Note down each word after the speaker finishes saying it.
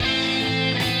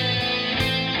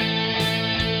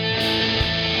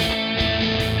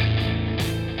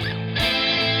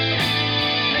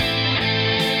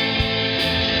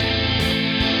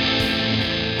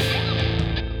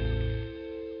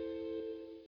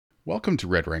Welcome to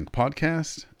Red Rank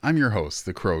Podcast. I'm your host,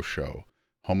 The Crow Show,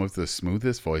 home of the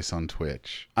smoothest voice on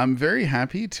Twitch. I'm very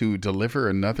happy to deliver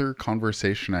another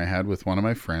conversation I had with one of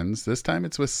my friends. This time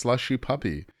it's with Slushy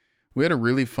Puppy. We had a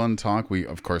really fun talk. We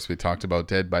talked about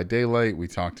Dead by Daylight. We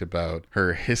talked about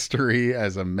her history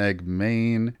as a Meg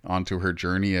main, onto her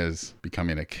journey as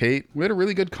becoming a Kate. We had a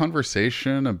really good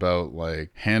conversation about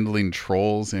handling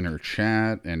trolls in her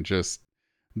chat and just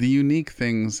the unique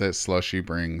things that Slushy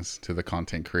brings to the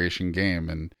content creation game.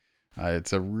 And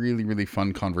it's a really, really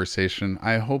fun conversation.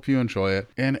 I hope you enjoy it.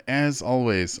 And as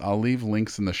always, I'll leave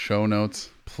links in the show notes.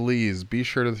 Please be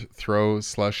sure to throw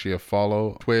Slushy a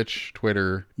follow. Twitch,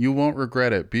 Twitter. You won't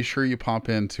regret it. Be sure you pop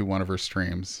into one of her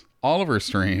streams. All of her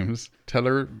streams. Tell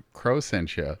her Crow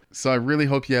sent you. So I really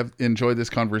hope you have enjoyed this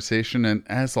conversation. And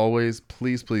as always,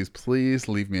 please, please, please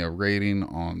leave me a rating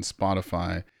on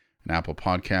Spotify and Apple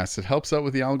Podcasts. It helps out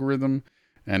with the algorithm.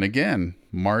 And again,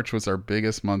 March was our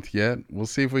biggest month yet. We'll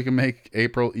see if we can make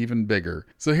April even bigger.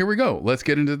 So here we go. Let's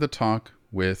get into the talk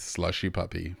with Slushy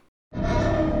Puppy.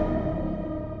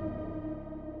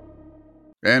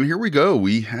 And here we go.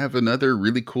 We have another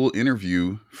really cool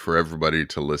interview for everybody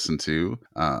to listen to.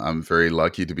 I'm very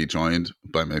lucky to be joined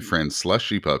by my friend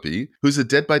Slushy Puppy, who's a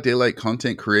Dead by Daylight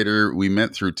content creator we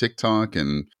met through TikTok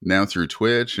and now through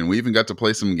Twitch. And we even got to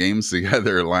play some games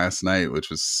together last night,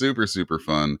 which was super, super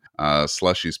fun.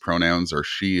 Slushy's pronouns are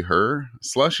she, her.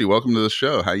 Slushy, welcome to the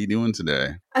show. How you doing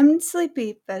today? I'm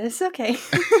sleepy, but it's okay.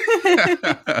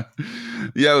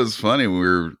 Yeah, it was funny. We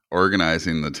were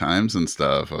organizing the times and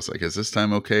stuff. I was like, is this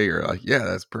time okay? You're like, yeah,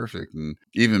 that's perfect. And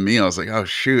even me, I was like, oh,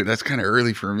 shoot, that's kind of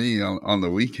early for me on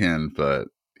the weekend. But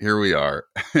here we are.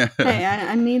 Hey,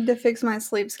 I need to fix my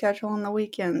sleep schedule on the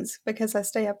weekends because I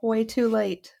stay up way too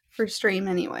late for stream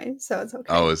anyway, so it's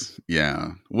okay.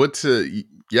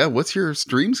 What's your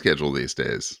stream schedule these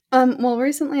days? Well,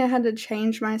 recently I had to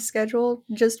change my schedule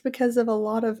just because of a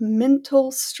lot of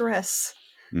mental stress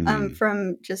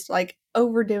from just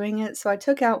overdoing it. So I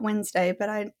took out Wednesday, but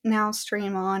I now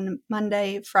stream on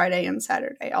Monday, Friday, and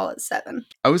Saturday, all at 7.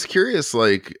 I was curious,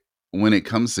 when it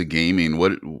comes to gaming,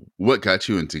 what got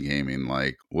you into gaming?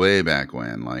 Like way back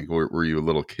when? Like were you a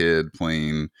little kid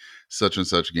playing such and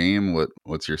such game?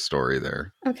 What's your story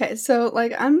there? Okay, so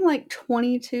I'm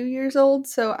 22 years old,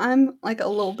 so I'm like a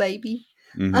little baby.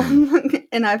 Mm-hmm.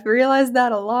 And I've realized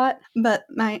that a lot. But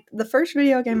the first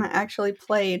video game I actually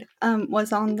played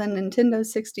was on the Nintendo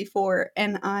 64,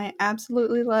 and I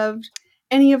absolutely loved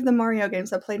any of the Mario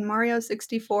games. I played Mario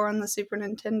 64 on the Super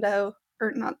Nintendo,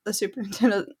 or not the Super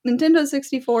Nintendo, Nintendo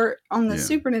 64 on the Yeah.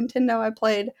 Super Nintendo. I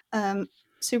played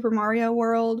Super Mario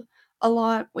World a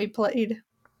lot.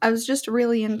 I was just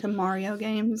really into Mario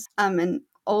games. And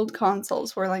old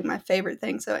consoles were like my favorite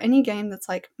thing. So any game that's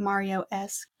like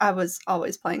Mario-esque, I was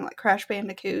always playing like Crash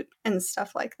Bandicoot and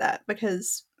stuff like that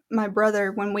because my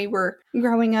brother, when we were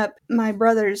growing up, my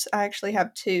brothers, I actually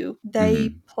have two,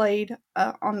 they played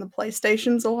on the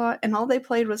PlayStations a lot, and all they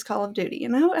played was Call of Duty.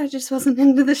 I just wasn't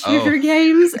into the shooter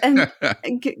games, and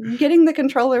getting the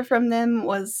controller from them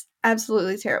was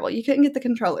absolutely terrible. You couldn't get the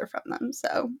controller from them,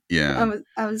 so Yeah.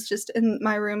 I was just in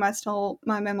my room. I stole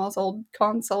my mama's old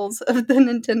consoles of the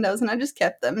Nintendos, and I just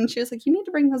kept them. And she was like, "You need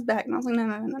to bring those back." And I was like, "No,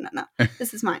 no, no, no, no.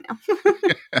 This is mine now."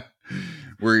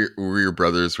 Were your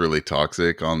brothers really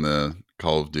toxic on the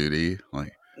Call of Duty?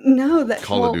 Like No,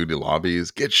 Call of Duty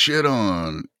lobbies, get shit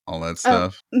on, all that oh,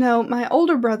 stuff? no, my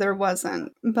older brother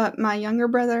wasn't, but my younger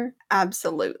brother,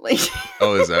 absolutely.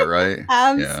 Oh, is that right? Yeah.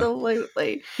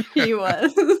 Absolutely, he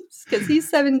was, because he's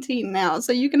 17 now,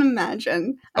 so you can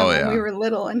imagine, Oh when we yeah. were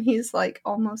little, and he's, like,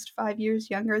 almost 5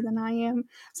 years younger than I am,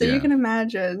 so you Yeah. can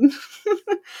imagine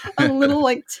a little,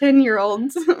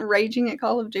 10-year-old raging at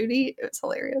Call of Duty. It was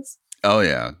hilarious. Oh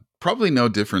yeah. Probably no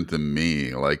different than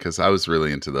me, because I was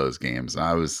really into those games.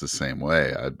 I was the same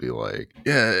way. I'd be like,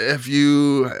 yeah, F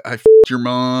you, I f***ed your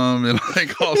mom, and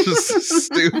all just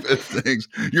stupid things.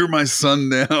 You're my son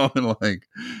now, and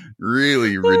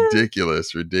really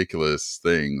ridiculous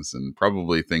things, and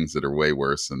probably things that are way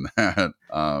worse than that.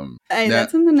 Hey, Now,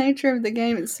 that's in the nature of the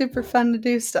game. It's super fun to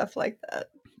do stuff like that.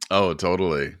 oh,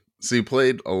 totally. So you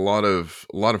played a lot of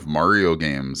Mario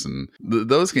games, and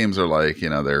those games are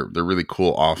they're really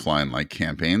cool offline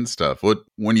campaign stuff. What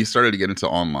when you started to get into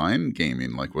online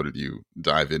gaming, what did you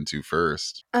dive into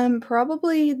first?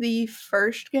 Probably the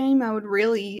first game I would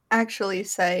really actually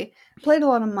say played a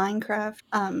lot of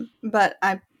Minecraft, but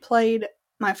I played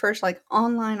my first like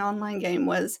online game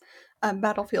was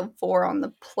Battlefield 4 on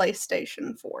the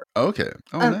PlayStation 4. Okay.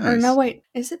 Oh, Or no, nice. wait,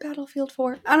 is it Battlefield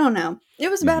 4? I don't know. It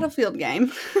was a Mhm. Battlefield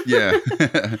game. Yeah.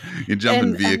 You jump in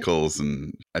And vehicles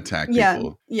and attack yeah,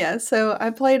 people. yeah. So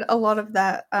I played a lot of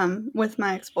that with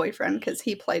my ex-boyfriend because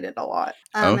he played it a lot.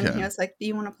 And he Okay. was like, "Do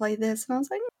you want to play this?" And I was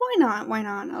like, "Why not? Why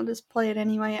not? I'll just play it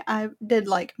anyway." I did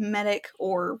like medic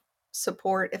or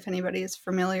support if anybody is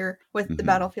familiar with the Mhm.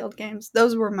 Battlefield games.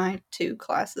 Those were my two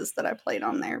classes that I played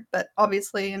on there. But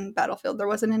obviously in Battlefield there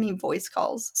wasn't any voice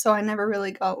calls, so I never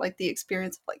really got like the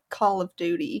experience of like Call of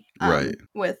Duty Right.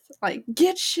 with like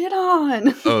get shit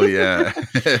on. Oh, yeah.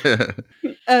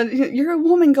 You're a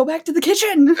woman, go back to the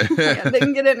kitchen. Like, I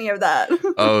didn't get any of that.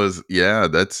 Yeah,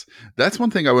 that's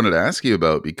one thing I wanted to ask you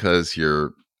about because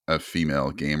you're a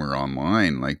female gamer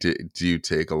online. Like, do you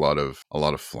take a lot of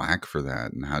flack for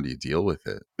that, and how do you deal with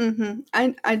it?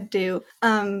 I do.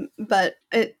 But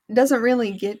it doesn't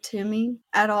really get to me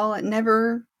at all. It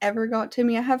never ever got to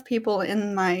me. I have people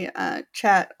in my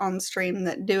chat on stream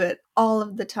that do it all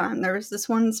of the time. There was this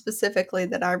one specifically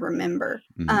that I remember.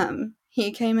 Mhm.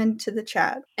 He came into the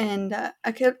chat, and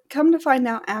I could come to find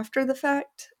out after the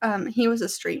fact, he was a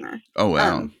streamer. Oh,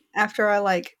 wow. After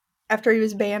after he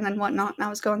was banned and whatnot, and I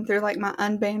was going through like my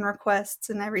unban requests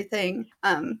and everything.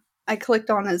 I clicked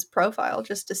on his profile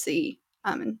just to see.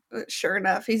 And sure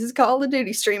enough, he's a Call of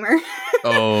Duty streamer.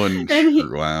 Oh, and and he,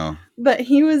 wow. but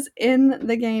he was in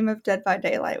the game of Dead by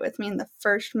Daylight with me, and the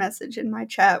first message in my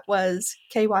chat was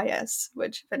KYS,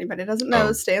 which, if anybody doesn't know,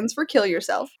 Oh, stands for Kill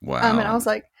Yourself. And wow. I was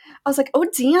like, oh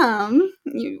damn,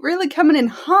 you really coming in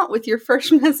hot with your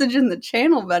first message in the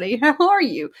channel, buddy. How are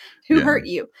you? Who Yeah. hurt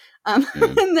you? Yeah.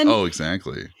 And then Oh,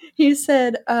 exactly. he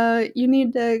said, you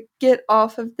need to get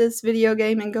off of this video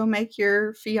game and go make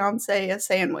your fiance a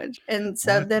sandwich. And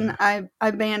so What then the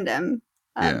I banned him.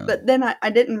 Yeah. But then I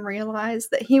didn't realize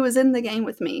that he was in the game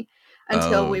with me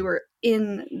until we Oh. were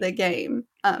in the game.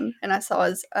 And I saw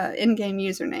his in-game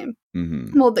username.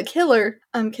 Mhm. Well, the killer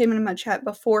came into my chat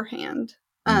beforehand.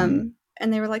 Mhm.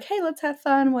 And they were like, "Hey, let's have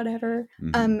fun, whatever."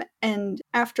 Mhm. And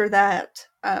after that,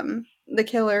 the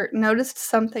killer noticed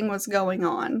something was going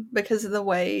on because of the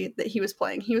way that he was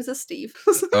playing. He was a Steve.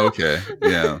 Okay.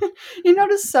 Yeah. He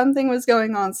noticed something was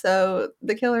going on, so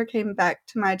the killer came back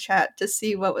to my chat to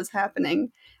see what was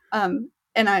happening. And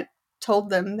I told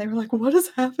them, they were like, "What is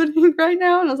happening right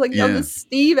now?" And I was like, "Yo, Yeah. this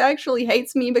Steve actually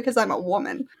hates me because I'm a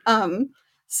woman."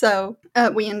 So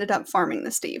we ended up farming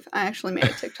the Steve. I actually made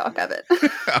a TikTok of it.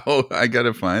 Oh, I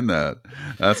gotta find that.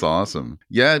 That's awesome.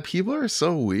 Yeah, people are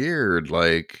so weird.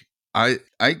 Like, I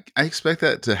expect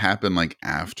that to happen like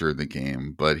after the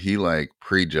game, but he like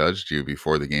prejudged you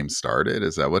before the game started.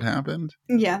 Is that what happened?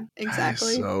 Yeah, That is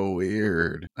exactly. so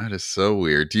weird. That is so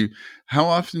weird. How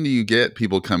often do you get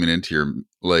people coming into your,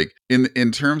 like,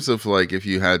 in terms of like, if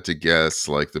you had to guess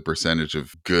like the percentage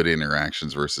of good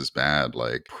interactions versus bad,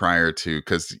 like prior to,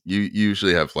 because you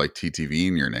usually have like TTV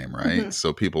in your name, right? Mhm.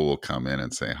 So people will come in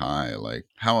and say hi. Like,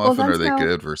 how Well, often are that's they how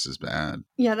good versus bad?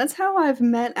 yeah, that's how I've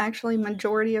met actually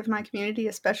majority of my community,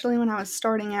 especially when I was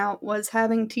starting out, was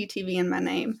having TTV in my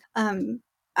name.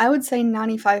 I would say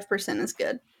 95% is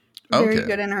good. Very Okay.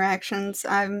 good interactions.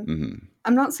 Hmm.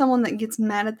 I'm not someone that gets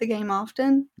mad at the game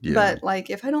often, Yeah. but like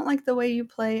if I don't like the way you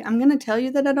play, I'm gonna tell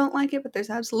you that I don't like it, but there's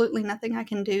absolutely nothing I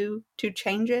can do to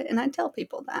change it, and I tell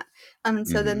people that. And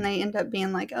so then Hmm. they end up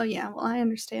being like, "Oh yeah, well I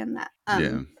understand that."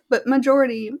 Yeah. But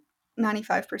majority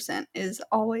 95% is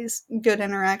always good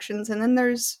interactions, and then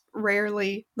there's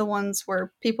rarely the ones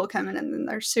where people come in and then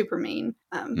they're super mean.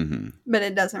 Hmm. But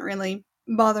it doesn't really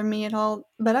bother me at all.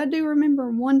 But I do remember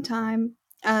one time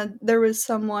there was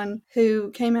someone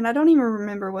who came in. I don't even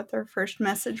remember what their first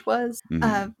message was,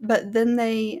 Hmm. but then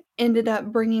they ended up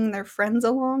bringing their friends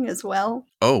along as well.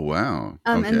 Oh, wow.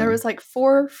 And there Okay. was like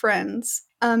four friends,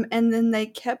 and then they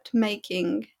kept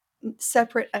making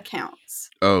separate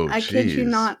accounts. Oh, I kid you geez.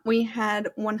 not, we had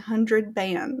 100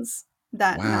 bans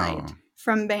that night Wow.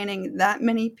 from banning that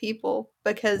many people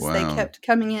because they Wow. kept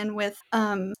coming in with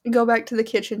go back to the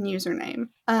kitchen username.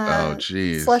 Oh,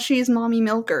 geez. Slushy's mommy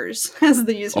milkers as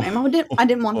the username. I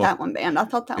didn't want Oh, that one banned. I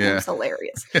thought that one yeah. was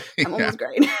hilarious. That one Yeah. was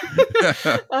great.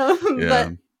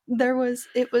 Yeah. But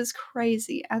it was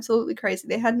crazy, absolutely crazy.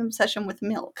 They had an obsession with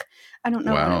milk. I don't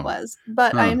know what it Wow. was,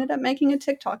 but I Huh. ended up making a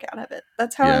TikTok out of it.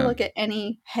 That's how I Yeah. look at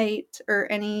any hate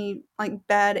or any like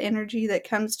bad energy that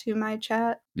comes to my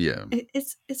chat. Yeah.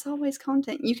 It's always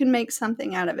content. You can make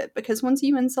something out of it because once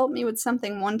you insult me with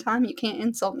something one time, you can't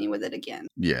insult me with it again.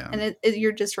 Yeah. And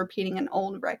you're just repeating an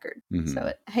old record. So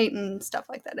Mhm. hate and stuff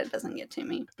like that, it doesn't get to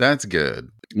me. That's good.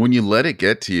 When you let it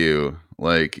get to you,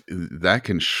 like that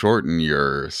can shorten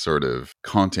your sort of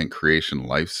content creation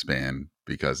lifespan,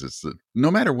 because it's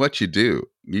no matter what you do,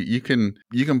 you can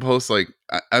post like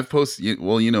I've posted,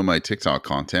 well, my TikTok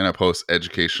content. I post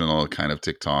educational kind of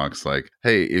TikToks like,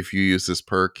 hey, if you use this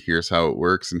perk, here's how it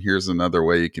works, and here's another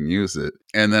way you can use it.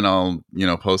 And then I'll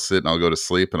post it, and I'll go to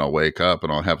sleep, and I'll wake up,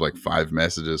 and I'll have like 5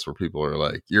 messages where people are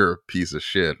like, you're a piece of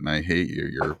shit and I hate you,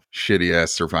 you're shitty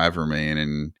ass Survivor main,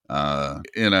 and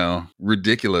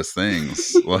ridiculous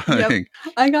things. Yep. Like,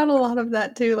 I got a lot of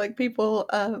that too, like people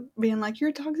being like,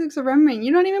 you're a toxic Survivor main,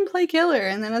 you don't even play killer.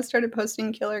 And then I started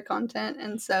posting killer content,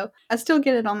 and so I still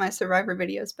get it on my Survivor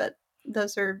videos, but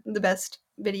those are the best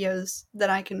videos that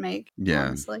I can make. Yeah.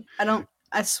 Honestly,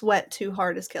 I sweat too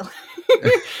hard as killer,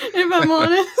 if I'm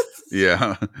honest.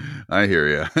 Yeah, I hear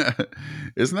you.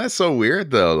 Isn't that so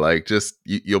weird though? Like, just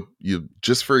you'll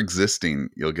just for existing,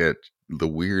 you'll get the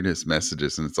weirdest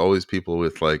messages, and it's always people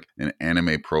with like an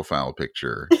anime profile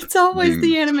picture. It's always being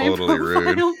the anime totally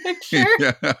profile rude. picture.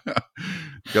 Yeah.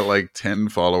 Got like 10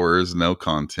 followers, no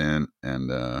content, and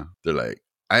they're like,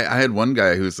 I had one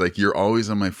guy who's like, you're always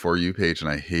on my For You page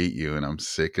and I hate you and I'm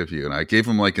sick of you. And I gave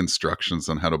him like instructions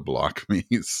on how to block me.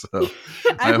 So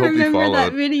I hope he remember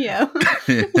that followed. video.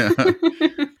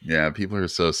 Yeah, people are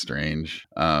so strange.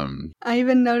 I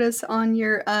even noticed on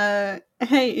your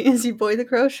hey, is your boy the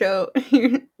Crow Show?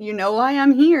 You know why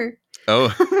I'm here.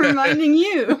 Oh, reminding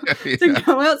you to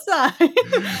go outside.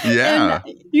 Yeah.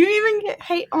 And you even get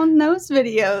hate on those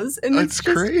videos, and That's it's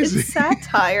just crazy. it's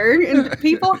satire, and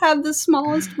people have the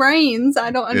smallest brains. I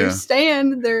don't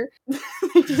understand. They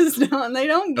just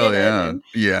don't get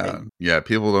it. Yeah.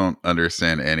 People don't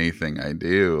understand anything I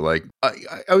do. Like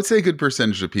I would say a good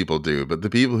percentage of people do, but the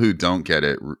people who don't get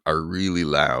it are really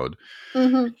loud.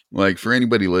 Mm-hmm. Like, for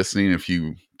anybody listening, if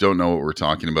you don't know what we're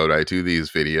talking about, I do these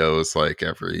videos like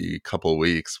every couple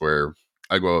weeks where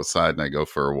I go outside and I go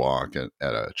for a walk at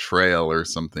a trail or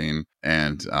something,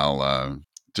 and I'll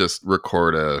just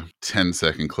record a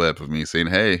 10-second clip of me saying,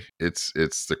 hey, it's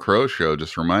the Crow Show,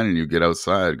 just reminding you, get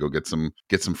outside, go get some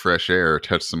fresh air,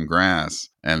 touch some grass.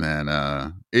 And then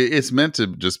it's meant to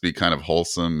just be kind of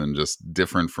wholesome and just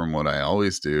different from what I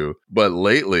always do. But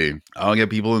lately, I'll get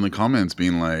people in the comments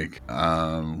being like,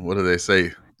 what do they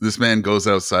say? This man goes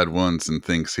outside once and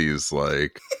thinks he's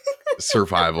like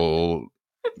survival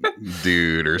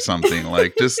dude or something,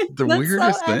 like just the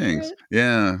weirdest things.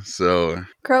 Yeah, so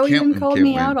Crow even called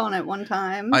me out on it one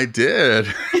time. I did.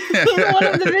 In one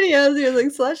of the videos, he was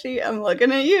like, Slushy, I'm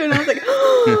looking at you. And I was like,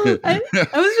 oh, I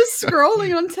was just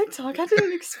scrolling on TikTok. I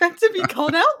didn't expect to be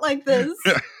called out like this.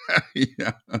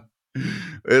 Yeah.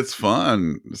 It's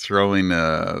fun throwing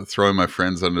my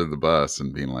friends under the bus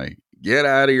and being like, get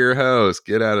out of your house,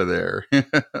 get out of there.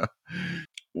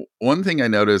 One thing I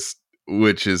noticed,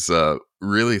 which is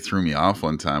really threw me off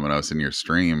one time when I was in your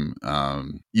stream,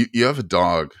 you have a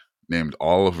dog named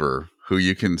Oliver who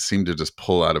you can seem to just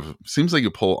seems like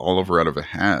you pull Oliver out of a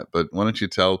hat. But why don't you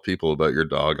tell people about your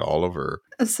dog, Oliver?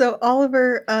 So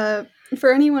Oliver,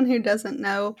 for anyone who doesn't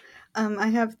know, I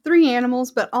have 3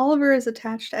 animals, but Oliver is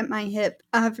attached at my hip.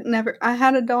 I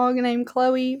had a dog named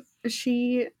Chloe.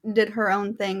 She did her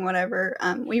own thing, whatever.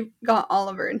 We got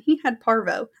Oliver, and he had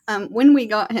parvo. When we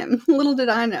got him, little did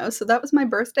I know. So that was my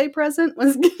birthday present,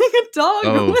 was getting a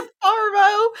dog with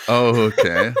parvo. Oh,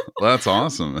 okay. Well, that's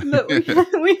awesome. But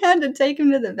we had to take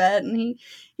him to the vet, and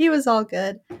he was all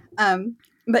good.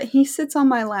 But he sits on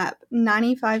my lap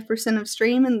 95% of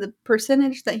stream, and the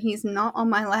percentage that he's not on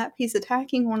my lap, he's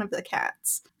attacking one of the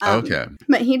cats. Okay.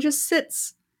 But he just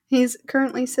sits. He's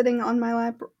currently sitting on my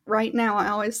lap right now. I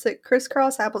always sit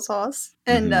crisscross applesauce,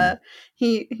 and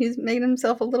he's made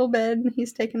himself a little bed, and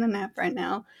he's taking a nap right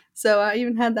now. So I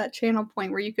even had that channel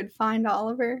point where you could find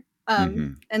Oliver.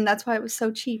 And that's why it was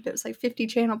so cheap. It was like 50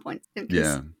 channel points.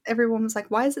 Yeah. Everyone was like,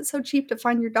 why is it so cheap to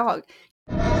find your dog?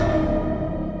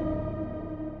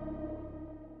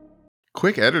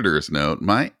 Quick editor's note,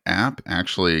 my app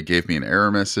actually gave me an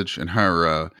error message, and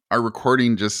our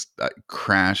recording just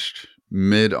crashed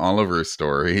mid Oliver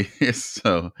story.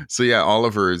 so yeah,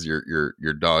 Oliver is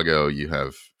your doggo. You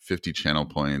have 50 channel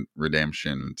point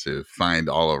redemption to find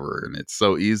Oliver, and it's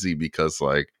so easy because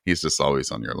like he's just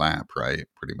always on your lap, right?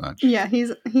 Pretty much. Yeah,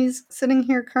 he's sitting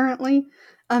here currently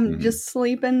just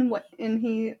sleeping, and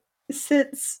he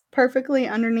sits perfectly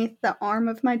underneath the arm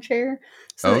of my chair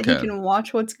so that he can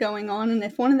watch what's going on. And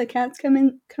if one of the cats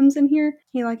comes in here,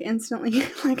 he like instantly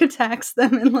like attacks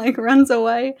them and like runs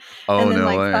away. And then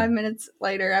 5 minutes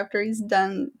later, after he's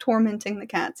done tormenting the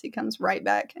cats, he comes right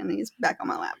back and he's back on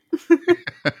my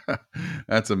lap.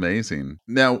 That's amazing.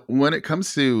 Now, when it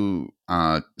comes to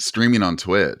streaming on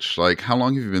Twitch, like how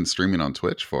long have you been streaming on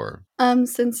Twitch for?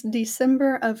 Since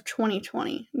December of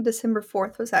 2020. December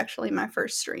 4th was actually my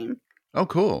first stream. Oh,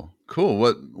 cool. Cool.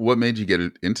 What made you get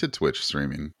into Twitch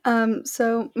streaming?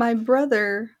 So my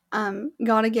brother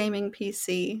got a gaming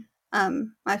PC.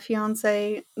 My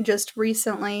fiance just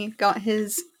recently got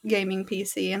his gaming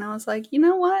PC, and I was like, you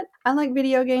know what? I like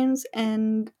video games,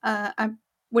 and I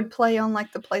would play on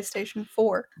like the PlayStation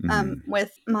 4 Mhm.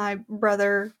 with my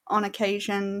brother on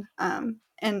occasion.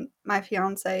 And my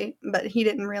fiance, but he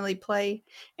didn't really play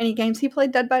any games. He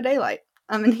played Dead by Daylight.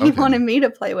 And he Okay. wanted me to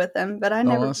play with him, but I Oh,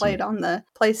 never awesome. played on the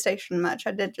PlayStation much.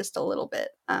 I did just a little bit.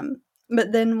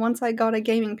 But then once I got a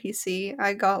gaming PC,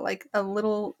 I got like a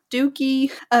little Dookie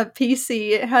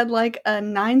PC. It had like a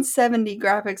 970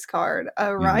 graphics card, a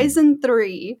Mhm. Ryzen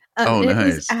 3. Oh, It was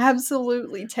nice.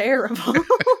 absolutely terrible.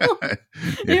 It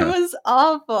Yeah. was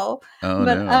awful. Oh,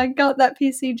 But no. I got that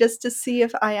PC just to see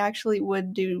if I actually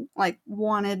would do like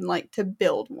wanted like to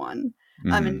build one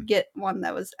and Mhm. get one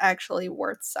that was actually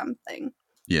worth something.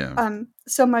 Yeah.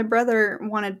 So my brother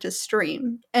wanted to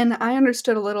stream, and I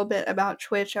understood a little bit about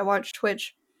Twitch. I watched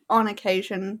Twitch on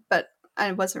occasion, but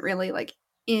I wasn't really like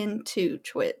into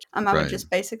Twitch. I would Right. just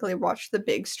basically watch the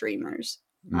big streamers,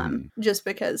 Mhm. just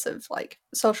because of like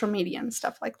social media and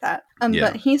stuff like that. But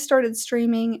Yeah. he started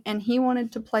streaming, and he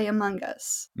wanted to play Among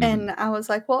Us, Mhm. and I was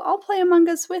like, "Well, I'll play Among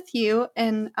Us with you."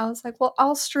 And I was like, "Well,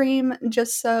 I'll stream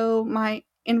just so my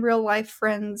in real life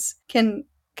friends can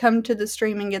come to the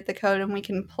stream and get the code and we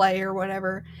can play or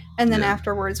whatever. And then Yeah.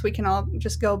 afterwards, we can all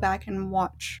just go back and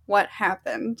watch what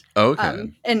happened."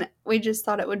 Okay. And we just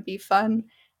thought it would be fun.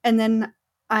 And then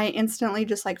I instantly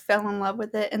just like fell in love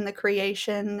with it and the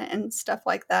creation and stuff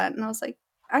like that. And I was like,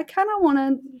 I kind of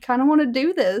want to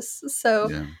do this. So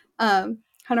Yeah.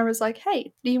 Hunter was like,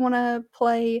 "Hey, do you want to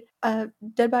play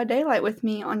Dead by Daylight with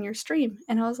me on your stream?"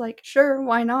 And I was like, "Sure,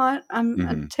 why not?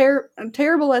 Mhm. I'm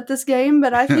terrible at this game,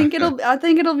 but I think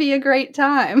it'll be a great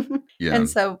time." Yeah. And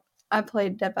so I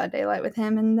played Dead by Daylight with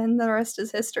him, and then the rest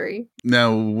is history.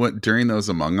 Now, what during those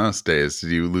Among Us days,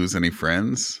 did you lose any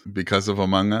friends because of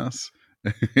Among Us?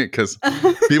 Because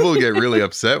people get really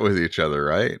upset with each other,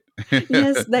 right?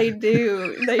 Yes, they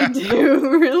do. They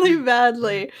do really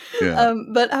badly. Yeah.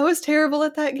 But I was terrible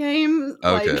at that game.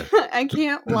 Like, Okay. I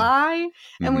can't lie.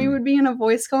 And we Mhm. would be in a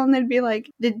voice call and they'd be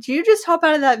like, "Did you just hop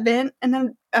out of that vent?" And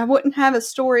then I wouldn't have a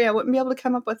story. I wouldn't be able to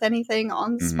come up with anything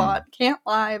on the Mhm. spot. Can't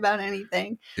lie about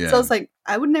anything. So I Yeah. was like,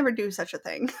 I would never do such a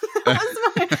thing.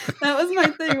 That was my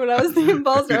thing when I was the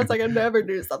imposter. I was like, I'd never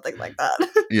do something like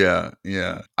that. Yeah,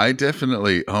 yeah. I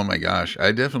definitely, oh my gosh,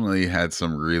 I definitely had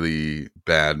some really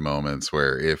bad moments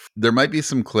where if there might be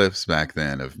some clips back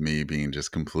then of me being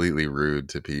just completely rude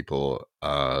to people,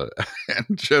 and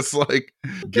just like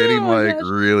getting Oh my like gosh.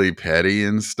 really petty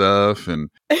and stuff. And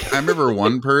I remember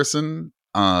one person,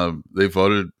 they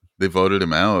voted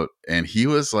him out and he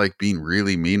was like being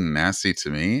really mean and nasty to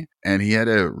me and he had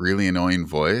a really annoying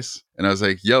voice and I was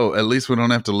like, yo, at least we don't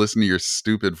have to listen to your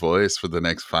stupid voice for the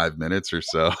next 5 minutes or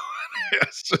so.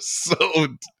 It's just so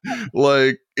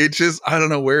like it just I don't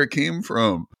know where it came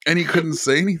from and he couldn't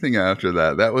say anything after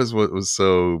that. That was what was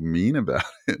so mean about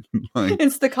it. Like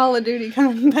It's the Call of Duty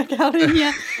coming back out in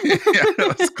ya. yeah,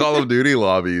 it's Call of Duty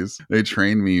lobbies. They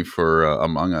trained me for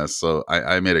Among Us, so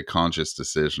I made a conscious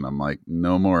decision. I'm like,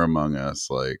 no more Among Us.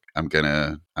 Like, I'm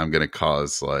gonna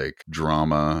cause like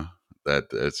drama that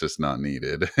it's just not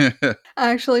needed. I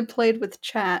actually played with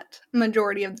chat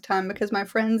majority of the time because my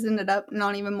friends ended up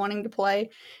not even wanting to play.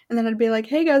 And then I'd be like,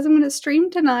 "Hey guys, I'm going to stream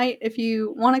tonight if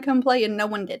you want to come play." And no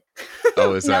one did.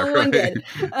 Oh, is No that one right? did.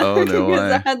 Oh no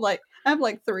Because way. I have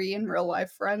like 3 in real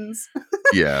life friends.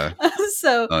 Yeah.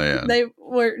 So Oh yeah. they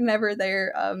were never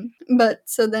there. But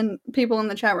so then people in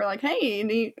the chat were like, "Hey,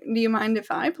 do you mind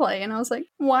if I play?" And I was like,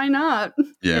 "Why not?"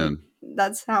 Yeah. And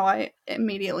that's how I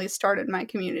immediately started my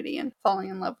community and falling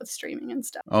in love with streaming and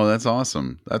stuff. Oh, that's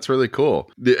awesome. That's really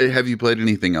cool. Have you played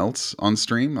anything else on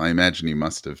stream? I imagine you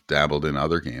must have dabbled in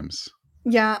other games.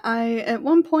 Yeah, I at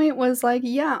one point was like,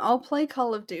 "Yeah, I'll play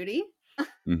Call of Duty."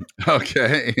 Mhm.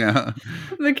 Okay. Yeah.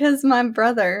 Because my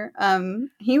brother,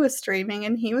 he was streaming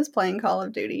and he was playing Call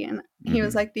of Duty, and he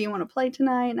was Hmm. like, "Do you wanna play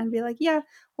tonight?" And I'd be like, "Yeah,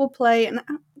 we'll play." And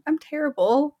I'm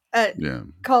terrible at Yeah.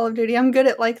 Call of Duty. I'm good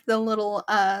at, like, the little,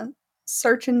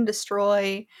 search and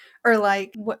destroy or,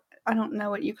 like, what I don't know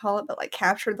what you call it, but, like,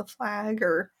 capture the flag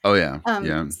or, Oh yeah.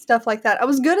 Yeah. stuff like that. I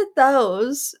was good at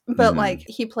those, but, like, Hmm.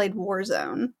 he played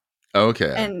Warzone.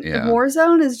 Okay. And Yeah.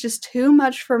 Warzone is just too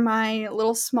much for my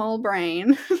little small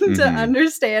brain to Hmm.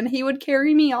 understand. He would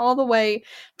carry me all the way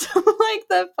to like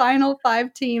the final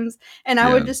 5 teams, and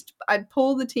Yeah. I'd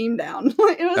pull the team down.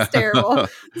 It was terrible.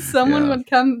 Someone Yeah. would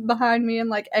come behind me and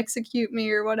like execute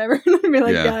me or whatever, and I'd be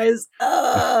like, Yeah. guys,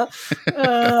 uh.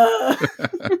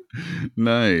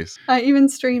 Nice. I even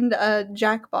streamed a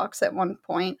Jackbox at one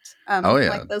point, Oh yeah.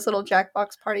 like those little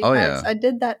Jackbox party Oh packs. yeah. I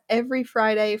did that every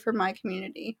Friday for my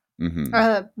community. Hmm.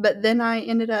 But then I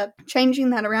ended up changing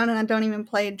that around and I don't even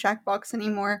play Jackbox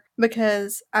anymore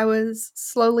because I was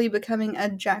slowly becoming a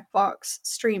Jackbox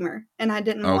streamer and I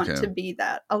didn't want Okay. to be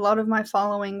that. A lot of my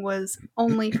following was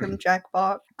only from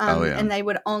Jackbox, Oh yeah. and they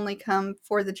would only come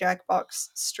for the Jackbox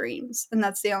streams. And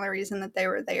that's the only reason that they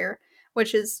were there,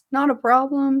 which is not a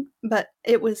problem, but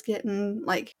it was getting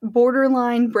like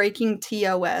borderline breaking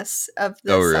TOS of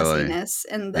the Oh really? sussiness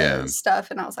and the Yeah. stuff.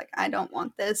 And I was like, I don't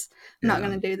want this. I'm not Yeah.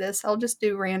 going to do this. I'll just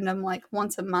do random, like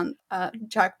once a month,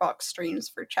 Jackbox streams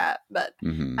for chat. But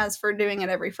Hmm. as for doing it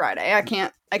every Friday, I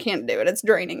can't do it. It's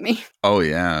draining me. Oh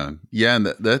yeah, yeah, and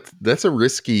that's a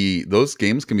risky. Those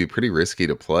games can be pretty risky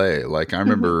to play. Like I Hmm.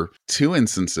 remember 2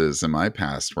 instances in my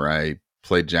past where I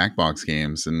played Jackbox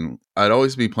games, and I'd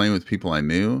always be playing with people I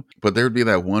knew, but there would be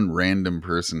that one random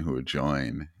person who would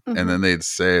join, and Hmm. then they'd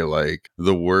say like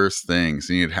the worst things,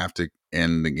 and you'd have to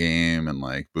end the game and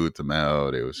like boot them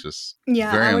out. It was just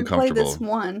Yeah, very I would play this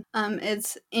uncomfortable. one.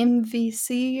 It's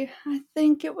MVC, I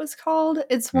think it was called.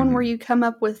 It's one where Hmm. you come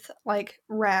up with like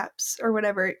raps or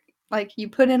whatever. Like you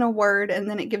put in a word and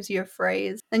then it gives you a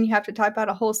phrase. Then you have to type out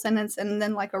a whole sentence and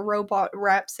then like a robot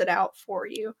raps it out for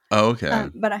you. Oh, okay.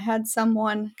 But I had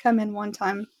someone come in one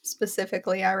time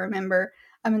specifically, I remember.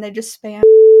 I mean, they just spam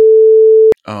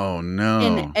Oh in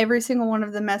no. every single one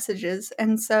of the messages.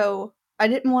 And so I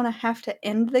didn't want to have to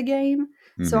end the game.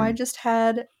 So I Hmm. just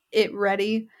had it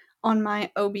ready on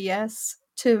my OBS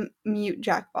to mute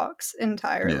Jackbox Yeah.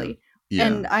 entirely. Yeah.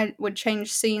 And I would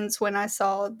change scenes when I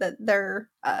saw that their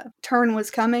turn was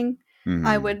coming.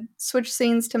 I Hmm. would switch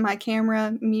scenes to my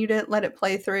camera, mute it, let it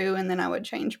play through, and then I would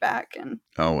change back. And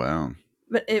Oh wow.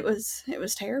 but it was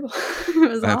terrible. It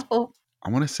was That's awful. I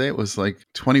want to say it was like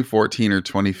 2014 or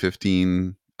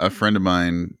 2015. A friend of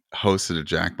mine hosted a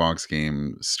Jackbox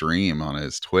game stream on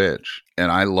his Twitch,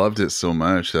 and I loved it so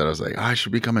much that I was like, I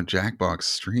should become a Jackbox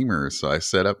streamer. So I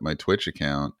set up my Twitch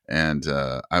account, and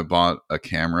I bought a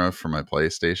camera for my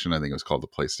PlayStation. I think it was called the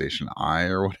PlayStation Eye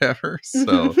or whatever.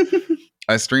 So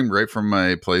I streamed right from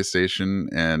my PlayStation,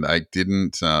 and I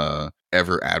didn't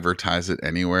ever advertise it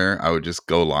anywhere. I would just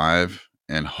go live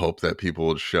and hope that people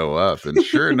would show up. And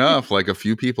sure enough, like a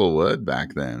few people would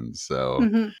back then. So,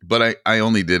 Mhm. but I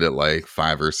only did it like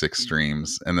 5 or 6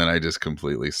 streams, and then I just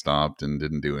completely stopped and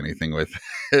didn't do anything with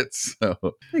it. So,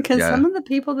 Because yeah. some of the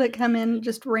people that come in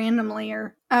just randomly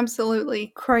are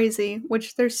absolutely crazy,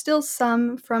 which there's still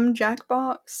some from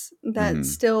Jackbox that Hmm.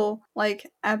 still like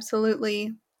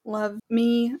absolutely love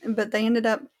me, but they ended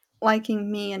up liking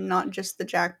me and not just the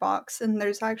Jackbox. And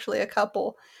there's actually a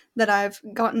couple that I've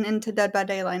gotten into Dead by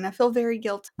Daylight, and I feel very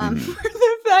guilty Hmm. for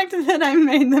the fact that I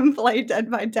made them play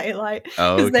Dead by Daylight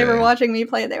Oh, because they were okay. watching me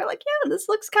play it. They were like, "Yeah, this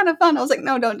looks kind of fun." I was like,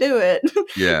 "No, don't do it, don't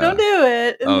Yeah. do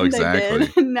it," and Oh, then they did,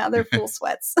 exactly. and now they're full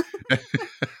sweats.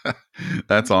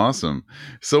 That's awesome.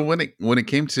 So when it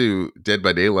came to Dead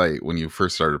by Daylight, when you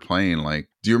first started playing, like,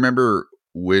 do you remember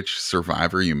which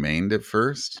survivor you mained at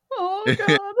first? Oh is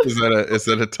god.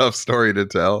 that a tough story to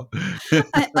tell?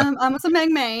 I was a Meg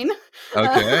Main. Uh,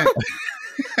 Okay.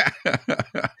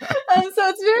 so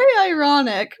it's very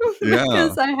ironic Yeah.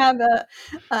 because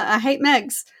I hate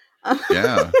Megs.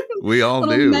 Yeah. We all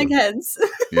Little Meg do. heads.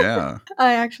 Yeah.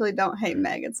 I actually don't hate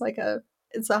Meg.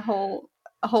 It's a whole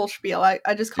spiel. I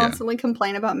just Yeah. constantly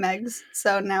complain about Megs,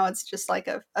 so now it's just like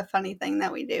a funny thing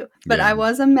that we do. But Yeah. I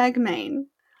was a Meg main.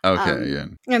 Okay. Yeah.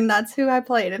 And that's who I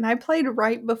played. And I played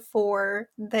right before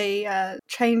they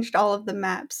changed all of the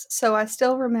maps. So I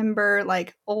still remember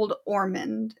like Old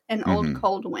Ormond and Old Hmm.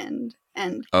 Coldwind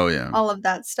and Oh yeah. all of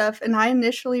that stuff. And I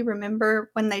initially remember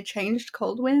when they changed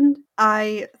Coldwind,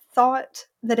 I thought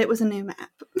that it was a new map.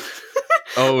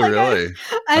 Oh Like really?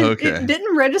 it Okay.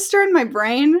 didn't register in my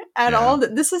brain at Yeah. all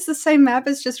that this is the same map,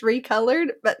 it's just recolored.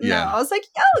 But no, Yeah. I was like,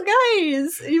 yo,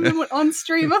 guys, even on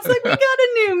stream, I was like, we got a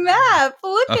new map.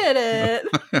 Look at it.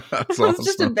 That's I was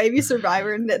just a awesome. baby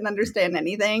survivor and didn't understand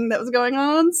anything that was going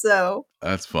on. So,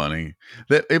 That's funny.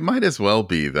 That it might as well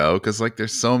be though, because like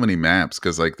there's so many maps.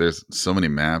 Because like there's so many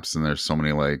maps, and there's so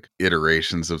many like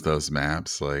iterations of those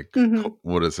maps. Like, mhm.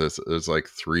 what is this? There's like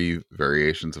 3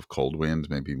 variations of Cold Wind,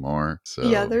 maybe more.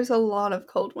 Yeah, So there's a lot of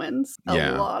cold winds. A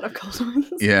yeah, lot of cold winds.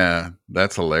 yeah,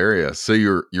 that's hilarious. So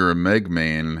you're a Meg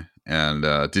main. And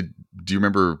do you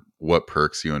remember what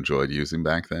perks you enjoyed using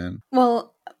back then?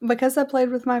 Well, because I played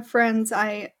with my friends,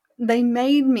 they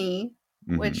made me,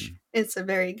 which Hmm. is a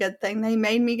very good thing. They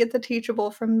made me get the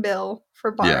teachable from Bill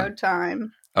for Yeah. borrowed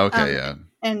time. Okay. Um, Yeah.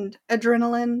 and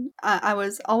adrenaline, I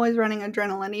was always running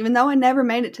adrenaline, even though I never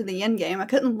made it to the end game. I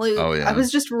couldn't Oh loop. I yeah.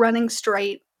 was just running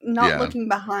straight, not Yeah. looking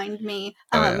behind me.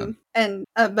 Oh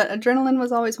yeah. But adrenaline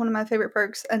was always one of my favorite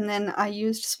perks. And then I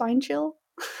used spine chill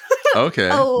a Okay.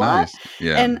 lot, Nice.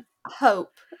 Yeah. and hope.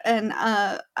 And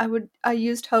I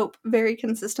used hope very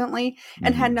consistently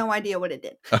and had Hmm. no idea what it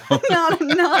did. Oh.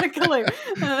 Not a clue.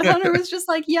 Hunter was just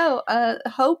like, "Yo,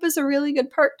 hope is a really good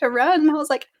perk to run." And I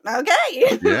was like, "Okay,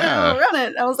 I'll Yeah. run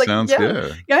it." I was like, Sounds "Yo,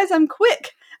 good. guys, I'm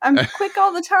quick. I'm quick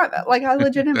all the time." Like I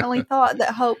legitimately thought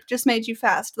that hope just made you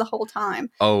fast the whole time.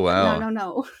 Oh But no, wow. no,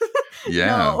 no,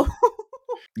 Yeah. no.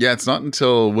 Yeah, it's not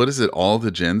until what is it? All the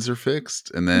gens are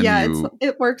fixed, and then Yeah, you.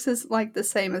 it works as like the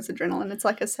same as adrenaline. It's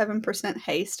like a 7%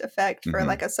 haste effect for Mhm.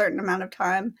 like a certain amount of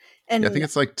time. Yeah, I think And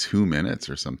it's like 2 minutes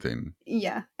or something.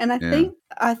 yeah, and Yeah.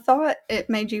 I thought it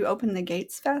made you open the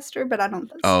gates faster, but I don't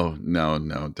think so. Oh no,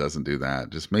 no, it doesn't do that. It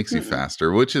just makes you Mm-mm.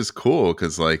 faster, which is cool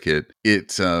because like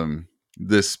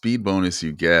the speed bonus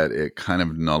you get, it kind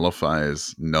of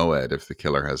nullifies Noed if the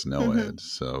killer has Mhm. Noed.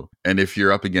 So, and if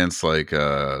you're up against like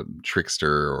a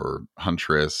trickster or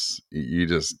huntress, you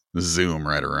just zoom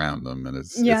right around them, and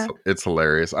Yeah. it's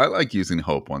hilarious. I like using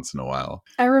hope once in a while.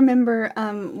 I remember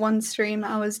one stream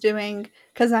I was doing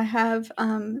because I have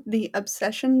the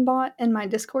obsession bot in my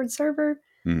Discord server.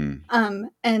 Mhm.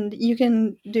 And you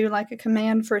can do like a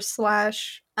command for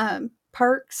slash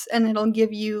perks, and it'll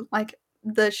give you like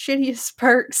the shittiest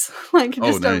perks, like Oh,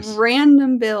 just a nice.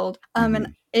 random build. And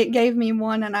Mhm. it gave me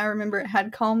one, and I remember it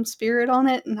had Calm Spirit on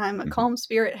it, and I'm a Mhm. Calm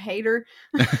Spirit hater.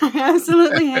 I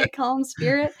absolutely hate Calm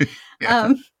Spirit. Yeah.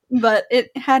 Um, but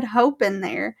it had Hope in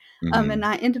there. And Mhm.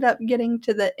 I ended up getting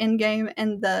to the end game,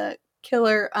 and the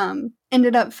killer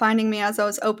ended up finding me as I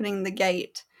was opening the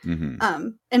gate, Mhm.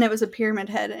 and it was a pyramid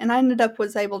head, and I ended up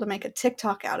was able to make a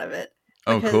TikTok out of it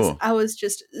Oh, because cool. I was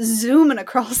just zooming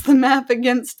across the map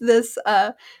against this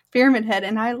pyramid head,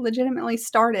 and I legitimately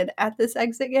started at this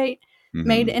exit gate,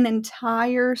 made Mhm. an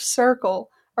entire circle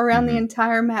around the Mhm.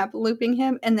 entire map, looping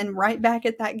him, and then right back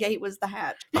at that gate was the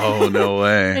hatch. Oh, no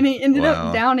way. And he ended up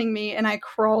Wow. downing me, and I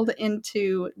crawled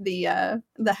into the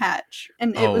hatch,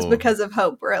 and it was Oh, because of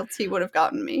Hope, or else he would have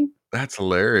gotten me. that's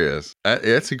hilarious.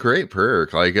 It's a great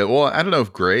perk. Like, well, I don't know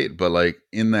if great, but like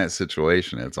in that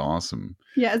situation, it's awesome.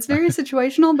 Yeah, it's very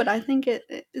situational, but I think it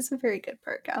is a very good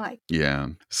perk. I like. Yeah.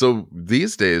 So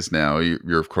these days now,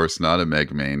 you're of course not a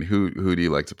Meg main. Who do you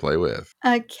like to play with?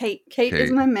 Kate. Kate is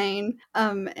Kate. my main,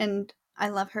 and I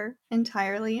love her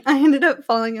entirely. I ended up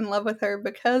falling in love with her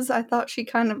because I thought she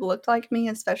kind of looked like me,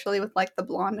 especially with like the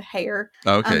blonde hair.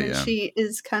 Okay. And Yeah. she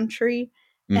is country.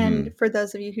 And Hmm. for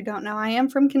those of you who don't know, I am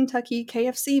from Kentucky,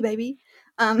 KFC baby.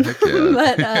 Heck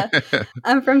yeah. But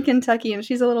I'm from Kentucky, and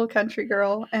she's a little country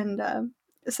girl, and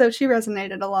so she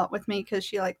resonated a lot with me because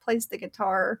she like plays the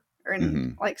guitar and Hmm.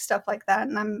 like stuff like that,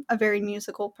 and I'm a very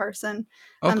musical person.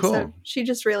 Oh, So cool. she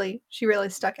really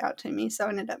stuck out to me, so I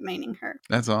ended up maining her.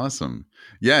 That's awesome.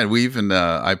 Yeah, and we even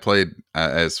I played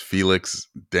as Felix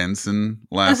Denson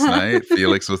last night.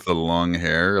 Felix with the long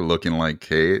hair, looking like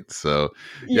Kate. So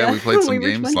yeah, Yeah, we played we some were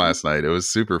games twins. last night. It was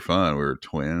super fun. We were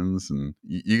twins, and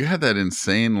you had that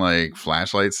insane like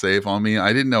flashlight save on me.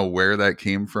 I didn't know where that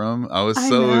came from. I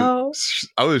know.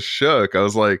 I was shook. I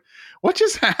was like, "What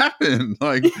just happened?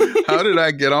 Like, how did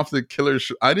I get off the killer?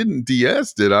 I didn't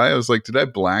DS, did I? I was like, did I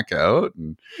black out?"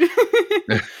 And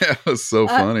it was so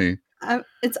I, funny.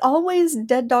 it's always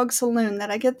Dead Dog Saloon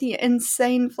that I get the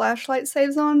insane flashlight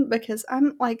saves on because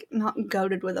I'm like not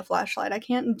goaded with a flashlight. I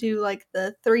can't do like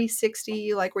the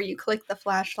 360, like where you click the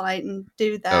flashlight and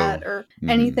do Oh. that or Mhm.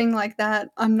 anything like that.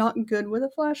 I'm not good with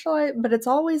a flashlight, but it's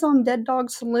always on Dead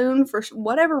Dog Saloon for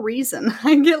whatever reason.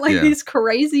 I get like Yeah. these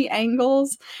crazy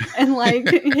angles and like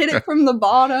hit it from the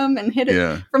bottom and hit it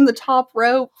Yeah. from the top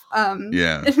rope.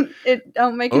 Yeah. It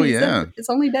don't make Oh, any sense. yeah. It's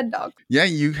only Dead Dog. Yeah,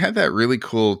 you had that really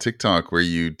cool TikTok where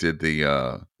you did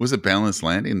the, was it balance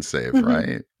landing save, Hmm.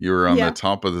 right? You were on the Yeah.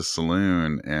 top of the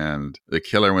saloon and the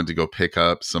killer went to go pick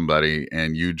up somebody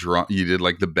and you did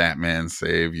like the Batman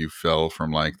save. You fell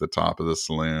from like the top of the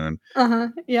saloon Uh-huh.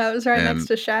 Yeah, it was right next and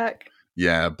to Shaq.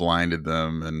 yeah, blinded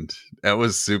them and that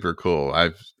was super cool.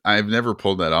 I've never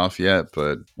pulled that off yet,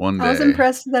 but one I was day.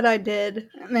 impressed that I did.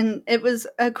 I mean, it was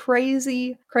a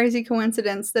crazy, crazy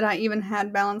coincidence that I even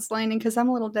had balanced landing because I'm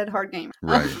a little dead hard gamer.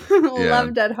 Right. Yeah.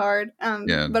 Love dead hard,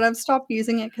 Yeah. but I've stopped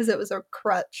using it because it was a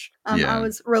crutch. I Yeah.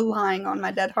 was relying on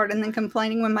my dead hard and then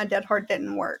complaining when my dead hard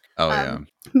didn't work. Oh, yeah.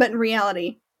 But in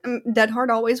reality, Dead Hard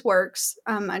always works.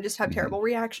 I just have Mhm. terrible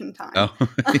reaction time. Oh,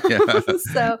 yeah.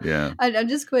 So Yeah. I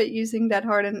just quit using Dead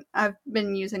Hard, and I've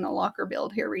been using a locker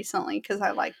build here recently because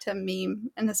I like to meme,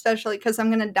 and especially because I'm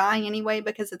going to die anyway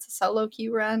because it's a solo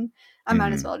queue run. I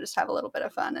might as Mhm. well just have a little bit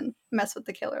of fun and mess with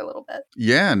the killer a little bit.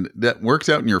 Yeah, and that worked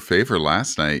out in your favor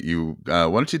last night. Why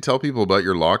don't you tell people about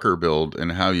your locker build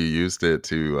and how you used it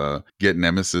to get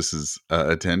Nemesis's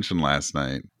attention last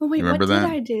night? Oh, You wait, what remember did that?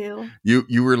 I do?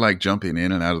 You were like jumping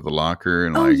in and out of the locker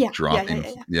and Oh, like yeah. Yeah, yeah, dropping. yeah,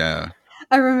 yeah. Yeah.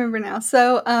 I remember now.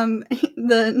 So,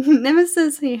 the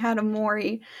Nemesis, he had a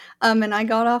Mori, and I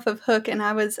got off of Hook, and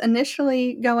I was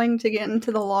initially going to get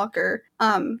into the locker,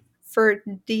 for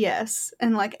DS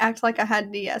and like act like I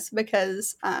had DS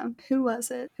because who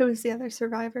was it? Who was the other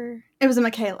survivor? It was a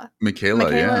Michaela. Michaela,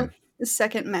 yeah. Michaela is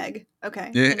second Meg.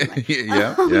 Okay. Yeah, Anyway,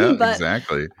 yeah, yeah, but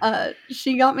exactly.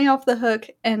 she got me off the hook,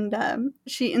 and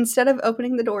she, instead of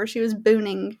opening the door, she was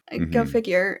booning. Go Hmm.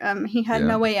 figure. He had Yeah.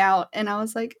 no way out, and I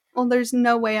was like, "Well, there's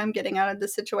no way I'm getting out of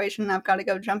this situation. I've got to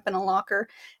go jump in a locker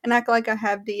and act like I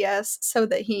have DS so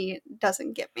that he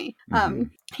doesn't get me." Hmm.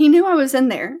 He knew I was in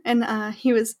there, and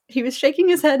he was shaking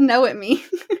his head no at me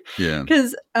Yeah.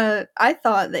 because I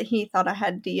thought that he thought I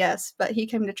had DS, but he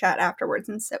came to chat afterwards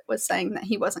and was saying that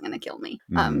he wasn't going to kill me.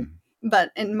 Hmm.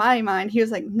 But in my mind, he was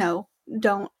like, "No,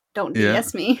 don't Yeah.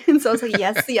 DS me." And so I was like,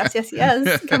 "Yes, yes, yes,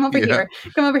 yes. Come over Yeah. here.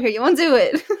 Come over here. You won't do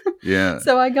it." Yeah.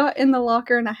 So I got in the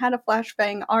locker and I had a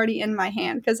flashbang already in my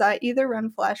hand because I either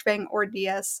run flashbang or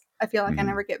DS. I feel like I Hmm.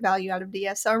 never get value out of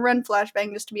DS. So I run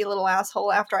flashbang just to be a little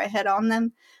asshole after I head on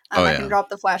them. Oh I can yeah. drop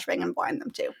the flashbang and blind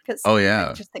them too because Oh I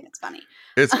yeah. just think it's funny.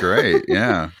 It's great.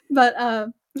 Yeah. But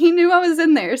he knew I was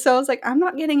in there, so I was like, I'm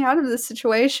not getting out of this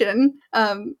situation.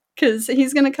 Because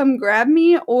he's gonna come grab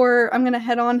me, or I'm gonna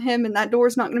head on him, and that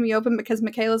door's not gonna be open because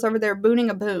Michaela's over there booning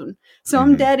a boon. So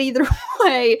I'm Hmm. dead either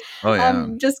way. Oh yeah.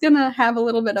 I'm just gonna have a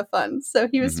little bit of fun. So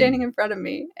he was standing Hmm. in front of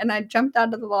me, and I jumped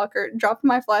out of the locker, dropped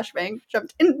my flashbang,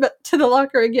 jumped into the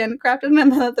locker again, crafted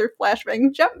another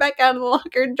flashbang, jumped back out of the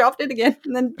locker, dropped it again,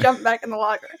 and then jumped back in the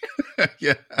locker.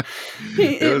 Yeah.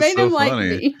 It It was made so him like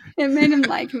funny. me. It made him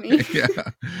like me. Yeah.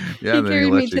 Yeah, He and then he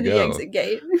carried me let to you the go. exit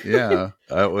gate. Yeah.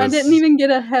 That I didn't was even get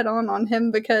a head on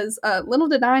him because little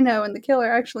did I know, and the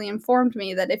killer actually informed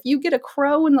me that if you get a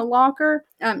crow in the locker,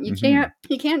 hmm. you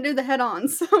can't do the head on.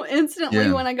 So instantly,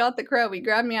 Yeah. when I got the crow, he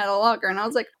grabbed me out of the locker, and I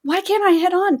was like, "Why can't I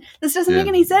head on? This doesn't make Yeah.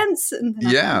 any sense." And then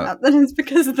I found Yeah. out that it's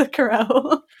because of the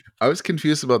crow. I was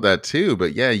confused about that too,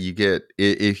 but yeah, you get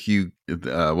if you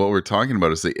what we're talking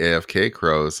about is the AFK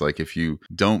crows. Like if you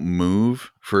don't move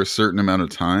for a certain amount of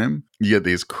time, you get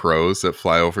these crows that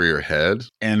fly over your head.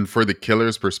 And for the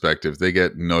killer's perspective, they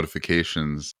get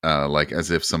notifications like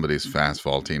as if somebody's fast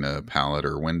vaulting a pallet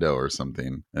or window or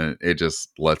something, and it just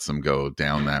lets them go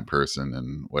down that person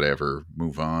and whatever,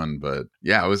 move on. But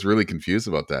yeah, I was really confused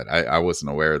about that. I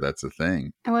wasn't aware that's a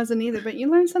thing. I wasn't either, but you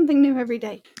learn something new every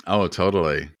day. Oh,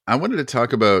 totally. I wanted to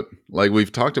talk about, like,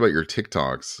 we've talked about your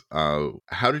TikToks.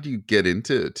 How did you get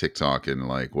into TikTok and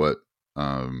like what?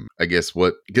 I guess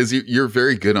what because you're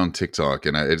very good on TikTok,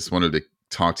 and I just wanted to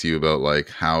talk to you about like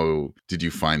how did you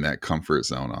find that comfort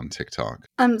zone on TikTok?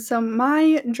 So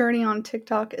my journey on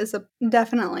TikTok is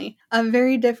definitely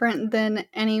very different than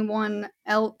anyone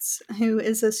else who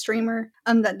is a streamer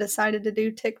that decided to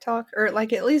do TikTok, or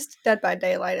like at least Dead by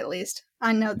Daylight. At least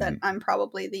I know that Mhm. I'm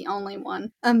probably the only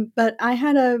one. But I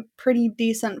had a pretty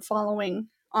decent following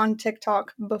on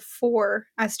TikTok before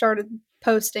I started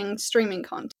posting streaming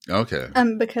content. Okay.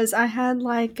 Because I had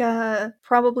like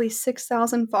probably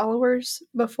 6,000 followers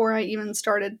before I even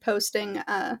started posting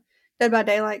Dead by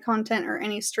Daylight content or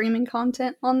any streaming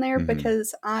content on there Hmm.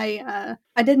 because I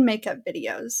did makeup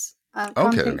videos. Okay.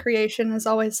 Content creation is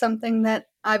always something that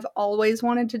I've always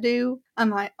wanted to do.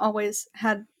 I always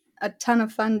had a ton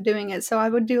of fun doing it, so I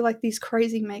would do like these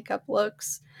crazy makeup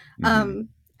looks. Hmm. Um,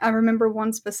 I remember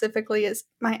one specifically is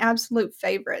my absolute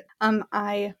favorite.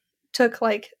 I took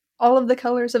like all of the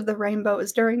colors of the rainbow. It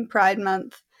was during Pride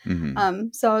Month. Hmm.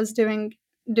 So I was doing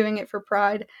it for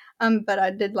Pride. But I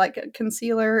did like a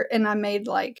concealer and I made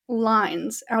like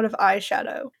lines out of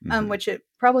eyeshadow. Hmm. Which it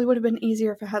probably would have been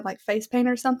easier if I had like face paint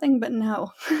or something, but no.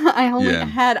 I only Yeah.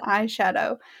 had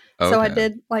eyeshadow. So I Okay.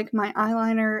 did like my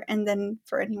eyeliner, and then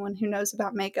for anyone who knows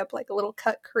about makeup, like a little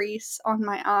cut crease on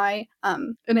my eye.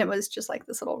 And it was just like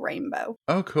this little rainbow.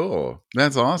 Oh, cool.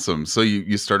 That's awesome. So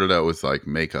you started out with like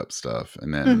makeup stuff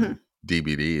and then Hmm.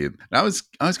 DBD. And I was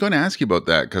going to ask you about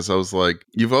that because I was like,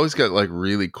 you've always got like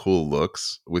really cool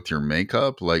looks with your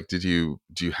makeup. Like, do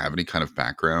you have any kind of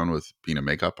background with being a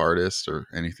makeup artist or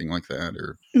anything like that?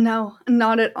 Or No,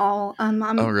 not at all. oh, I'm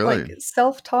really? like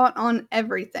self-taught on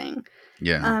everything.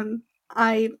 Yeah. Um,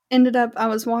 I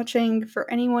was watching, for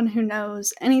anyone who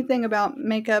knows anything about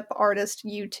makeup artist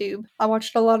YouTube, I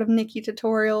watched a lot of Nikki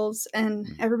tutorials, and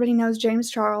everybody knows James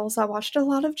Charles. I watched a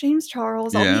lot of James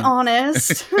Charles. I'll be Yeah.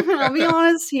 honest. I'll be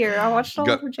honest here. I watched a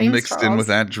Got lot of James mixed in with Charles.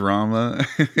 that drama.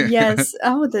 Yes.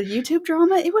 Oh, the YouTube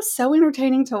drama. It was so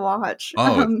entertaining to watch.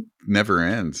 Oh, it never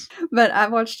ends. But I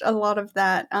watched a lot of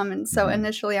that. And so Mhm.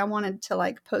 initially I wanted to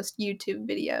like post YouTube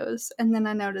videos. And then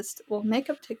I noticed, well,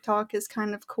 makeup TikTok is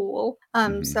kind of cool.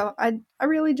 Mhm. So I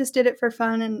really just did it for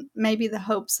fun and maybe the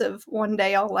hopes of one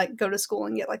day I'll like go to school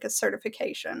and get like a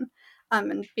certification.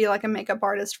 And be like a makeup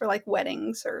artist for like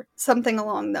weddings or something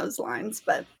along those lines.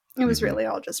 But it was Mhm. really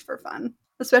all just for fun,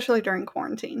 especially during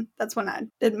quarantine. That's when I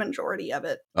did majority of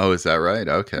it. Oh, is that right?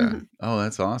 Okay. Mhm. Oh,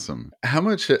 that's awesome. How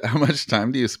much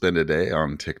time do you spend a day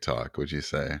on TikTok, would you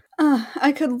say?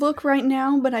 I could look right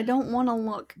now, but I don't want to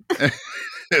look.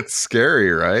 It's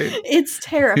scary, right? It's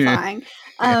terrifying.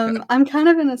 I'm kind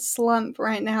of in a slump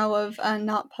right now of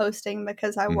not posting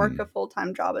because I work a Mhm.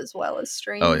 full-time job as well as Oh,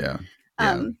 stream. yeah.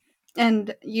 Yeah. Um,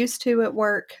 and used to at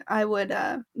work, I would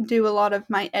do a lot of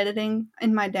my editing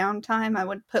in my downtime. I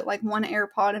would put like one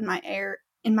AirPod in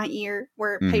my ear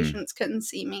where Mhm. patients couldn't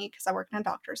see me because I worked in a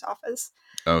doctor's office.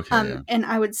 Okay, yeah. And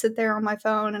I would sit there on my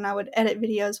phone and I would edit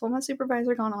videos. Well, my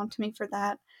supervisor got on to me for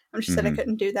that. She said I Mhm.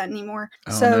 couldn't do that anymore.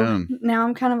 Oh, So no. now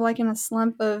I'm kind of like in a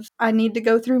slump of I need to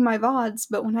go through my VODs,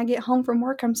 but when I get home from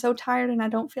work, I'm so tired and I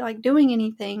don't feel like doing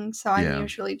anything. So I Yeah.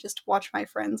 usually just watch my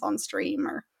friends on stream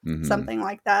or Mhm. something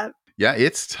like that. Yeah,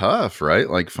 it's tough, right?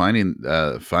 Like finding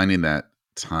that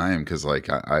time, because like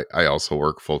I also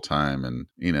work full time, and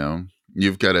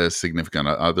you've got a significant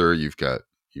other, you've got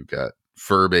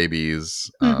fur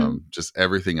babies, hmm just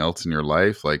everything else in your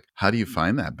life. Like, how do you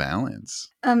find that balance?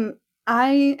 Um,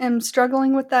 I am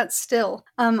struggling with that still.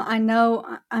 I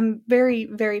know I'm very,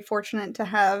 very fortunate to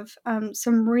have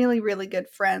some really, really good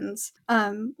friends.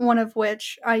 One of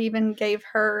which I even gave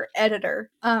her editor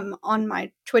on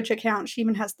my Twitch account. She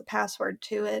even has the password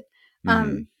to it. Hmm.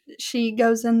 Um, she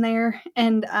goes in there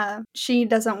and she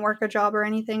doesn't work a job or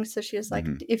anything. So she was like,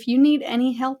 Hmm. if you need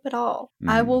any help at all,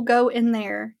 I Hmm. will go in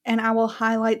there and I will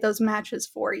highlight those matches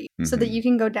for you so that Hmm. you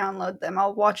can go download them.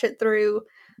 I'll watch it through.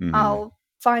 Hmm. I'll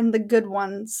find the good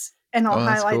ones and I'll Oh,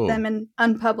 that's highlight cool. them and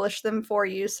unpublish them for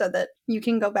you so that you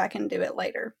can go back and do it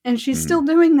later. And she's still Hmm.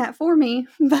 doing that for me,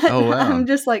 but Oh, wow. I'm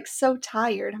just like so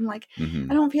tired. I'm like, I Hmm.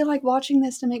 don't feel like watching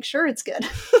this to make sure it's good.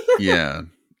 Yeah.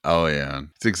 Oh, yeah.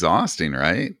 It's exhausting,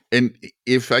 right? And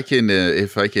if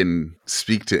I can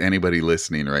speak to anybody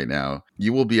listening right now,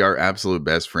 you will be our absolute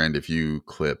best friend if you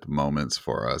clip moments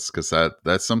for us, because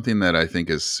that's something that I think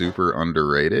is super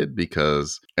underrated.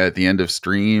 Because at the end of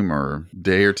stream or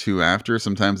day or two after,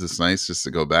 sometimes it's nice just to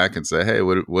go back and say, "Hey,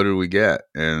 what did we get?"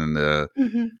 And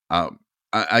hmm um,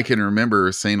 I can remember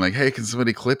saying like, "Hey, can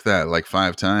somebody clip that?" like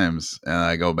 5 times, and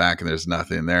I go back and there's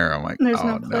nothing there. I'm like, There's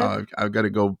no "Oh no, clip. I've got to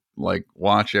go like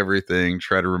watch everything,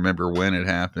 try to remember when it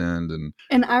happened." And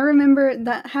And I remember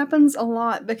that happens a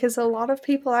lot because a lot of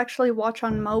people actually watch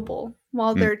on mobile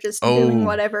while mm, they're just doing oh,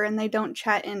 whatever and they don't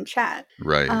chat in chat.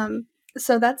 right, Um,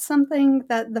 so that's something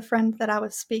that the friend that I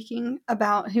was speaking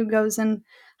about who goes and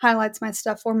highlights my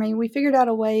stuff for me, we figured out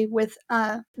a way with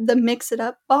the Mix It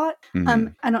Up bot. hmm.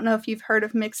 I don't know if you've heard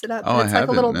of Mix It Up, Oh, but I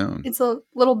haven't known. it's a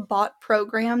little bot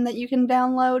program that you can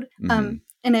download. Hmm.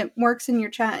 And it works in your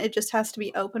chat. It just has to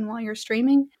be open while you're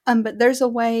streaming. But there's a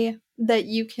way that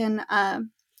you can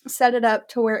set it up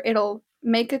to where it'll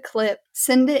make a clip,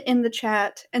 send it in the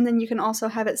chat, and then you can also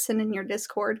have it sent in your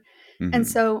Discord. And Hmm.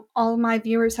 so all my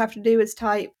viewers have to do is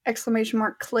type exclamation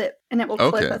mark clip and it will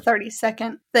clip Okay, a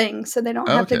 30-second thing. So they don't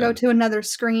have to okay, go to another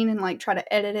screen and like try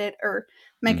to edit it or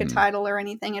make a hmm. title or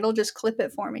anything. It'll just clip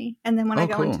it for me. And then when I Oh,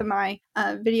 go into cool. my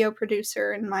video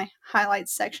producer and my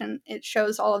highlights section, it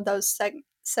shows all of those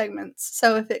segments.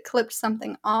 So if it clipped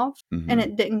something off and Hmm.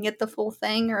 it didn't get the full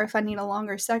thing, or if I need a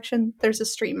longer section, there's a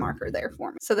stream marker there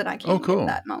for me so that I Oh, can get cool.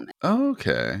 that moment.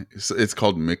 Okay, so it's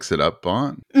called Mix It Up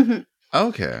Bond. hmm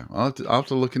Okay, I'll have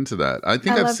to look into that. I I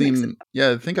think I've love Mix It seen,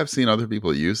 yeah, I think I've seen other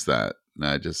people use that, and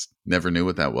I just never knew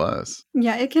what that was.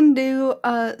 Yeah, it can do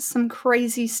some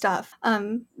crazy stuff.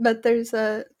 But there's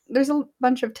a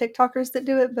bunch of TikTokers that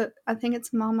do it, but I think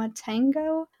it's Mama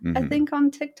Tango. I Hmm. think on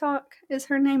TikTok is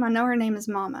her name. I know her name is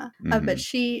Mama, but Hmm.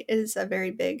 she is a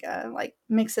very big like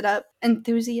Mix It Up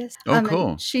enthusiast. Oh, And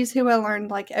cool. she's who I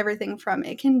learned like everything from.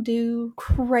 It can do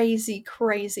crazy,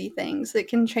 crazy things. It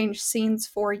can change scenes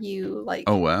for you. Oh, Like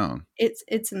wow.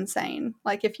 it's insane.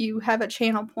 Like if you have a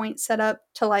channel point set up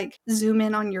to like zoom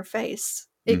in on your face,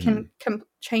 it Hmm. can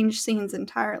change scenes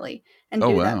entirely and Oh,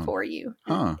 do that wow. for you.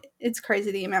 And Huh. it's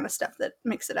crazy the amount of stuff that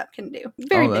Mix It Up can do.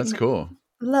 Very Oh, big that's cool.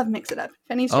 love Mix It Up.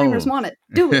 If any streamers Oh. want it,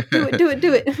 do it, do it, do it,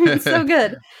 do it. It's so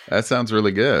good. That sounds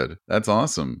really good. That's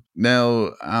awesome.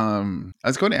 Now, I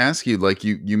was going to ask you, like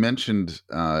you mentioned,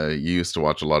 you used to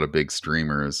watch a lot of big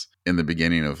streamers in the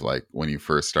beginning of like when you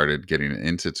first started getting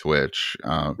into Twitch.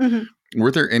 Mhm.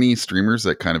 Were there any streamers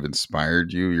that kind of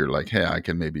inspired you? You're like, hey, I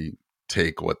can maybe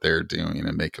take what they're doing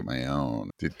and make it my own.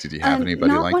 Did you have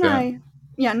anybody Not like when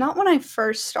that? not when I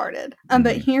first started,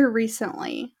 but Hmm. here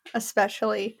recently,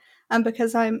 especially,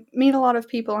 because I meet a lot of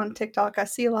people on TikTok. I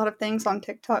see a lot of things on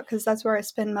TikTok because that's where I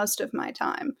spend most of my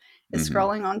time is Hmm.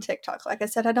 scrolling on TikTok. Like I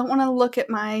said, I don't want to look at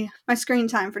my screen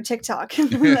time for TikTok.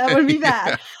 That would be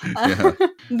bad. Yeah. Uh, Yeah.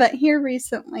 but here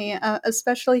recently,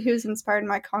 especially who's inspired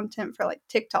my content for like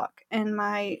TikTok and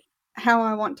my how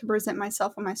I want to present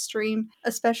myself on my stream,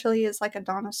 especially is like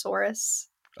Adonisaurus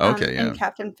Okay. and Yeah.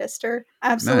 Captain Fister.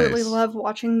 Absolutely Nice. love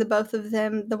watching the both of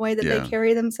them, the way that they Yeah.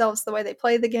 carry themselves, the way they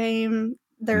play the game,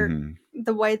 Hmm.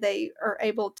 the way they are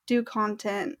able to do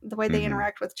content, the way they Hmm.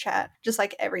 interact with chat, just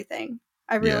like everything.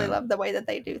 I really Yeah. love the way that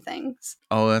they do things.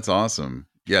 Oh, that's awesome.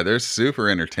 Yeah, they're super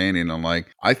entertaining. I'm like,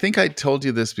 I think I told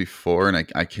you this before, and I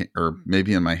can't, or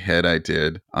maybe in my head I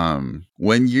did.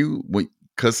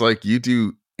 Because like you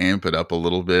do amp it up a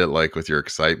little bit, like with your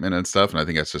excitement and stuff, and I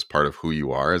think that's just part of who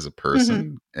you are as a Hmm.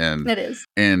 person. And It is.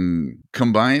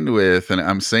 combined with, and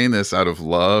I'm saying this out of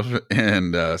love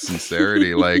and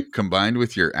sincerity, like combined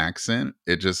with your accent,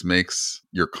 it just makes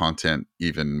your content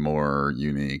even more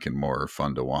unique and more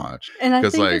fun to watch. And I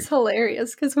Because think like, it's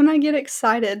hilarious because when I get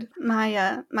excited,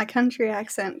 my country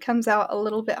accent comes out a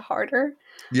little bit harder,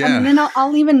 and yeah. then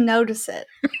I'll even notice it.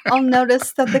 I'll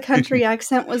notice that the country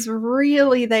accent was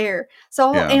really there, so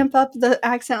I'll Yeah. amp up the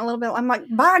accent a little bit. I'm like,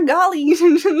 "By golly,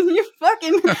 you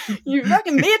fucking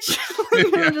bitch!"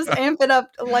 Yeah. Just amp it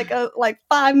up like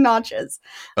 5 notches,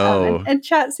 Oh, and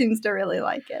chat seems to really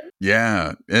like it.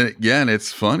 yeah. And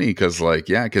it's funny because, like,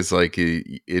 yeah, because, like,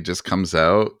 it just comes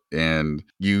out and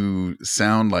you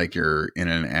sound like you're in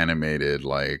an animated,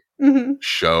 like, Hmm.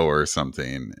 show or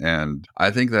something. And I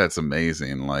think that's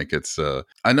amazing. Like,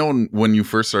 I know when you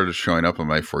first started showing up on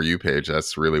my For You page,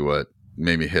 that's really what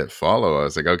made me hit follow. I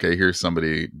was like, okay, here's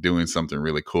somebody doing something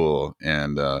really cool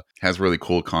and has really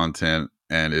cool content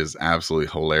and is absolutely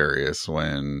hilarious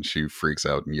when she freaks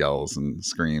out and yells and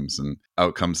screams, and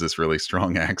out comes this really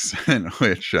strong accent.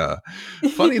 Which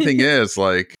funny thing is,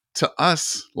 like, to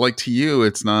us, like, to you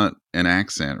it's not an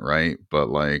accent, right? But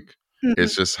like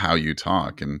it's just how you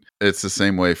talk. And it's the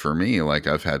same way for me. Like,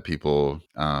 I've had people,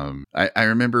 I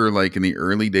remember like in the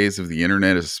early days of the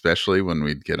internet, especially when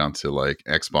we'd get onto like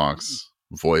Xbox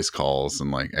voice calls and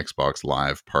like Xbox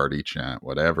live party chat,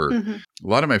 whatever. Hmm. A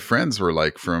lot of my friends were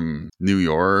like from New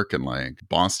York and like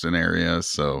Boston area.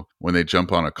 So when they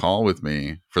jump on a call with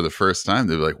me for the first time,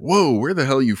 they're like, whoa, where the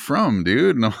hell are you from,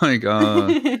 dude? And I'm like,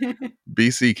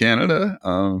 BC, Canada.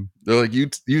 They're like,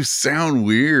 you sound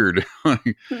weird.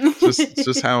 Like, it's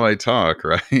just how I talk,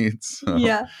 right? So,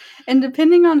 Yeah, and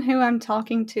depending on who I'm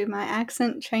talking to, my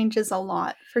accent changes a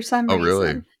lot for some oh, really?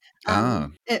 reason. Ah,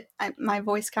 My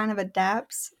voice kind of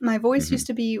adapts. My voice hmm. used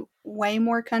to be way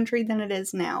more country than it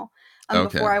is now. Okay.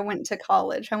 Before I went to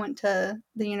college, I went to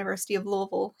the University of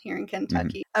Louisville here in Hmm.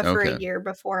 Kentucky for a Okay. year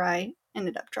before I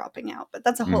ended up dropping out. But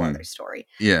that's a whole Hmm. other story.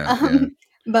 Yeah. Yeah. Um,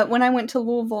 but when I went to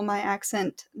Louisville, my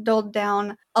accent dulled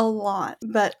down a lot.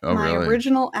 But Oh, my really?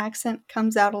 original accent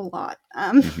comes out a lot.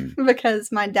 Hmm.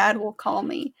 Because my dad will call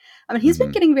me. I mean, he's been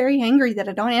Hmm. getting very angry that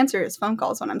I don't answer his phone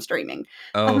calls when I'm streaming.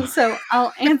 Oh, So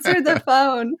I'll answer the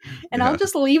phone and I'll yeah.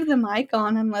 just leave the mic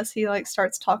on unless he like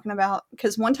starts talking about.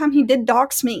 Because one time he did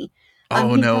dox me.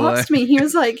 Oh, He no way. doxed me. He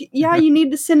was like, "Yeah, you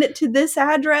need to send it to this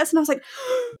address," and I was like,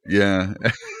 Yeah.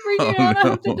 freaking Oh, out. I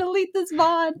have to no. delete this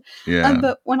VOD. Yeah.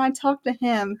 But when I talk to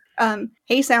him,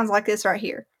 he sounds like this right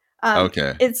here.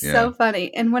 Okay. It's Yeah. so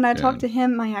funny. And when I Yeah. talk to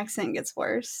him, my accent gets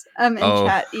worse. And Oh,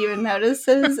 chat even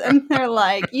notices, and they're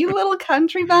like, "You little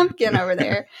country bumpkin over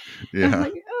there." And I'm yeah.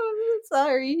 like, "Oh,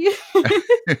 sorry."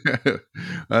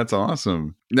 That's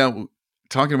awesome. Now,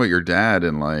 talking about your dad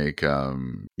and like,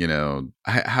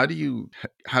 how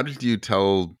did you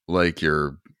tell like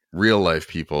your real life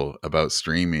people about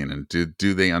streaming, and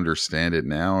do they understand it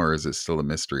now, or is it still a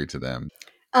mystery to them?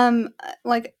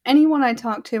 Like anyone I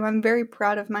talk to, I'm very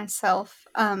proud of myself.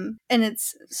 And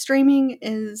it's streaming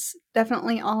is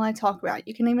definitely all I talk about.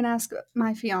 You can even ask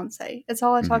my fiance. It's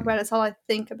all I talk Hmm. about. It's all I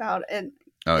think about, and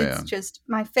Oh, it's yeah. just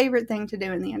my favorite thing to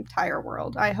do in the entire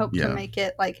world. I hope to Yeah. make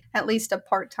it like at least a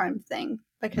part-time thing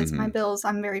because my Hmm. bills,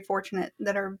 I'm very fortunate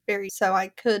that are very so I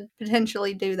could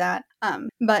potentially do that.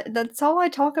 But that's all I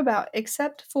talk about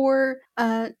except for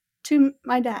to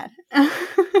my dad.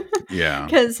 Yeah.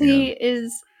 Cuz Yeah. he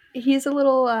is he's a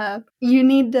little you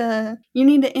need to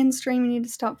end stream, you need to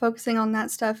stop focusing on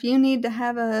that stuff, you need to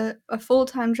have a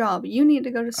full-time job, you need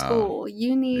to go to Oh, school,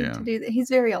 you need yeah. to do that. He's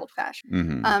very old-fashioned.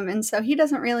 Mm-hmm. And so he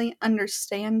doesn't really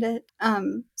understand it.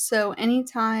 So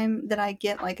anytime that I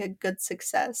get like a good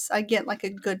success, I get like a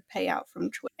good payout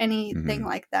from Twitch, anything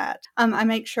like that, I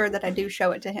make sure that I do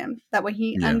show it to him. That way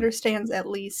he understands at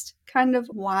least kind of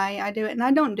why I do it. And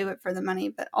I don't do it for the money,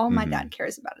 but all my dad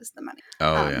cares about is the money.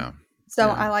 Oh, yeah. So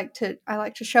I like to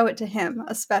show it to him,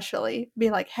 especially be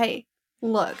like, hey,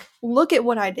 look at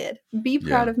what I did. Be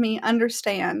proud of me,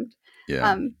 understand.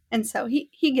 Yeah. And so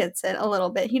he gets it a little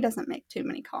bit. He doesn't make too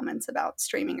many comments about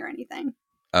streaming or anything.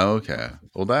 Oh, okay.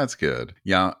 Well, that's good.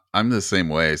 Yeah, I'm the same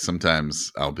way.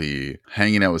 Sometimes I'll be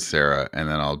hanging out with Sarah and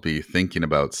then I'll be thinking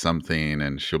about something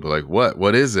and she'll be like,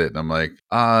 What is it? And I'm like,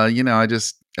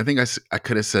 I think I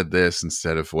could have said this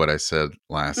instead of what I said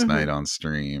last night on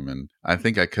stream. And I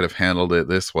think I could have handled it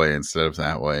this way instead of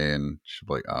that way. And she'll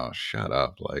be like, oh, shut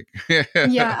up. Like,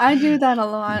 yeah, I do that a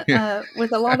lot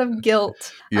with a lot of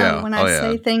guilt when I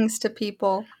say things to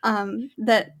people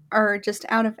that are just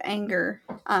out of anger.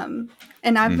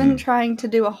 And I've been trying to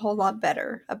do a whole lot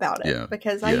better about it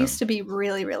because I used to be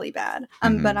really, really bad.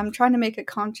 But I'm trying to make a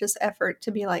conscious effort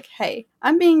to be like, hey,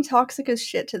 I'm being toxic as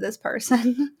shit to this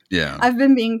person. Yeah. I've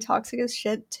been being toxic as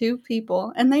shit to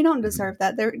people and they don't deserve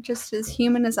that. They're just as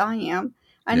human as I am.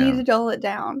 I need to dull it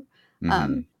down.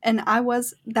 And I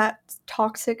was that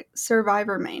toxic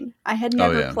survivor main. I had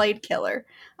never played killer.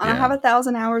 I have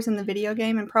 1,000 hours in the video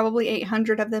game and probably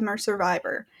 800 of them are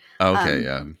survivor.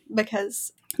 Okay,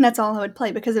 because that's all I would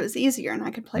play because it was easier and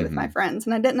I could play with my friends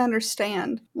and I didn't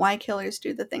understand why killers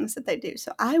do the things that they do.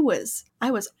 So I was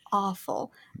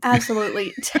awful,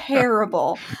 absolutely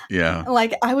terrible. Yeah.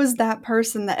 Like I was that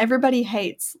person that everybody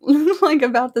hates, like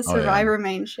about the survivor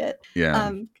main shit.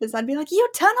 Yeah. Because I'd be like, you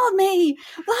tunneled me,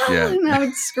 and I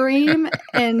would scream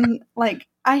and like.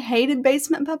 I hated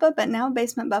Basement Bubba, but now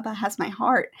Basement Bubba has my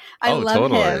heart. I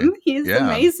love him. He's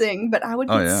amazing, but I would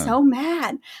get so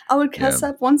mad. I would cuss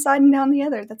up one side and down the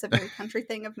other. That's a very country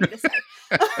thing of me to say.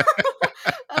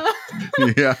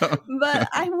 But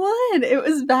I would. It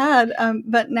was bad.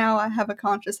 But now I have a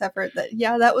conscious effort that,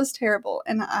 that was terrible.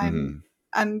 And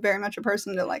I'm very much a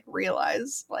person to like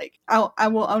realize, like, I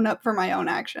will own up for my own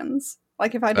actions.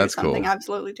 Like if I do something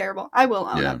absolutely terrible, I will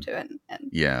own up to it.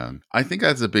 And I think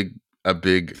that's a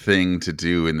big thing to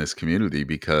do in this community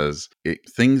because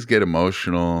things get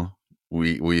emotional.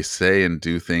 We say and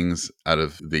do things out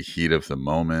of the heat of the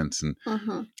moment. And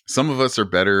some of us are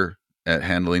better at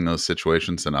handling those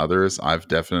situations than others. I've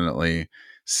definitely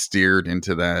steered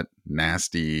into that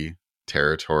nasty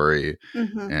territory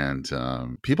and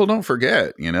people don't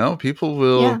forget, people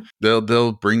will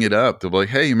they'll bring it up. They'll be like,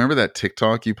 hey, you remember that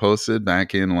TikTok you posted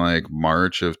back in like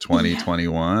March of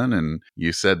 2021 and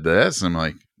you said this? And I'm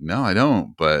like, no, I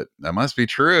don't, but that must be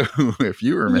true if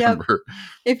you remember.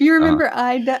 If you remember,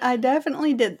 I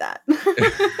definitely did that.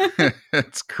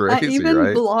 It's crazy, I even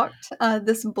right? blocked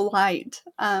this Blight.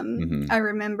 I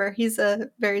remember he's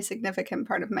a very significant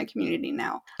part of my community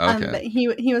now. But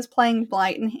he was playing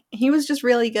Blight and he was just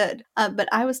really good. But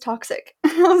I was toxic.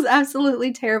 I was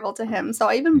absolutely terrible to him. So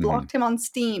I even blocked him on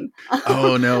Steam.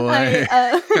 Oh, no way.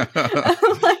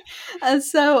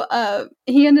 So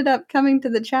he ended up coming to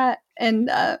the chat.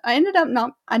 And I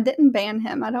didn't ban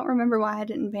him. I don't remember why I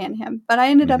didn't ban him, but I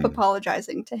ended up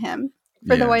apologizing to him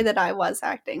for the way that I was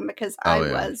acting because I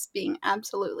was being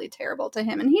absolutely terrible to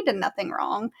him and he did nothing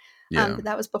wrong. But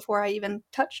that was before I even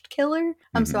touched Killer.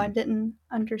 So I didn't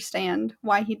understand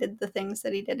why he did the things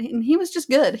that he did. And he was just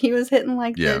good. He was hitting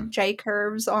like the J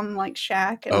curves on like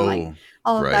Shaq and like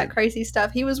all of that crazy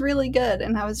stuff. He was really good.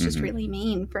 And I was just really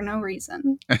mean for no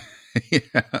reason.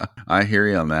 Yeah, I hear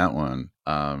you on that one.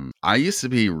 I used to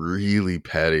be really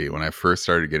petty when I first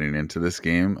started getting into this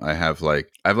game. I have like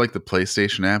the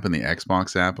PlayStation app and the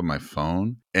Xbox app on my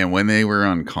phone. And when they were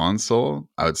on console,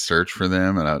 I would search for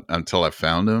them until I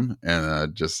found them. And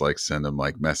I'd just like send them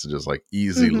like messages like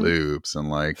easy loops and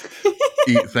like,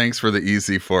 thanks for the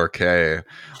easy 4K.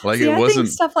 Like See, it wasn't. I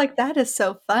think stuff like that is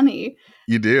so funny.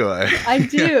 You do. I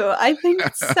do. I think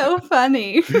it's so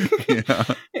funny.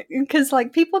 Because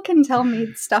like people can tell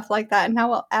me stuff like that and I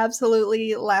will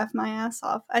absolutely laugh my ass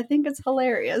off. I think it's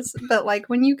hilarious. But like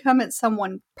when you come at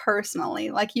someone personally,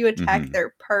 like you attack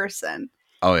their person.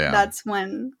 Oh yeah. That's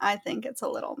when I think it's a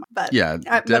little, but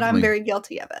but I'm very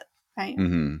guilty of it. I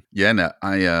am. Yeah, no,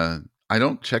 I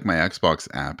don't check my Xbox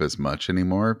app as much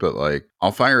anymore, but like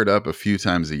I'll fire it up a few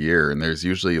times a year and there's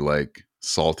usually like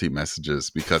salty messages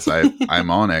because I'm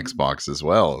on Xbox as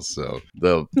well. So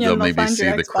they'll Yeah, and they'll maybe find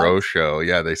your see the Crow Xbox. Show.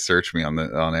 Yeah, they search me on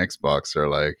Xbox. They're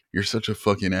like, "You're such a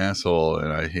fucking asshole,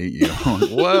 and I hate you." I'm like,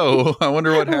 whoa! I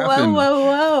wonder what Whoa, happened. whoa,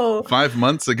 whoa. 5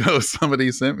 months ago,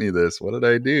 somebody sent me this. What did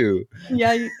I do?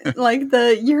 Yeah, like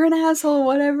the "you're an asshole,"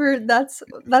 whatever. That's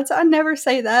I never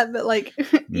say that, but like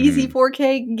easy Mhm.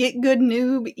 4K, get good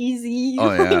noob, easy, Oh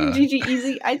like yeah, GG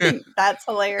easy. I think that's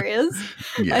hilarious.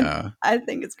 I yeah. I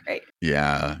think it's great.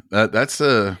 Yeah, that's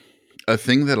a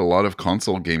thing that a lot of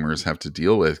console gamers have to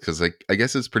deal with because I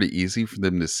guess it's pretty easy for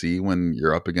them to see when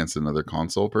you're up against another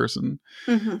console person,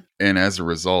 Hmm. and as a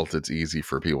result, it's easy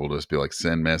for people to just be like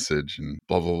send message and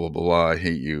blah blah blah blah blah. I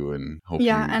hate you and hope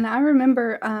Yeah, you. and I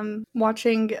remember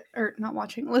watching or not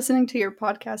watching, listening to your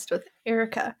podcast with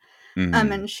Erica. Hmm.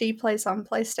 And she plays on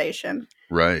PlayStation.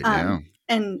 Right? Yeah.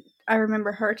 And I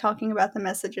remember her talking about the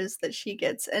messages that she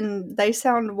gets, and they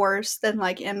sound worse than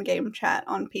like in-game chat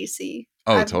on PC.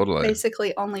 Oh, I've totally.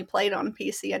 basically only played on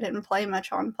PC. I didn't play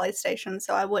much on PlayStation,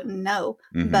 so I wouldn't know.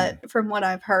 Hmm. But from what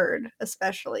I've heard,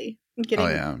 especially Oh getting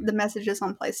yeah. the messages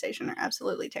on PlayStation are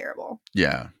absolutely terrible.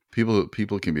 Yeah.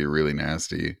 People can be really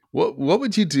nasty. What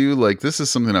would you do? Like this is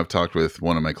something I've talked with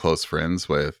one of my close friends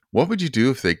with. What would you do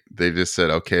if they just said,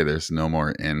 okay, there's no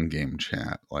more end game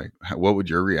chat? Like, what would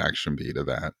your reaction be to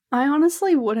that? I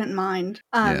honestly wouldn't mind,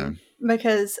 Yeah.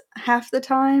 because half the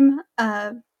time,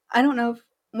 I don't know if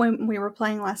when we were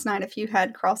playing last night if you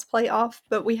had crossplay off,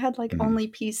 but we had like Mhm. only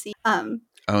PC.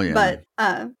 Oh yeah.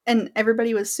 But and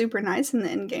everybody was super nice in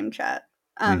the in-game chat.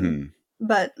 Hmm.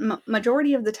 But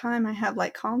majority of the time I have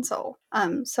like console,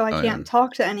 so I Oh yeah. can't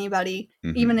talk to anybody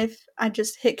even Hmm. if I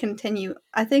just hit continue.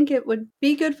 I think it would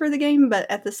be good for the game, but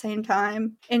at the same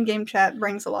time, in-game chat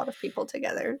brings a lot of people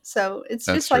together. So it's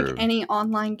That's just like true. any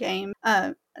online game,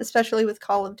 especially with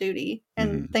Call of Duty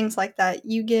and Hmm. things like that.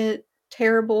 You get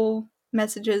terrible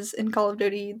messages in Call of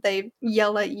Duty. They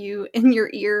yell at you in your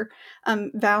ear.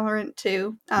 Valorant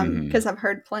too, Hmm. because I've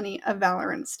heard plenty of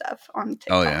Valorant stuff on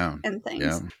Oh TikTok yeah. and Yeah.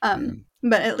 things. Yeah.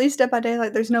 But at least Dead by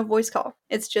Daylight, there's no voice call.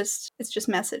 It's just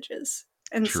messages.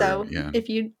 And True. so Yeah. if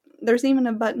you there's even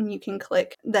a button you can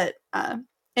click that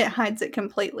it hides it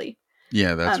completely,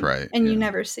 Yeah. That's right. and you Yeah.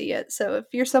 never see it. So if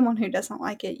you're someone who doesn't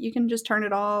like it, you can just turn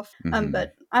it off. Hmm.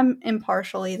 But I'm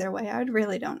impartial either way. I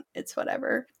really don't. It's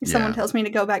whatever. If someone Yeah. tells me to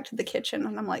go back to the kitchen,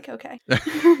 and I'm like, okay,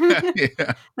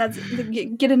 Yeah.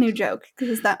 get a new joke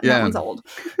because that Yeah. one's old.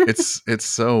 It's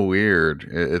so weird.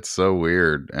 It's so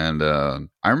weird. And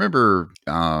I remember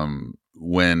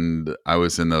when I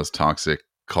was in those toxic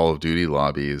Call of Duty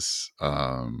lobbies.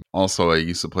 Also, I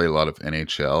used to play a lot of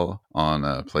NHL on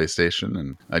PlayStation,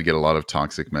 and I'd get a lot of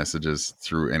toxic messages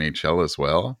through NHL as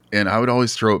well. And I would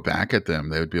always throw it back at them.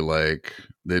 They'd be like,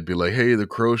 "Hey, the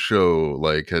Crow Show."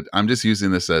 Like, I'm just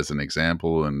using this as an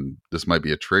example, and this might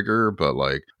be a trigger, but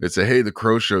like, they'd say, "Hey, the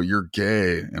Crow Show, you're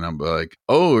gay," and I'm like,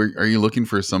 "Oh, are you looking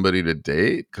for somebody to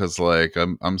date? Because like,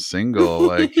 I'm single.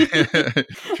 Like,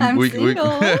 I'm we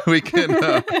single. we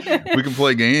can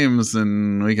play games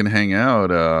and we can hang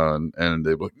out." And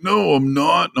they'd be like, "No, I'm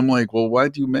not." And I'm like, "Well, why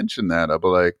do you mention that?" I'd be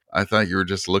like, "I thought you were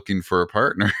just looking for a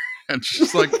partner." And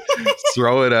just like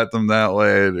throw it at them that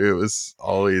way. It was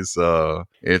always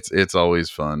it's always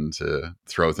fun to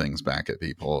throw things back at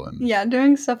people. And Yeah,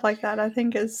 doing stuff like that I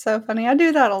think is so funny. I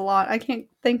do that a lot. I can't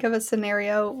think of a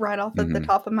scenario right off at the mhm,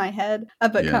 top of my head,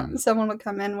 but yeah. someone would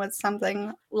come in with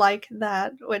something like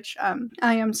that, which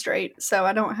I am straight, so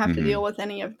I don't have to deal Hmm. with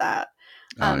any of that,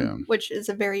 Oh yeah. which is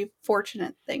a very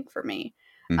fortunate thing for me.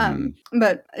 Hmm.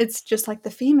 But it's just like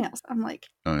the females. I'm like,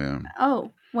 Oh yeah.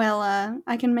 oh, well,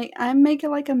 I make it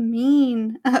like a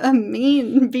mean a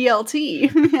mean BLT.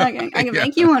 I can Yeah.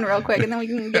 make you one real quick, and then we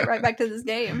can get right back to this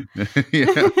game.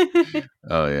 Yeah.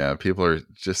 Oh yeah, people are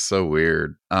just so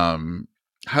weird.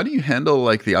 How do you handle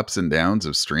like the ups and downs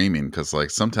of streaming? Because like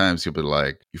sometimes you'll be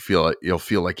like, you'll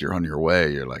feel like you're on your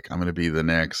way. You're like, I'm gonna be the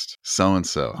next so and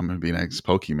so. I'm gonna be the next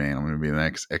Pokemon. I'm gonna be the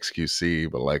next XQC.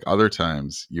 But like other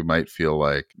times, you might feel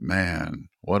like, man,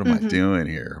 what am I Hmm. doing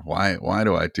here? Why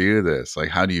do I do this? Like,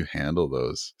 how do you handle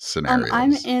those I'm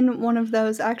scenarios? in one of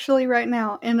those actually right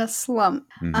now in a slump,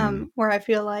 Hmm. where I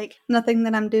feel like nothing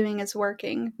that I'm doing is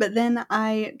working. But then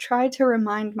I try to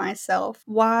remind myself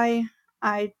why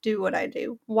I do what I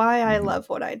do, why I Hmm. love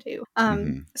what I do.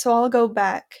 Hmm. So I'll go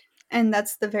back, and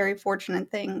that's the very fortunate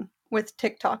thing with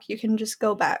TikTok. You can just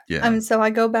go back. Yeah. So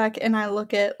I go back and I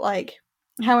look at like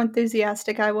how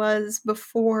enthusiastic I was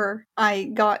before I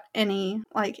got any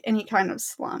kind of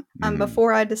slump. Hmm.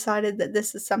 Before I decided that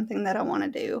this is something that I want to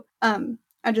do.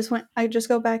 I just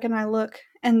go back and I look,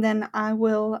 and then I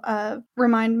will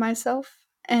remind myself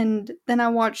And then I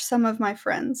watch some of my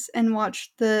friends and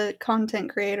watch the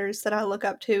content creators that I look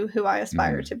up to, who I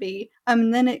aspire to be.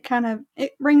 And then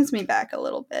it brings me back a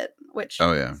little bit, which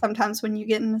Oh yeah. sometimes when you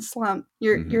get in a slump,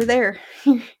 you're Hmm. there.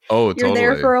 Oh, You're there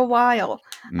totally. for a while.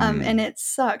 Hmm. And it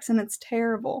sucks and it's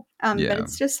terrible. But Yeah.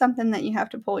 it's just something that you have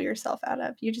to pull yourself out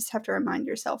of. You just have to remind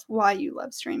yourself why you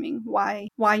love streaming, why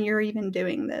you're even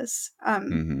doing this.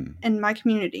 Hmm. And my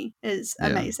community is Yeah.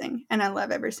 amazing, and I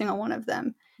love every single one of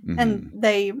them. And Hmm.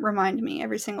 they remind me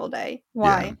every single day Yeah.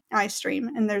 why I stream.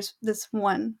 And there's this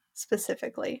one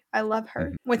specifically. I love her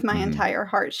Hmm. with my Hmm. entire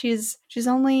heart. She's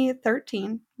only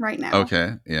 13 right now.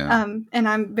 Okay. Yeah. And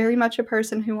I'm very much a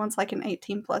person who wants like an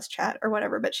 18 plus chat or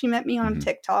whatever, but she met me on Hmm.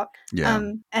 TikTok.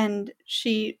 Yeah. And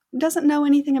she doesn't know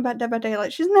anything about Dead by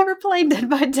Daylight. She's never played Dead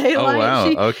by Oh Daylight. wow.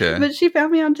 Okay. But she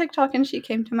found me on TikTok and she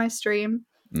came to my stream.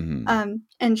 Hmm.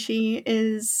 And she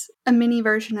is a mini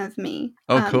version of me.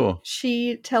 Oh cool.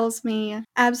 She tells me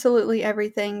absolutely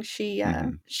everything. Hmm.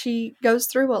 She goes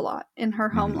through a lot in her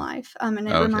home Hmm. life, and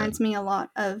it Okay. reminds me a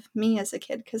lot of me as a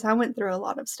kid because I went through a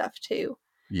lot of stuff too.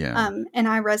 Yeah. And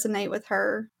I resonate with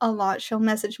her a lot. She'll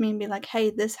message me and be like, "Hey,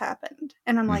 this happened,"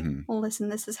 and I'm like, Hmm. "Well, listen,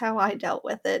 this is how I dealt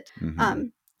with it." Hmm.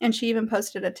 And she even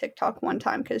posted a TikTok one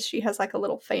time because she has like a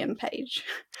little fan page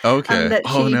Okay. that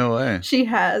Oh no way. she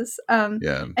has.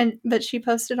 Yeah. But she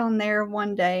posted on there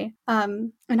one day,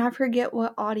 and I forget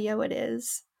what audio it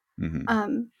is. Hmm.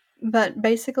 Um, but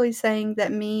basically saying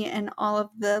that me and all of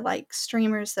the like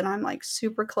streamers that I'm like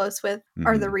super close with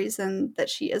are the Hmm. reason that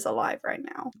she is alive right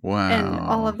now. And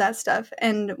all Wow. of that stuff.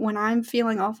 And when I'm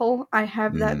feeling awful, I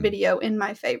have that Hmm. video in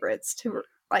my favorites to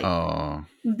like Oh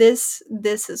this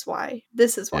is why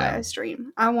yeah. I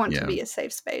stream. I want to Yeah. be a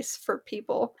safe space for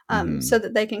people, Hmm. so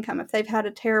that they can come if they've had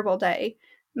a terrible day.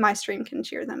 My stream can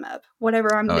cheer them up.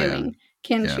 Whatever I'm Oh yeah. doing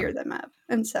can Yeah. cheer them up,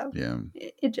 and so Yeah.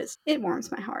 it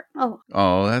warms my heart. Oh,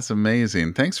 Oh, that's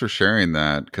amazing. Thanks for sharing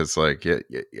that. Because, like,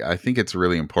 I think it's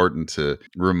really important to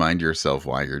remind yourself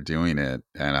why you're doing it.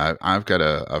 And I've got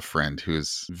a friend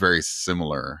who's very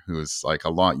similar, who's like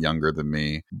a lot younger than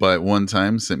me, but one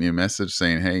time sent me a message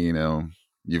saying, "Hey,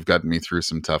 you've gotten me through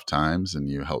some tough times and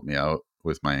you helped me out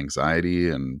with my anxiety,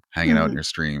 and hanging out in mm-hmm, your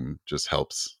stream just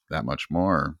helps that much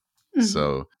more." mm-hmm.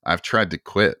 So I've tried to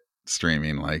quit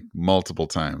streaming like multiple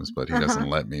times, but he Uh-huh. doesn't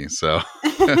let me. So,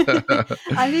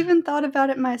 I've even thought about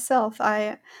it myself.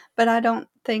 But I don't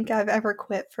think I've ever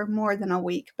quit for more than a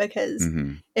week because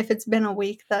hmm. if it's been a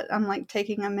week that I'm like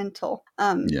taking a mental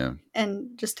Yeah. and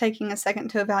just taking a second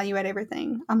to evaluate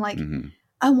everything, I'm like, Hmm.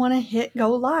 I want to hit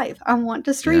go live. I want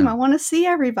to stream. Yeah. I want to see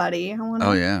everybody.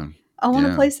 Oh yeah. I want to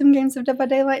Yeah. play some games of Dead by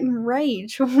Daylight and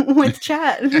rage with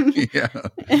chat Yeah.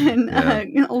 and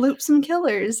Yeah. loop some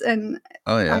killers. And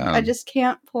Oh I yeah. just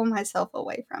can't pull myself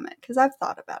away from it because I've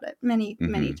thought about it many,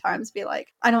 many Hmm. times. Be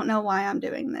like, I don't know why I'm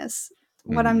doing this.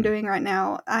 What I'm Hmm. doing right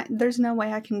now, there's no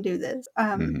way I can do this.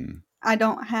 Hmm. I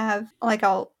don't have like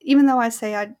even though I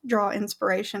say I draw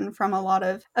inspiration from a lot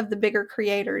of the bigger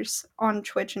creators on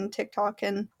Twitch and TikTok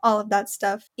and all of that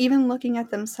stuff, even looking at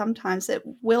them sometimes it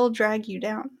will drag you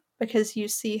down because you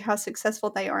see how successful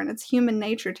they are and it's human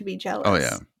nature to be Oh yeah.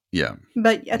 jealous. Yeah.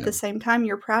 But at Yeah. the same time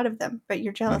you're proud of them, but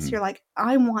you're jealous. Hmm. You're like,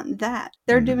 I want that.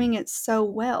 They're Hmm. doing it so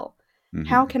well.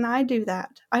 How Hmm. can I do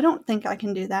that? I don't think I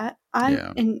can do that.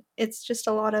 Yeah. And it's just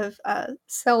a lot of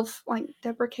self like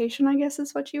deprecation, I guess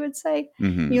is what you would say.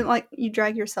 Hmm. You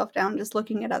drag yourself down just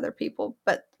looking at other people.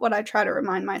 But what I try to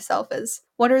remind myself is,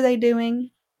 what are they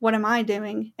doing? What am I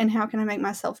doing? And how can I make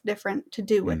myself different to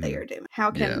do what they Hmm. are doing?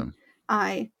 How Yeah. can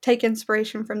I take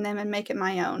inspiration from them and make it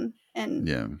my own and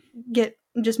Yeah. get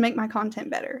just make my content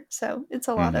better? So it's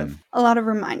Hmm. a lot of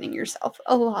reminding yourself,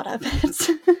 a lot of it.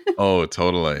 Oh,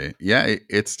 totally. Yeah,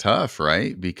 it's tough,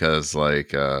 right? Because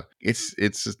like it's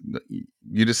just,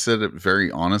 you just said it very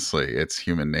honestly. It's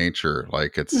human nature.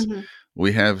 Like Hmm.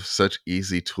 we have such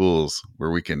easy tools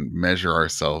where we can measure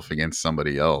ourselves against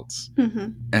somebody else. Hmm.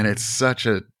 And it's such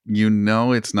a,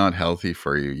 it's not healthy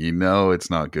for you. It's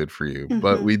not good for you,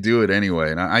 but Hmm. we do it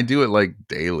anyway. And I do it like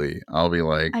daily. I'll be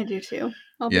like, I do too.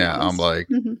 I'll be yeah, I'm honest. like,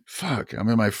 Hmm. fuck, I'm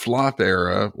in my flop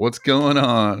era. What's going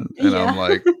on? And I'm Yeah.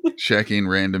 like checking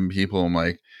random people. I'm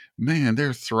like, man,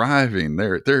 they're thriving.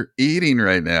 They're eating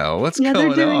right now. What's Yeah, they're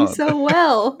going doing on? so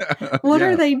well. What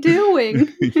are Yeah. they doing?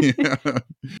 Yeah.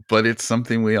 But it's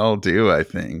something we all do, I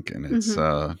think. And it's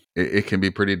Hmm. it can be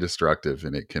pretty destructive,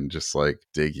 and it can just like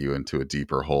dig you into a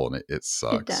deeper hole, and it It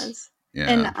sucks. does. Yeah.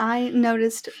 And I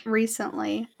noticed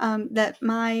recently that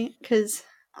because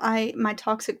my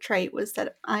toxic trait was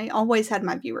that I always had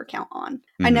my viewer count on.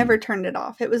 I Hmm. never turned it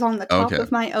off. It was on the top Okay.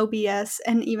 of my OBS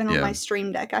and even on Yeah. my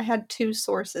Stream Deck. I had two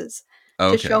sources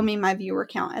to show Okay. me my viewer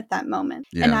count at that moment.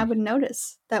 And Yeah. I would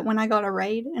notice that when I got a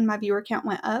raid and my viewer count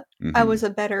went up, I Mhm. was a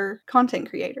better content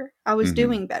creator. I was Mhm.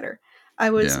 doing better. I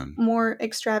was Yeah. more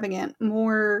extravagant,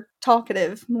 more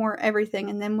talkative, more everything.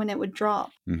 And then when it would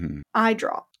drop, Mhm. I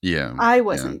dropped. Yeah. I Yeah.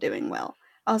 wasn't doing well.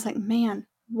 I was like, man,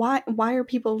 why are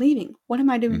people leaving? What am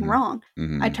I doing Mhm. wrong? I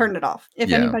Mhm. turned it off. If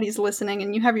Yeah. anybody's listening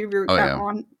and you have your viewer Oh, count yeah.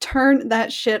 on, turn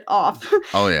that shit off.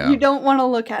 Oh, You yeah. don't want to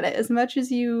look at it as much as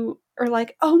you are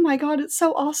like, oh my God, it's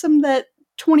so awesome that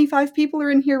 25 people are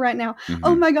in here right now.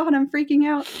 Oh Mhm. my God, I'm freaking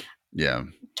out. Yeah.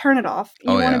 Turn it off.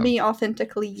 You Oh, want to yeah. be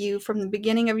authentically you from the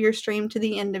beginning of your stream to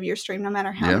the end of your stream, no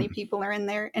matter how Yep. many people are in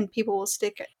there, and people will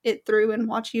stick it through and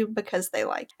watch you because they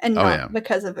like, and Oh, not yeah.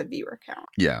 because of a viewer count.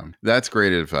 Yeah. That's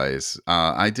great advice.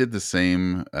 I did the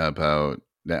same about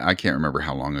I can't remember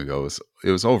how long ago.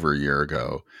 It was over a year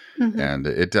ago. Mm-hmm. And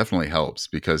it definitely helps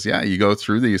because yeah, you go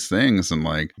through these things and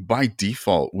like by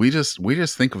default, we just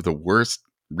think of the worst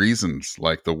reasons,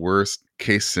 like the worst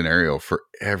case scenario for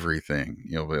everything.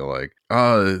 You'll be like,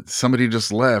 oh, somebody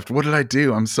just left. What did I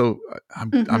do? I'm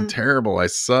Mm-hmm. terrible. I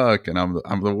suck, and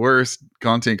I'm the worst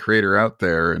content creator out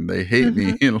there, and they hate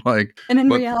Mm-hmm. me. And like, And in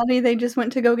but reality, they just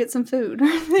went to go get some food. Or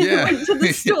they yeah, went to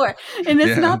the store. And it's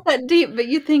yeah, not that deep, but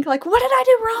you think like, what did I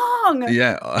do wrong?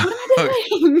 yeah. What am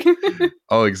I doing?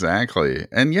 Oh, exactly.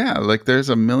 And yeah, like there's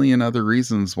a million other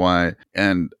reasons why.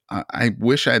 And I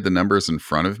wish I had the numbers in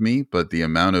front of me, but the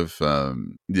amount of,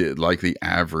 like the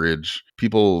average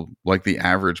people, like the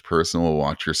average person will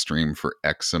watch your stream for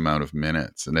X amount of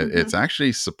minutes. And Mm-hmm. it's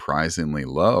actually surprisingly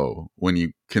low when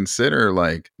you consider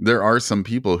like there are some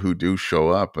people who do show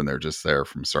up and they're just there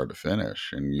from start to finish.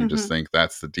 And you just Mm-hmm. think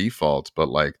that's the default. But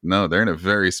like, no, they're in a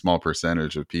very small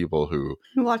percentage of people who,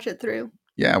 Watch it through.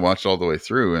 yeah, watch all the way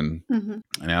through. Mm-hmm.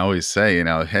 And I always say,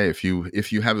 hey, if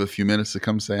you have a few minutes to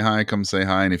come say hi, come say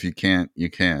hi, and if you can't, you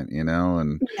can't,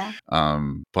 and Yeah.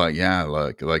 but yeah,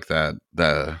 like that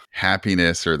the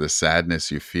happiness or the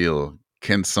sadness you feel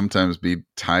can sometimes be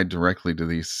tied directly to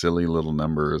these silly little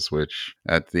numbers, which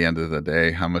at the end of the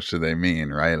day, how much do they mean,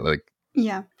 right? Like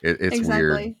Yeah. it's weird.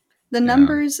 Exactly. The Yeah.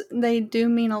 numbers, they do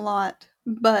mean a lot,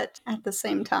 but at the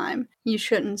same time, you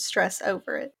shouldn't stress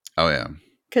over it. Oh yeah.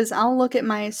 Because I'll look at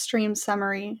my stream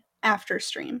summary after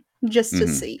stream just to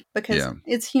Hmm. see, because Yeah.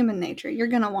 it's human nature. You're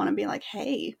going to want to be like,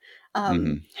 hey,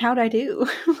 Hmm. how'd I do?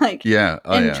 Like, Yeah.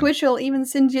 Oh and yeah. Twitch will even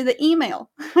send you the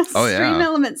email. Oh Stream yeah.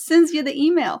 Elements sends you the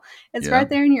email. It's Yeah. right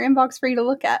there in your inbox for you to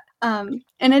look at. And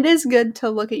it is good to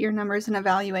look at your numbers and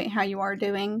evaluate how you are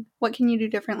doing. What can you do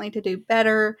differently to do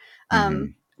better? Hmm.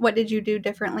 What did you do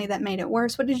differently that made it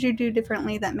worse? What did you do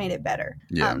differently that made it better?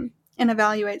 Yeah. And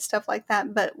evaluate stuff like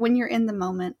that. But when you're in the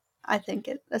moment, I think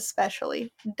it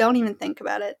especially, don't even think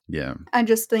about it. Yeah. I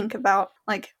just think about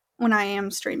like when I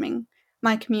am streaming,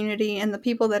 my community and the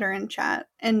people that are in chat,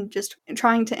 and just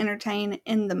trying to entertain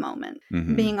in the moment,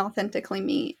 Hmm. being authentically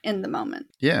me in the moment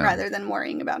Yeah. rather than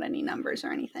worrying about any numbers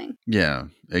or anything. Yeah,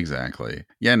 exactly.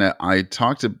 Yeah, and I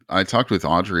talked with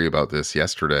Audrey about this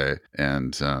yesterday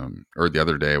and or the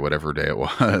other day, whatever day it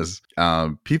was.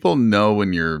 People know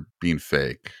when you're being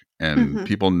fake and Mm-hmm.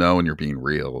 people know when you're being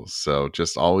real. So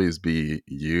just always be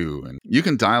you, and you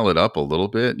can dial it up a little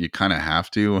bit. You kind of have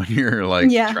to when you're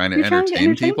like Yeah, trying to you're trying to entertain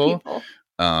entertain people. people.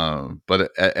 But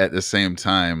at the same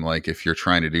time, like if you're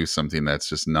trying to do something that's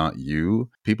just not you,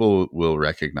 people will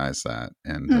recognize that,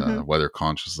 and Mm-hmm. whether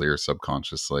consciously or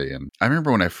subconsciously. And I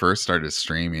remember when I first started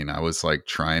streaming, I was like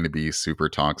trying to be super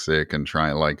toxic and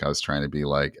I was trying to be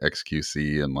like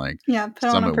XQC and like Yeah, put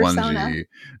on a Summit persona. 1G.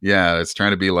 Yeah, it's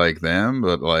trying to be like them,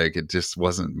 but like it just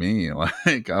wasn't me.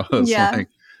 Like I was Yeah, like,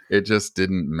 it just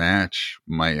didn't match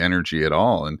my energy at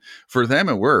all. And for them,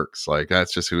 it works. Like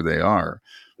that's just who they are.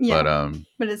 But yeah,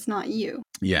 but it's not you.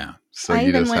 yeah. So I you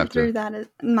even just have went to. through that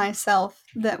myself,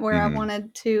 that where I Mhm.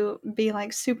 wanted to be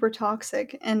like super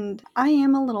toxic, and I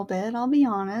am a little bit, I'll be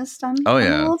honest. Oh I'm a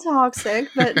yeah. little toxic,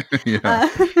 but Yeah. uh,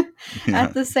 Yeah.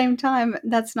 at the same time,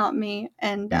 that's not me.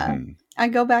 And Mhm. I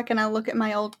go back and I look at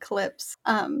my old clips.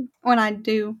 When I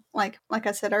do, like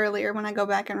I said earlier, when I go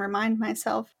back and remind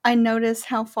myself, I notice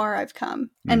how far I've come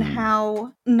and Mhm.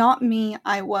 how not me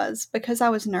I was, because I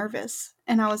was nervous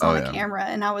and I was Oh on a yeah. camera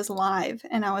and I was live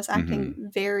and I was acting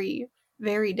Mhm. very,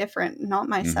 very different, not Mhm.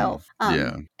 myself.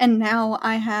 Yeah. And now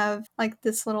I have like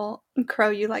this little Crow,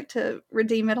 you like to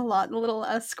redeem it a lot. The little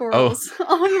Oh, squirrels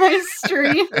on my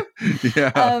stream.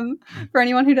 yeah. For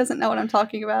anyone who doesn't know what I'm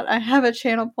talking about, I have a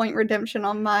channel point redemption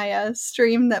on my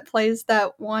stream that plays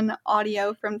that one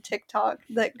audio from TikTok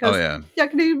that Oh, goes yeah.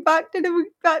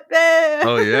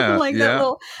 Oh, yeah. like that Yeah.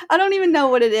 little. I don't even know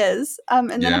what it is. And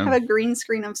then I Yeah. have a green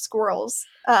screen of squirrels,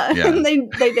 Yeah. and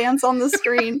they dance on the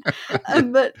screen. Yeah.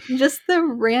 But just the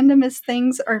randomest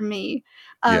things are me.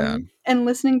 Yeah. And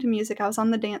listening to music. I was on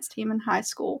the dance team in high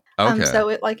school. Okay. So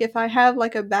it like if I have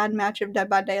like a bad match of Dead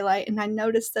by Daylight and I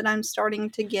notice that I'm starting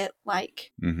to get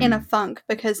like in a Mhm. funk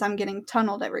because I'm getting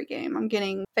tunneled every game, I'm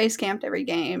getting face camped every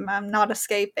game, I'm not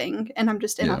escaping, and I'm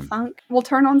just in Yeah. a funk, we'll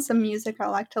turn on some music. I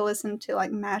like to listen to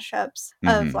like mashups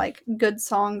of Mhm. like good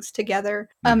songs together.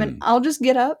 And Mhm. I'll just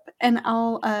get up and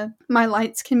I'll my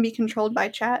lights can be controlled by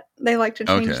chat. They like to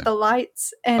change Okay. the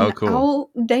lights, Oh, and cool.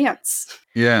 I'll dance.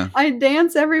 Yeah. I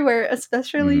dance everywhere,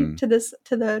 especially Mhm. to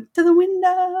the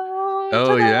window, to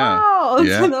Oh, the yeah. wall, to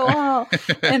Yeah. the wall.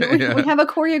 And we Yeah. have a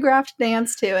choreographed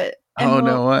dance to it. And Oh,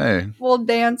 no way. we'll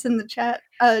dance, and the chat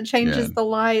Yeah. changes the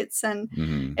lights, and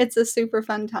Mhm. it's a super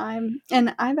fun time.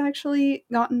 And I've actually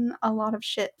gotten a lot of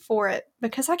shit for it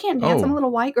because I can't dance. I'm a Oh,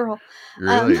 little white girl.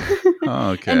 really?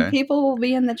 Oh, And okay. people will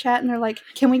be in the chat and they're like,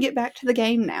 "Can we get back to the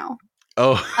game now?"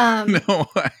 Oh, Um, no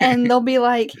way. and they'll be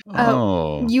like,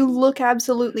 Oh. "You look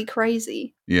absolutely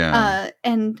crazy." Yeah.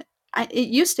 And it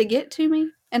used to get to me,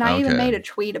 and I even Okay. made a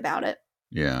tweet about it.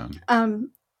 Yeah.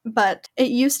 But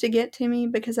it used to get to me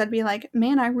because I'd be like,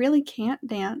 "Man, I really can't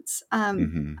dance."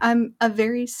 Mhm. I'm a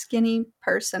very skinny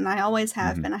person. I always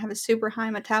have Mhm. been. I have a super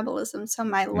high metabolism, so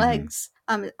my Mhm. legs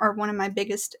are one of my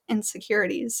biggest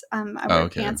insecurities. I wear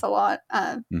Okay. pants a lot,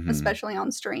 Mhm. especially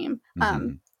on stream.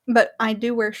 Mhm. But I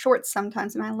do wear shorts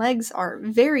sometimes. My legs are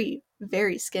very,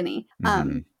 very skinny.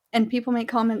 Mhm. And people make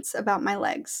comments about my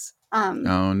legs. Oh,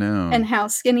 no. And how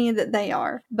skinny that they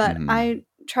are. But Mhm. I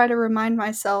try to remind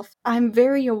myself I'm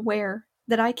very aware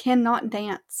that I cannot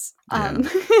dance. Yeah.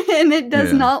 And it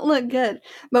does Yeah. not look good.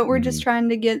 But we're just Mhm. trying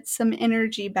to get some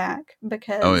energy back Oh,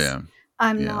 because yeah.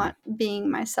 I'm Yeah. not being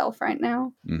myself right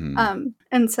now. Mhm.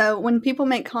 And so when people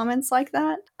make comments like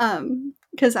that,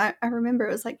 because I remember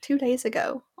it was like 2 days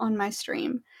ago on my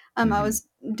stream, I Mhm. was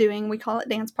doing, we call it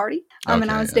dance party. And I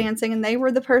Okay. was Yeah. dancing, and they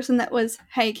were the person that was,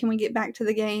 "Hey, can we get back to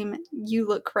the game? You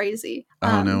look crazy."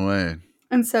 Oh, no way.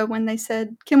 And so when they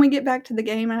said, "Can we get back to the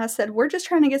game?" and I said, "We're just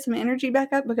trying to get some energy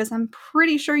back up because I'm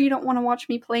pretty sure you don't want to watch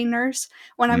me play nurse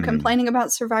when I'm Mhm. complaining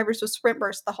about survivors with sprint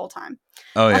burst the whole time."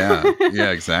 Oh, yeah.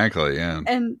 Yeah, exactly. Yeah.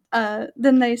 And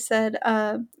then they said,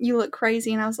 "You look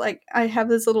crazy." And I was like, I have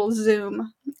this little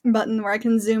zoom button where I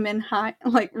can zoom in high,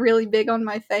 like really big on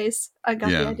my face. I got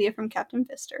the Yeah. idea from Captain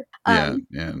Fister. Yeah.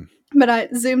 Yeah. But I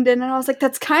zoomed in and I was like,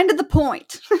 "That's kind of the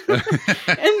point."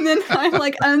 And then I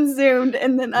like unzoomed,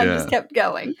 and then I just Yeah. kept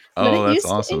going. But Oh, that's it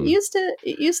awesome. used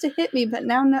to hit me, but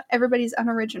now everybody's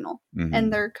unoriginal and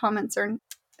Mhm. their comments are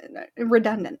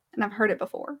redundant, and I've heard it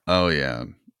before. Oh, yeah.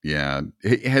 Yeah.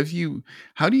 Have you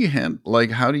how do you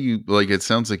it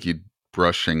sounds like you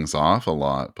brush things off a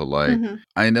lot, but, like, Mhm.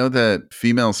 I know that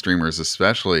female streamers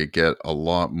especially get a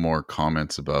lot more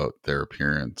comments about their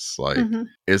appearance, like, Mhm.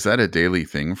 is that a daily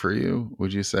thing for you,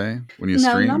 would you say, when you No,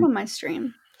 not stream? on my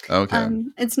stream. Okay.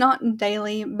 It's not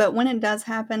daily, but when it does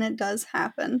happen, it does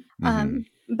happen. Mhm.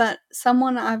 But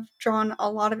someone I've drawn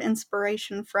a lot of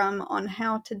inspiration from on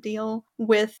how to deal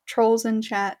with trolls in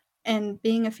chat and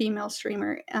being a female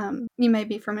streamer. You may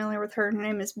be familiar with her. Her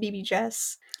name is BB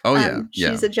Jess. Oh, yeah.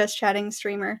 Yeah. She's a just chatting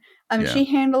streamer. Yeah. She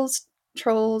handles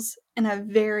trolls in a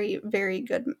very, very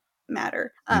good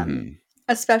matter. Mhm.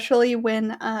 Especially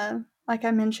when, like I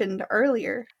mentioned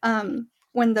earlier,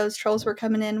 when those trolls were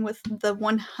coming in with the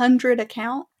 100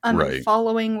 account and Right.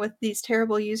 following with these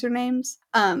terrible usernames,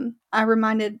 I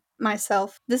reminded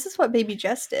myself, this is what Baby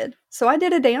Jess did. So I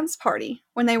did a dance party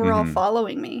when they were all Mhm.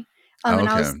 following me. And I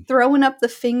Okay. was throwing up the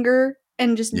finger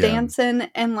and just Yeah. dancing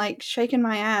and like shaking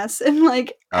my ass and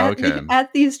like Okay.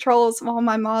 at these trolls while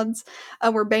my mods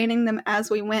were banning them as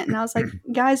we went. And I was like,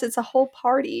 guys, it's a whole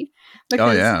party. Oh,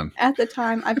 Because yeah. at the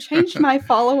time, I've changed my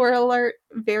follower alert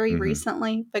very Mhm.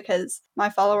 recently because my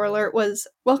follower alert was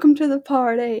 "Welcome to the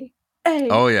party." Hey,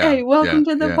 Oh, yeah. hey, Yeah. welcome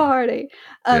to the Yeah. party.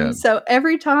 Yeah. So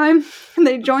every time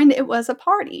they joined, it was a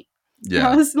party. And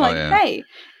I Yeah. was Oh, like, yeah. "Hey,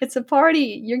 it's a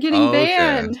party. You're getting Okay.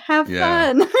 banned. Have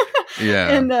Yeah. fun." Yeah.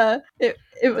 And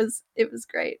it was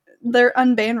great. Their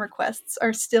unban requests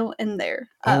are still in there.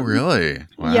 Oh, really?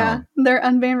 Yeah, Wow. their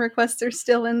unbanned requests are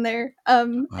still in there.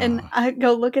 And Oh. I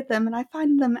go look at them and I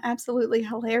find them absolutely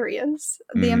hilarious.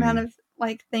 The amount Mhm. of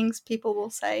like things people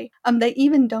will say. They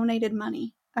even donated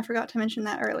money I forgot to mention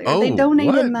that earlier. They Oh,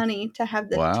 donated what? money to have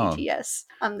the Wow. TTS,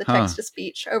 the Huh. text to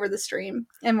speech over the stream,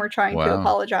 and we're trying to Wow.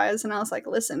 apologize. And I was like,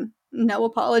 listen, no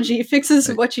apology fixes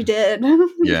Uh, what you did.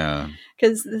 Yeah.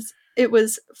 Because it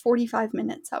was 45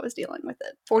 minutes I was dealing with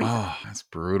it. 45. Oh, that's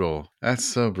brutal. That's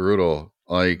so brutal.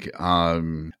 Like,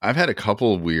 I've had a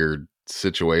couple weird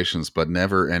situations, but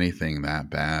never anything that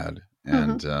bad.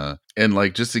 Mhm. And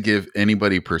like, just to give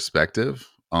anybody perspective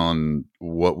on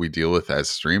what we deal with as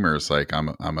streamers, like I'm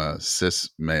a cis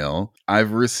male.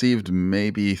 I've received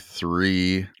maybe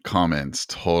 3 comments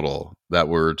total that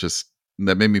were just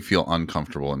that made me feel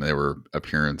uncomfortable, and they were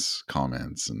appearance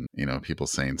comments, and people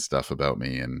saying stuff about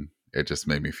me, and it just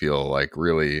made me feel like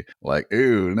really like,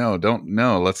 ooh, no, don't,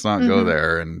 no, let's not go Mhm.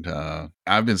 there. And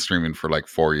I've been streaming for like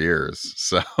 4 years,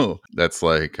 so that's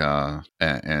like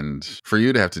and for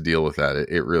you to have to deal with that,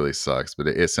 it really sucks. But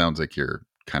it sounds like you're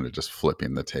kind of just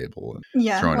flipping the table and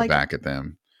Yeah, throwing it like back at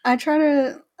them. I try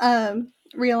to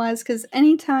realize, because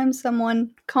anytime someone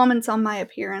comments on my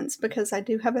appearance, because I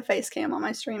do have a face cam on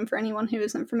my stream for anyone who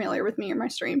isn't familiar with me or my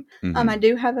stream, I Mhm.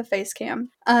 do have a face cam.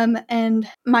 And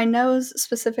my nose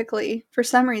specifically, for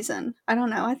some reason, I don't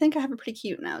know, I think I have a pretty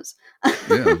cute nose. Yeah,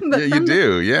 yeah, But you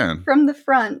do, yeah. from the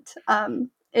front,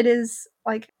 it is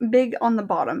like big on the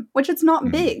bottom, which it's not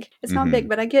Mhm. big. It's not big, Mhm.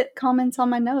 but I get comments on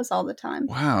my nose all the time.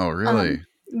 Wow, really?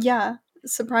 Yeah,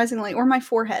 surprisingly, or my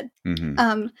forehead. Mhm.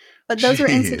 Um, but those are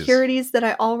Jeez. insecurities that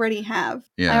I already have.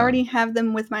 I Yeah. already have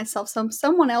them with myself. So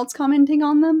someone else commenting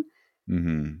on them,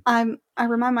 Mhm. I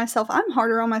remind myself I'm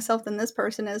harder on myself than this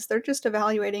person is. They're just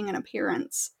evaluating an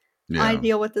appearance. I Yeah.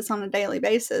 deal with this on a daily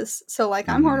basis. So like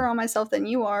I'm harder Mhm. on myself than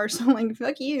you are. So like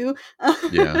fuck you.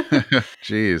 Yeah.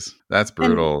 Jeez, that's And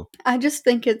brutal. I just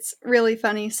think it's really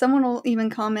funny. Someone will even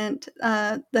comment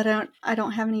that I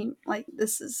don't have any, like,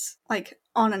 this is like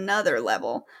on another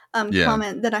level. Yeah.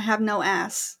 Comment that I have no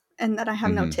ass and that I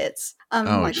have no Mhm. tits. Oh,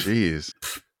 Like, jeez.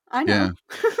 I Yeah.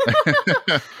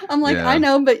 know. I'm like, I Yeah.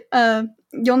 know, but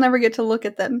you'll never get to look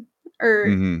at them. Or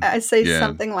Mhm. I say Yeah.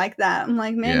 something like that. I'm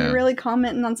like, man, you're Yeah. really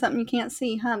commenting on something you can't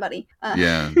see, huh, buddy?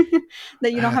 Yeah.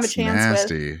 That you don't have a That's chance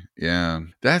with. nasty. Yeah.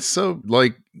 That's so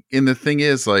like, and the thing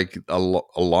is, like, a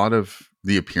lot of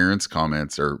the appearance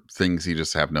comments are things you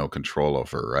just have no control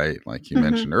over, right? Like you Hmm.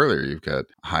 mentioned earlier, you've got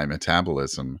high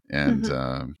metabolism, and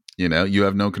Hmm. you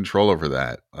have no control over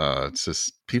that. It's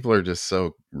just people are just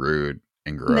so rude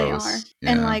and They are. gross.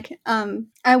 And Yeah. like,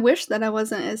 I wish that I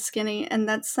wasn't as skinny, and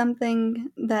that's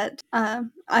something that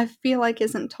I feel like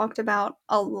isn't talked about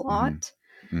a Mhm. lot.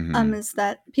 Mhm. Is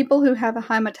that people who have a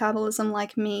high metabolism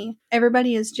like me,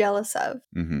 everybody is jealous of.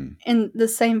 Mhm. In the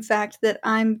same fact that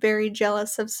I'm very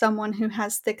jealous of someone who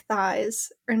has thick thighs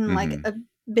and like Mhm. a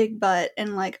big butt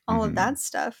and like all of Mhm. that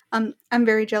stuff. I'm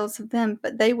very jealous of them,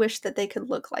 but they wish that they could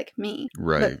look like me.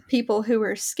 Right. But people who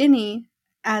are skinny,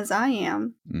 as I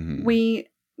am, Mhm. we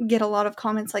get a lot of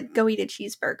comments like, go eat a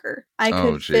cheeseburger. I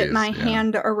Oh, could fit geez. my Yeah.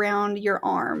 hand around your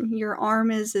arm. Your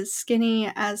arm is as skinny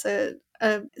as a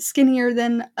skinnier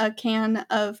than a can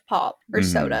of pop or Mhm.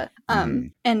 soda.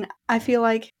 Mhm. And I feel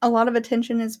like a lot of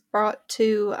attention is brought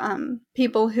to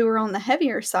people who are on the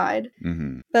heavier side,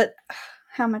 Mhm. but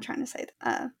how am I trying to say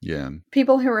that? Yeah.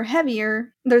 People who are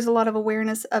heavier, there's a lot of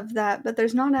awareness of that, but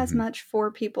there's not as Mhm. much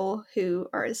for people who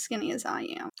are as skinny as I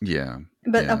am. Yeah.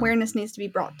 But Yeah. awareness needs to be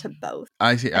brought to both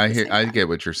I see. at I the hear. same I time. get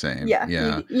what you're saying. Yeah,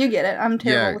 Yeah. you get it. I'm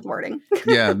terrible Yeah. with wording.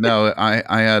 Yeah. No,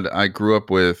 I grew up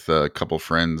with a couple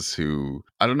friends who,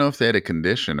 I don't know if they had a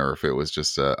condition or if it was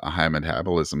just a high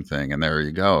metabolism thing. And there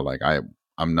you go. Like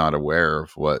I'm not aware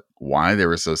of why they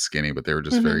were so skinny, but they were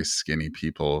just very Hmm. skinny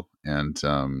people. And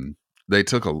they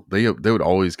would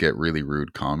always get really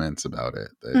rude comments about it.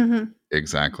 Hmm.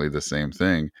 Exactly the same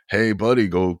thing. Hey buddy,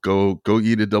 go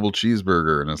eat a double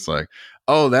cheeseburger. And it's like,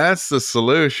 oh, that's the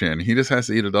solution. He just has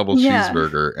to eat a double Yeah.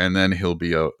 cheeseburger and then he'll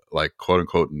be a, like, quote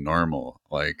unquote normal.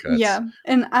 Like that's Yeah,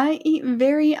 and I eat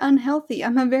very unhealthy.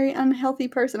 I'm a very unhealthy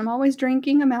person. I'm always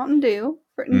drinking a Mountain Dew.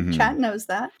 mhm. Chat knows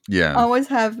that. Yeah. Always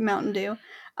have Mountain Dew.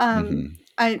 Mhm.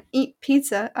 I eat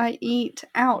pizza. I eat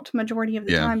out majority of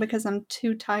the Yeah. time because I'm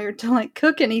too tired to like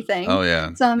cook anything. Oh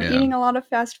yeah. So I'm Yeah. eating a lot of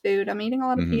fast food. I'm eating a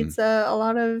lot of Mhm. pizza, a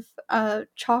lot of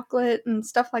chocolate and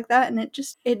stuff like that, and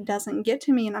it doesn't get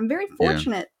to me. And I'm very Yeah.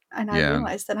 fortunate. And I Yeah.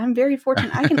 realize that I'm very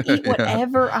fortunate. I can eat Yeah.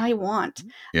 whatever I want,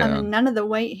 Yeah. and none of the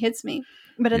weight hits me.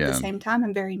 But at the Yeah. same time,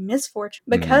 I'm very misfortunate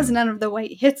because Mhm. none of the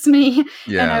weight hits me,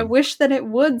 and I Yeah. wish that it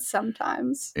would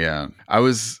sometimes. Yeah. I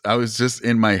was just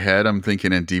in my head, I'm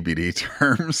thinking in DBD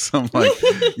terms. I'm like,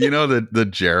 the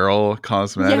Gerald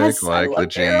cosmetic, Yes, I like the love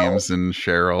Gerald. James and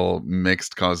Cheryl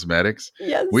mixed cosmetics. We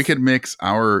Yes.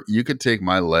 could you could take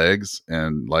my legs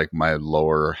and like my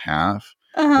lower half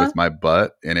Uh-huh. with my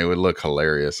butt, and it would look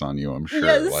hilarious on you, I'm sure.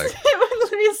 Yes, Like it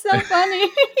would be so funny.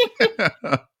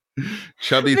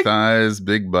 chubby Like, thighs,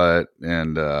 big butt,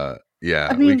 and I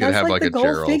yeah, we mean, could that's have like like the a goal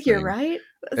Gerald figure, thing. right?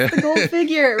 That's the goal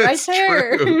figure right It's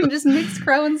there. true. Just mix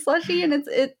crow and slushy, and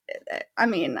I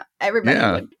mean,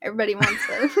 Yeah, everybody wants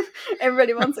a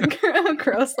everybody wants a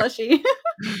crow slushy.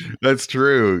 that's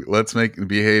true. Let's make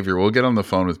behavior. We'll get on the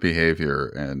phone with behavior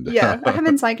and Yeah, I have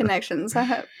Insight Connections. I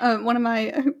have one of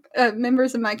my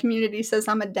members of my community says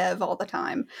I'm a dev all the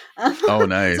time. oh, So I'll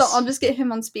nice. just get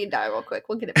him on speed dial real quick.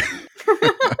 We'll get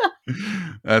it.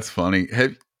 That's funny.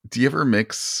 Do you ever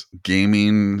mix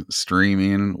gaming,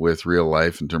 streaming with real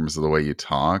life in terms of the way you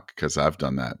talk? Because I've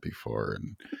done that before,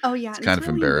 and Oh yeah, it's and kind it's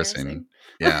of really embarrassing. embarrassing.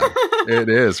 Yeah, it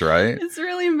is, right? It's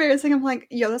really embarrassing. I'm like,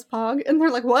 yo, that's Pog. And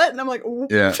they're like, what? And I'm like,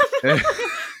 "Oop." Yeah.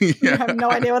 You Yeah. have no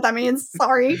idea what that means.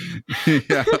 Sorry.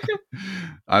 Yeah.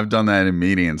 I've done that in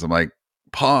meetings. I'm like,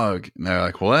 Pog. And they're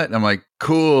like, what? And I'm like,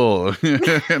 cool.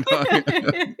 And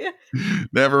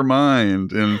never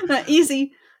mind. And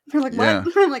Easy. They're like, what? yeah.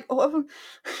 I'm like, oh.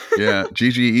 Yeah,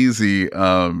 GG Easy.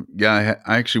 Yeah,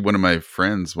 I actually one of my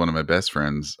friends, one of my best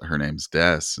friends, her name's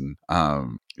Des,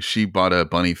 and she bought a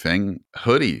Bunny Thing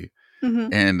hoodie, Mhm.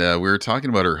 and we were talking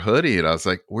about her hoodie, and I was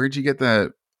like, "Where'd you get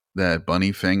that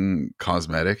Bunny Thing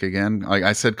cosmetic again?" Like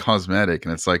I said, cosmetic,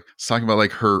 and it's talking about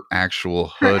like her actual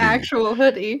Her hoodie, actual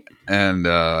hoodie. and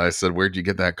I said, "Where'd you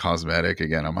get that cosmetic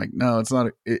again?" I'm like, "No, it's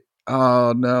not.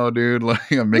 Oh no, dude!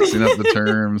 Like I'm mixing up the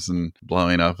terms and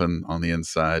blowing up on the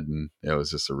inside, and it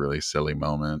was just a really silly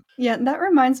moment." Yeah, that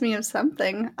reminds me of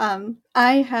something.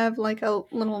 I have like a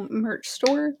little merch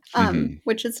store, Hmm.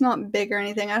 which it's not big or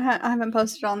anything. I haven't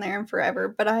posted on there in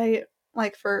forever, but I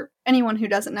like for anyone who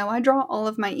doesn't know, I draw all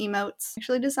of my emotes.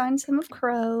 Actually, designed some of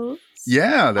Crow's.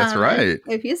 Yeah, that's right.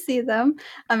 If you see them,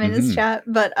 I'm in his Hmm. chat.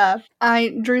 But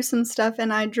I drew some stuff,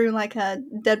 and I drew like a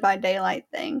Dead by Daylight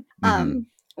thing. Hmm.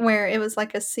 Where it was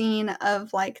like a scene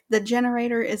of like the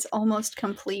generator is almost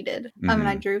completed. And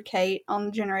I Hmm. drew Kate on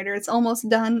the generator. It's almost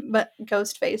done, but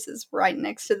Ghostface is right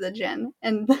next to the gen.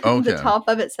 And the Okay. top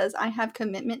of it says, I have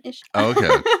commitment issues. Okay.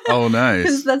 Oh, Because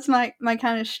nice. that's my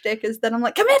kind of shtick is that I'm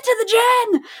like, commit to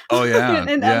the Oh yeah. gen!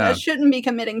 And I Yeah. shouldn't be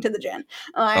committing to the gen.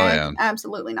 Oh I yeah.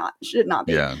 absolutely not. Should not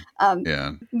be. Yeah.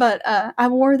 Yeah. But I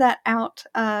wore that out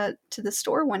to the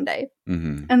store one day,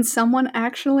 Hmm. and someone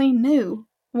actually knew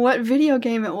what video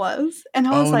game it was. And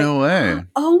I was Oh like, no way.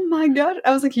 oh my god.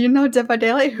 I was like, you know Dead by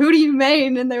Daylight? Who do you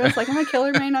main? And they was like, I'm a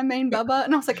killer main. I main Bubba.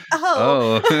 And I was like,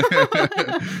 oh.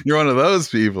 Oh, you're one of those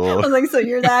I people. was like, so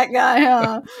you're that guy,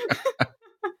 huh?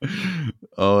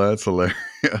 Oh, that's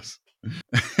hilarious.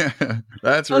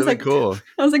 That's I was really like, cool.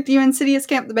 do you Insidious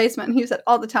camp the basement? And he said,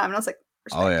 all the time. And I was like,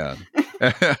 Oh respect.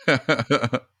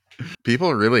 yeah.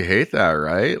 People really hate that,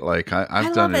 right? Like I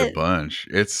I've done love it a it. bunch.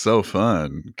 It's so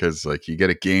fun because like you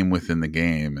get a game within the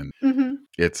game, and Hmm.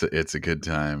 it's a good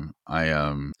time.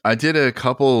 I did a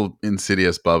couple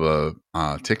Insidious Bubba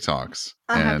TikToks,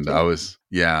 I have and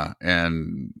to.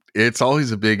 and it's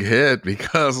always a big hit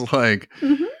because like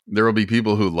Hmm. there will be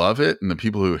people who love it and the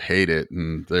people who hate it,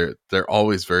 and they're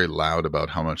always very loud about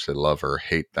how much they love or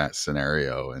hate that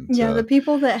scenario. And Yeah, the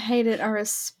people that hate it are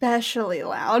especially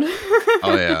loud.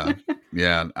 oh yeah,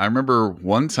 yeah. I remember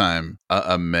one time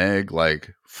a Meg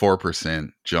like 4%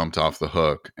 jumped off the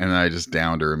hook, and I just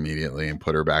downed her immediately and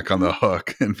put her back on the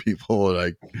hook, and people were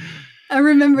like, I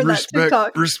remember that respect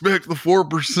TikTok. respect the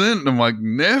 4%. And I'm like,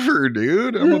 never,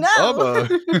 dude. I'm a No.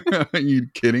 Bubba. Are you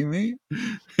kidding me?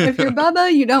 If you're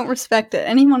Bubba, you don't respect it.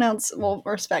 Anyone else will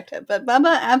respect it, but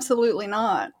Bubba, absolutely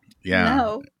not. Yeah,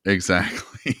 No.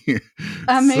 exactly.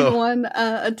 I made So one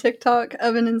a TikTok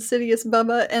of an Insidious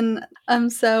Bubba, and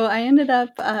so I ended up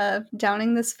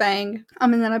downing this fang.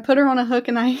 And then I put her on a hook,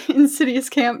 and I Insidious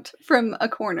camped from a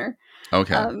corner.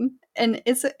 okay. And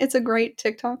it's a great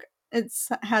TikTok. It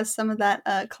has some of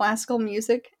that classical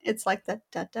music. It's like the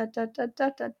da da da da da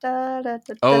da da da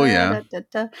da Oh da yeah. da da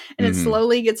da, and it Hmm.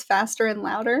 slowly gets faster and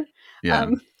louder. Yeah.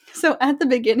 Um, so at the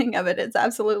beginning of it, it's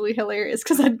absolutely hilarious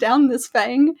because I down this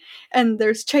fang, and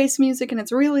there's chase music, and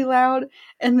it's really loud.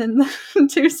 And then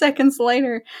 2 seconds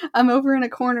later, I'm over in a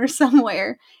corner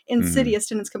somewhere, Hmm.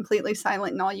 Insidious, and it's completely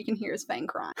silent, and all you can hear is Fang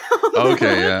crying on the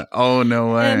Okay. hook. Yeah. Oh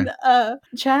no way. And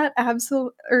chat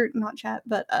absolutely, or not chat,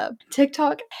 but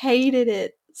TikTok hated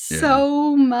it Yeah.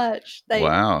 so much.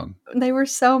 Wow. They were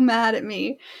so mad at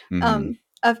me. Hmm.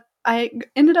 I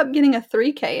ended up getting a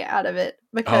 3K out of it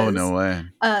Oh no because way.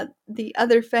 the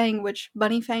other fang, which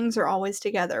bunny fangs are always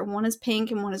together. One is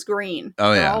pink and one is green.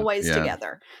 Oh They're yeah. always Yeah.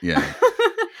 together. Yeah.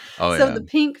 Oh So yeah. the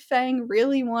pink fang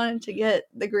really wanted to get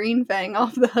the green fang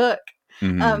off the hook.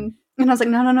 Hmm. And I was like,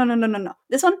 no.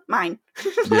 This one, mine.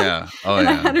 Yeah. Oh, and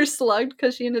I yeah. had her slugged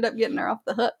because she ended up getting her off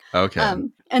the hook. Okay.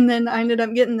 And then I ended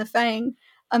up getting the fang.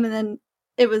 And then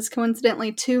it was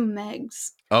coincidentally 2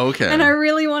 Megs. Okay. And I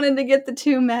really wanted to get the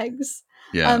 2 Megs.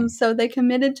 Yeah. So they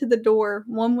committed to the door.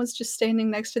 One was just standing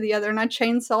next to the other, and I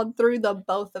chainsawed through the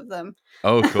both of them.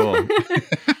 Oh, cool.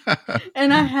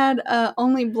 And I had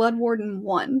only Blood Warden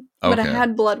 1, but I Okay.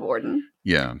 had Blood Warden.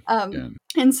 Yeah.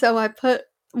 And so I put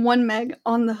 1 Meg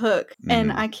on the hook,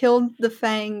 and Mhm. I killed the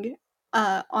fang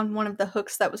on one of the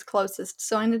hooks that was closest.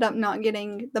 So I ended up not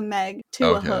getting the Meg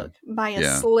to a Okay. hook by a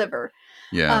Yeah. sliver.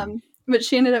 Yeah. But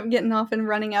she ended up getting off and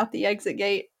running out the exit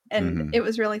gate. And Mhm. it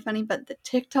was really funny. But the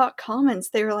TikTok comments,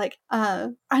 they were like,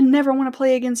 I never want to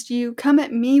play against you. Come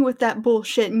at me with that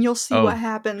bullshit and you'll see Oh. what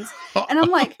happens. And I'm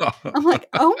like,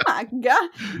 oh my God,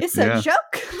 it's a Yeah.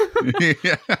 joke.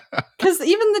 Yeah. Because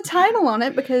even the title on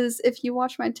it, because if you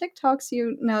watch my TikToks,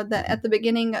 you know that at the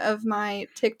beginning of my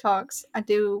TikToks, I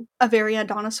do a very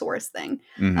Adonisaurus thing.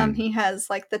 Mhm. He has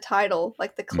like the title,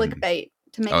 like the Mhm. clickbait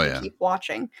to make Oh, you yeah. keep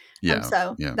watching. Yeah.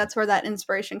 So Yeah. that's where that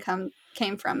inspiration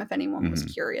came from, if anyone was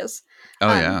Mhm. curious.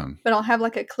 Oh, yeah. But I'll have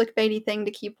like a clickbaity thing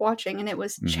to keep watching, and it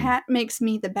was Mhm. chat makes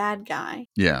me the bad guy.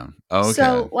 Yeah. Oh, okay.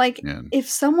 So like Yeah. if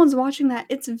someone's watching that,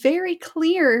 it's very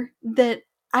clear that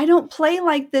I don't play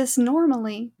like this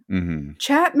normally. Mhm.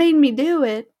 Chat made me do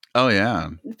it. Oh,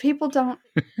 yeah. People don't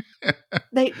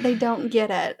they don't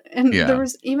get it. And Yeah. there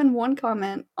was even one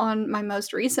comment on my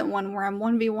most recent one where I'm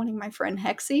 1v1ing my friend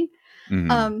Hexy.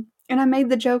 Mhm. And I made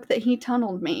the joke that he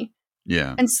tunneled me.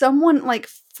 Yeah. And someone like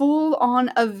full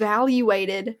on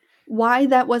evaluated why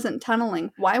that wasn't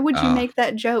tunneling. Why would you Ah. make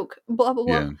that joke? Blah blah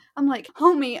blah. Yeah. I'm like,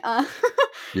 homie,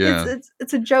 Yeah.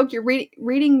 it's a joke. You're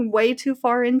reading way too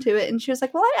far into it. And she was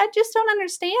like, well, I just don't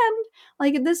understand.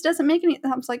 Like, this doesn't make any.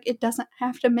 I was like, it doesn't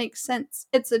have to make sense.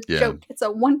 It's a Yeah. joke. It's a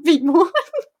 1v1.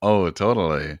 Oh,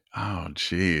 totally. Oh,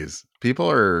 jeez. People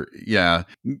are, yeah.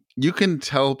 You can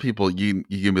tell people, you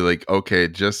can be like, okay,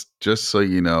 just so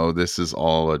you know, this is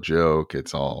all a joke.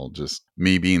 It's all just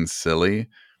me being silly.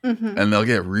 Mm-hmm. And they'll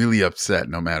get really upset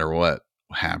no matter what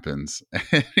happens.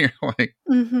 And you're like,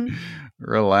 Mm-hmm.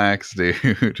 relax,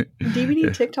 dude.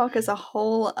 DVD TikTok is a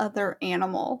whole other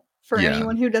animal. For Yeah.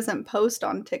 anyone who doesn't post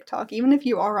on TikTok, even if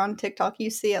you are on TikTok, you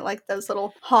see it like those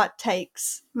little hot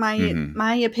takes,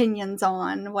 my opinions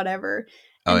on whatever.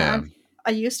 Oh, And yeah.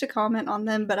 I used to comment on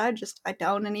them, but I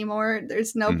don't anymore.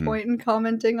 There's no point in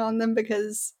commenting on them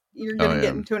because you're going to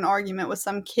get into an argument with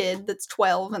some kid that's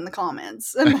 12 in the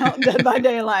comments about Dead by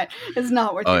Daylight. It's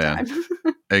not worth your time.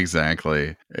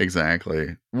 Exactly.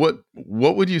 What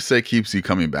would you say keeps you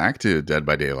coming back to Dead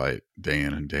by Daylight day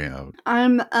in and day out?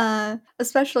 I'm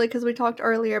especially because we talked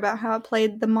earlier about how I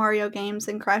played the Mario games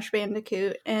and Crash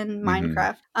Bandicoot and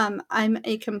Minecraft. I'm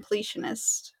a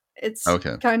completionist. It's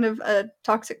kind of a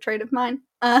toxic trait of mine.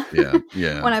 Yeah.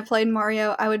 When I played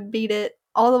Mario, I would beat it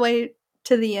all the way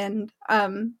to the end.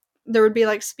 There would be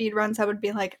like speed runs. I would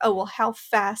be like, oh, well, how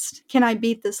fast can I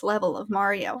beat this level of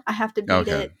Mario? I have to beat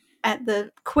it at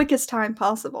the quickest time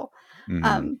possible.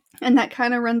 And that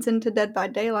kind of runs into Dead by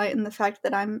Daylight and the fact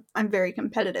that I'm very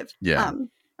competitive. Yeah.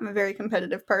 I'm a very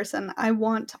competitive person. I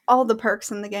want all the perks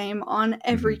in the game on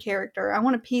every character. I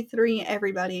want to P3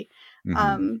 everybody.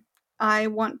 I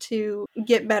want to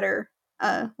get better.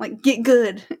 Like get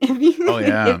good,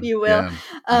 if you will.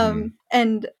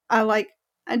 And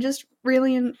I just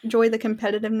really enjoy the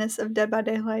competitiveness of Dead by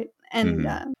Daylight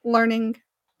and learning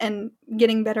and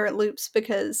getting better at loops,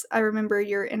 because I remember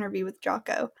your interview with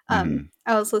Jocko. I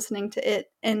was listening to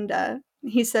it, and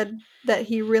he said that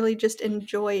he really just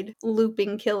enjoyed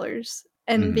looping killers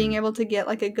and being able to get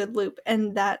like a good loop,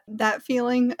 and that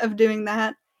feeling of doing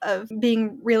that, of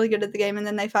being really good at the game and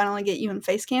then they finally get you and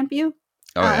face camp you.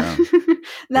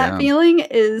 That feeling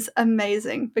is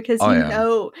amazing because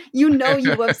you know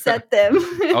you upset them.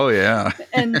 Oh yeah.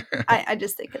 And I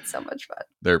just think it's so much fun.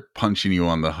 They're punching you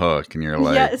on the hook and you're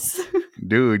like, yes,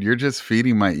 dude, you're just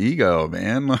feeding my ego,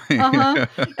 man. Like, I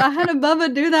had a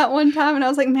Bubba do that one time and I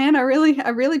was like, man, I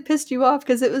really pissed you off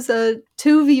because it was a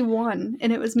 2v1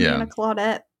 and it was me and a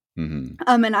Claudette.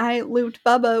 And I looped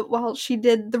Bubba while she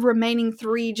did the remaining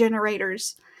 3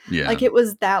 generators. Yeah. Like it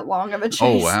was that long of a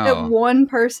chase. At one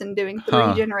person doing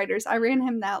 3 generators. I ran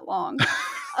him that long.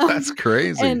 That's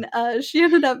crazy. And she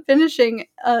ended up finishing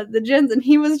the gens, and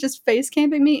he was just face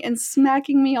camping me and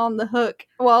smacking me on the hook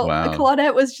while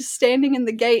Claudette was just standing in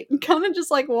the gate and kind of just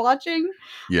like watching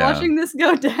this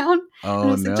go down. Oh, and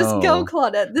I was like, just go,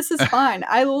 Claudette. This is fine.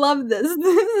 I love this.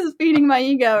 This is feeding my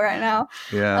ego right now.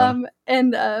 Yeah.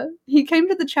 And he came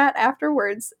to the chat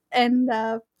afterwards, and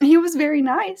he was very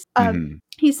nice.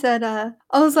 he said, I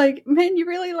was like, man, you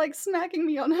really like smacking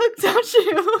me on hook, don't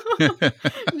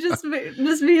you?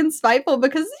 just being spiteful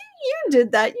because you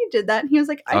did that. And he was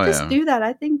like, I Oh just yeah. do that.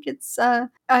 I think it's, I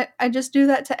just do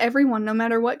that to everyone, no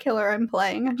matter what killer I'm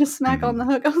playing. I just smack on the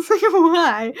hook. I was like,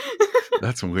 why?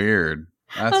 That's weird.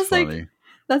 I That's was like, funny.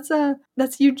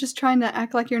 that's you just trying to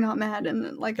act like you're not mad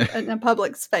in like in a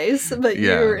public space, but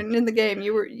Yeah. in the game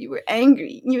you were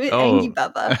angry. You were angry, Oh,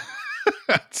 Bubba.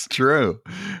 that's true.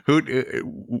 Who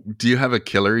do you have a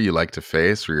killer you like to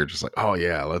face, where you're just like, oh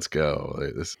yeah, let's go.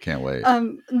 This can't wait.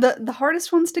 The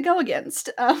hardest ones to go against.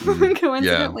 Yeah.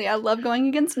 Coincidentally, I love going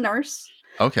against Nurse.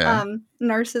 Okay.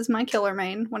 Nurse is my killer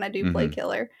main when I do play Hmm.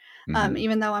 killer. Hmm.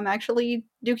 Even though I'm actually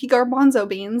Dookie Garbanzo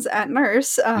Beans at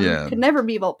Nurse, Yeah. could never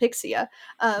be Volpixia.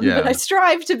 But I Yeah.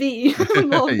 strive to be Yeah.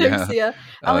 Volpixia.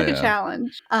 I Oh like a yeah.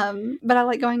 challenge. But I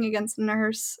like going against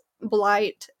Nurse,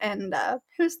 Blight, and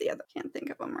who's the other? Can't think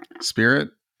of them right now. Spirit.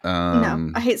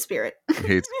 No, I hate Spirit. You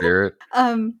hate Spirit.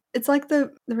 It's like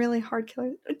the really hard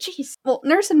killer. Jeez. Well,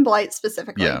 Nurse and Blight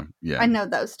specifically. Yeah. Yeah. I know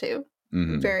those two.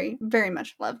 Hmm. Very, very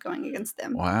much love going against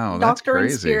them. Wow, that's Doctor and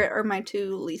crazy. Spirit are my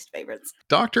two least favorites.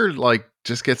 Doctor like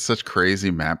just gets such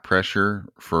crazy map pressure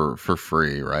for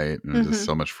free, right? And just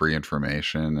so much free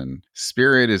information. And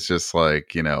Spirit is just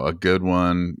like, a good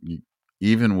one.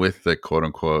 Even with the quote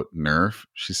unquote nerf,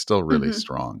 she's still really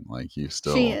strong. Like you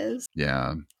still, She is.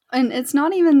 yeah. And it's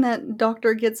not even that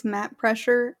Doctor gets map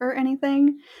pressure or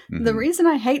anything. The reason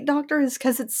I hate Doctor is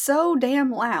because it's so damn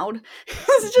loud.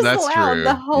 It's just That's loud true.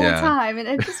 the whole Yeah. time, and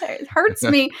it hurts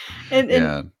me. And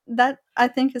Yeah. that I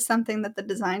think is something that the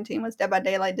design team with Dead by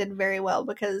Daylight did very well,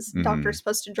 because Doctor's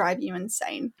supposed to drive you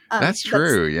insane. That's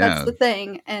true. Yeah. That's the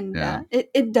thing, and Yeah.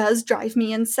 it does drive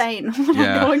me insane when I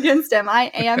Yeah. go against him.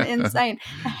 I am insane.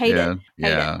 I hate it.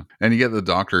 Yeah. And you get the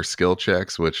Doctor skill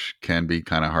checks, which can be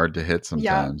kind of hard to hit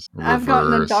sometimes. I've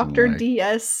gotten a Reverse and Doctor like,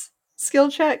 DS skill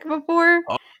check before.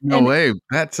 oh, no And way.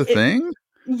 That's a thing?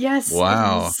 yes, it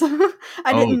Wow. is.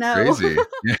 I Oh, didn't know. crazy.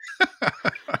 Yeah.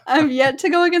 I've yet to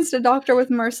go against a Doctor with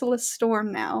Merciless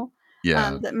Storm now.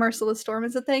 Yeah. That Merciless Storm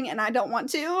is a thing, and I don't want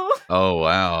to. Oh,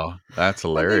 wow. That's I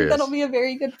think that'll hilarious. be a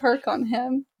very good perk on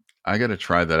him. I got to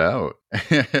try that out.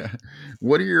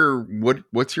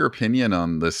 What's your opinion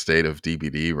on the state of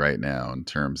DBD right now in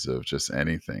terms of just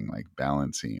anything like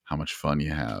balancing how much fun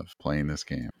you have playing this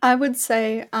game? I would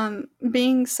say,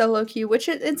 being solo queue, which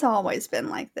it's always been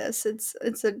like this. It's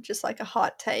just like a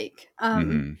hot take.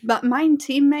 But my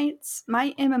teammates,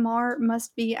 my MMR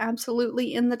must be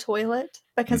absolutely in the toilet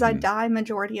because I die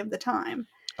majority of the time.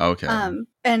 Okay.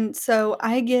 And so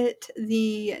I get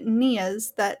the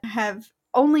Nias that have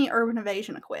only Urban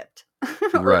Evasion equipped.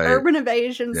 Or Right. Urban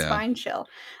Evasion Yeah. Spine Chill.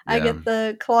 I Yeah. get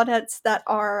the Claudettes that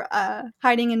are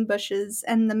hiding in bushes,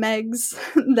 and the Megs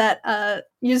that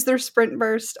use their sprint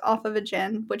burst off of a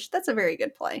gen, which that's a very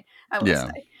good play, I will Yeah.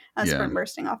 say. Yeah. Sprint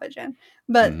bursting off a gen.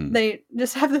 But they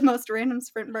just have the most random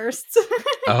sprint bursts.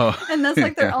 Oh. And that's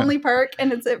like their only perk,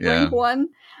 and it's at rank 1.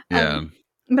 Yeah.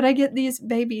 But I get these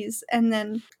babies, and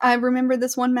then I remember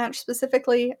this one match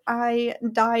specifically. I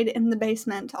died in the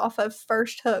basement off of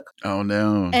first hook. Oh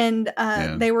no. And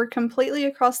they were completely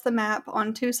across the map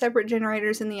on 2 separate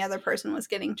generators, and the other person was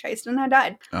getting chased, and I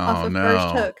died off of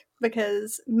first hook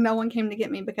because no one came to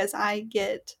get me because I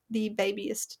get the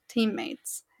babiest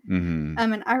teammates.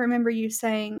 And I remember you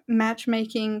saying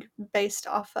matchmaking based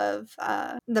off of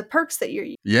the perks that you're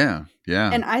using. Yeah. Yeah.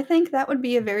 And I think that would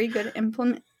be a very good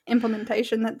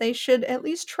implementation that they should at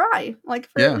least try, like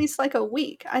for at least like a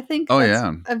week. I think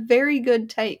that's a very good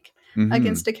take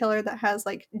against a killer that has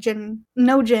like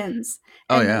no gens,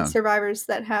 and then survivors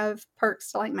that have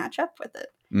perks to like match up with it.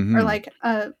 Or like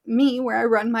me, where I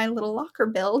run my little locker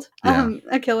build,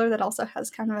 a killer that also has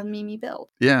kind of a Mimi build.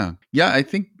 Yeah. I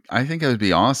think it would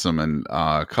be awesome. And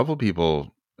a couple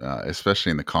people,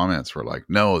 especially in the comments, were like,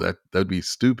 no, that'd be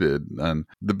stupid, and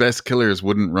the best killers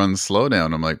wouldn't run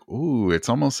slowdown. I'm like, ooh, it's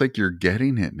almost like you're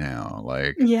getting it now.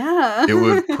 Like, yeah, it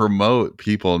would promote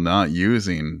people not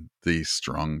using these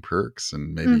strong perks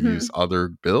and maybe use other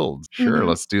builds. Sure,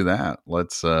 let's do that.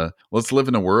 Let's live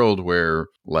in a world where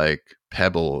like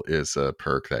Pebble is a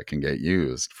perk that can get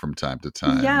used from time to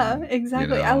time. Yeah,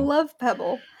 exactly. I love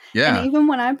Pebble. Yeah. And even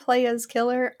when I play as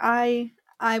killer, I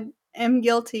am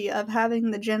guilty of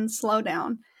having the gen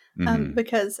slowdown.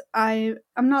 Because I'm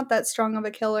not that strong of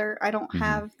a killer. I don't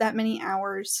have that many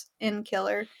hours in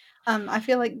killer. I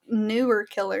feel like newer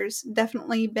killers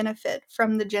definitely benefit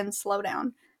from the gen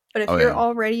slowdown. But if you're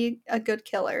already a good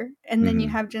killer and then you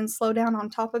have gen slowdown on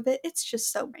top of it, it's just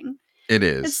so boring. It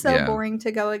is. It's so boring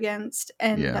to go against.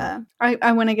 And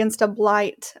I went against a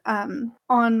Blight on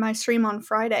my stream on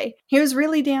Friday. He was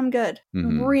really damn good.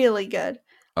 Really good.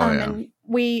 Oh, yeah. And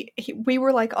we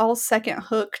were like all second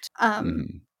hooked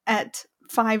Mm-hmm. at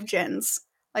 5 gens.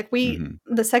 Like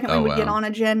Mm-hmm. the second we Oh, would get wow. on a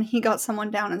gen, he got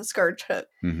someone down in the scourge hook.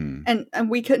 Mm-hmm. And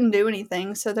we couldn't do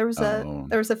anything. So there was Oh.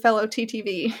 a fellow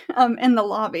TTV in the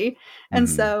lobby, and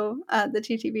Mm-hmm. so the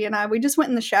TTV and we just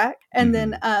went in the shack, and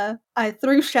Mm-hmm. then I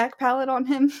threw shack pallet on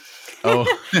him. Oh,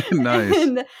 nice.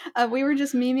 And we were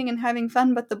just memeing and having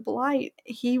fun. But the blight,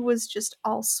 he was just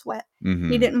all sweat. He Mm-hmm.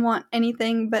 didn't want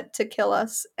anything but to kill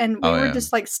us, and we Oh, were yeah.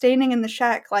 just like standing in the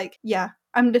shack, like, yeah,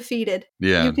 I'm defeated.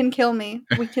 Yeah. You can kill me.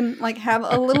 We can like have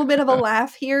a little bit of a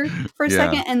laugh here for a Yeah.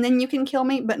 second, and then you can kill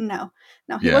me. But no,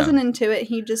 he Yeah. wasn't into it.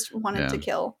 He just wanted Yeah. to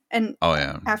kill. And Oh,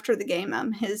 yeah. after the game,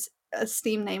 his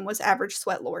Steam name was Average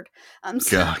Sweat Lord.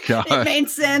 So God. it made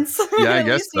sense. Yeah, I At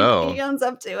guess least so. he owns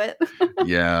up to it.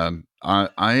 Yeah.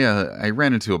 I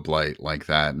ran into a blight like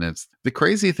that, and it's the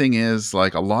crazy thing is,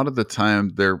 like, a lot of the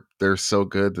time they're so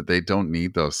good that they don't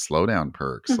need those slowdown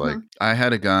perks. Like, I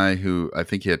had a guy who I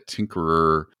think he had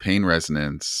Tinkerer, Pain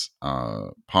Resonance,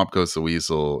 Pop Goes the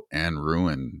Weasel, and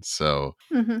Ruin. So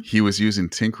he was using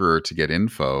Tinkerer to get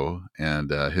info,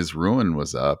 and his Ruin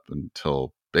was up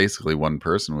until basically one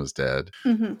person was dead.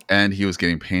 And he was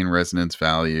getting Pain Resonance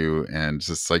value, and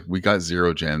just like we got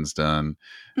 0 gens done.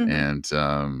 And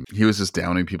he was just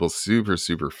downing people super,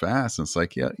 super fast. And it's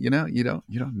like, yeah, you don't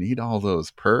need all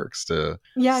those perks to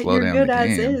slow you're down good the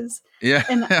as game. is. Yeah.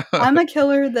 And I'm a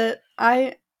killer that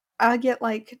I get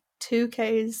like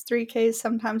 2Ks, 3Ks,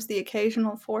 sometimes the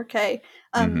occasional 4K.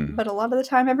 But a lot of the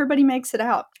time everybody makes it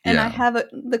out. And I have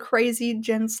the crazy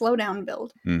gen slowdown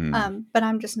build. But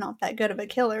I'm just not that good of a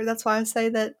killer. That's why I say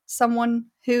that someone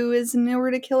who is newer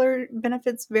to killer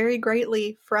benefits very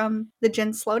greatly from the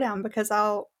gen slowdown, because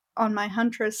on my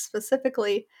Huntress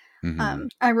specifically,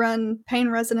 I run Pain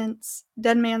Resonance,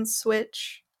 Dead Man's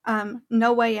Switch,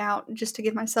 No Way Out, just to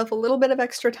give myself a little bit of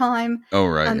extra time Oh,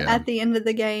 right. Yeah. at the end of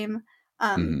the game.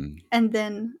 And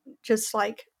then just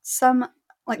like some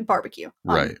like barbecue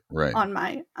Right. on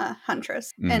my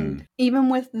Huntress. And even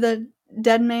with the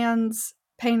Dead Man's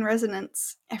Pain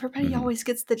Resonance, everybody always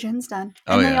gets the gens done.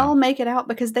 And they all make it out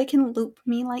because they can loop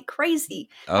me like crazy.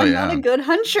 I'm not a good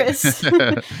Huntress.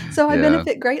 So I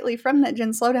benefit greatly from that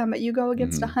gen slowdown, but you go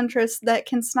against a Huntress that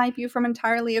can snipe you from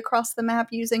entirely across the map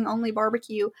using only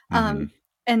barbecue.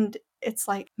 And it's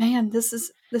like, man, this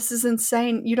is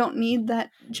insane. You don't need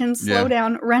that gen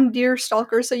slowdown. Run Deer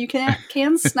Stalker so you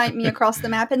can snipe me across the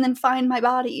map and then find my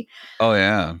body. Oh,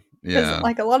 yeah. Because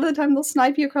like a lot of the time they'll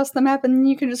snipe you across the map and then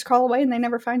you can just crawl away and they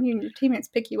never find you and your teammates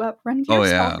pick you up. Run Deer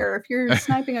Stalker if you're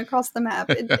sniping across the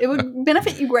map. It would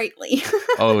benefit you greatly.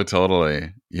 Oh,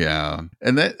 totally. Yeah.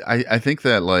 And that I think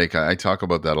that, like, I talk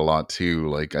about that a lot too.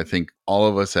 Like, I think all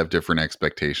of us have different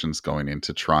expectations going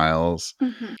into trials.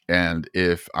 And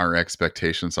if our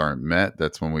expectations aren't met,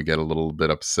 that's when we get a little bit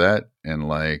upset. And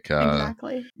like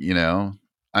exactly. You know,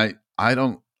 I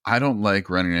don't like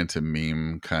running into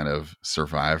meme kind of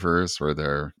survivors where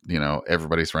they're,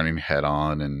 everybody's running head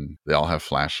on and they all have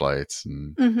flashlights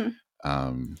and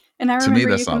and I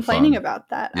remember you complaining about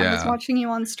that. Yeah. I was watching you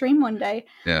on stream one day.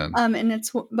 Yeah. And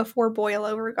it's before Boil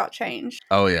Over got changed.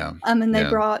 Oh yeah. And they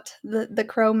brought the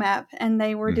Crow map and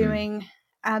they were doing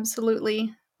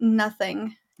absolutely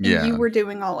nothing. Yeah. You were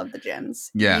doing all of the gens.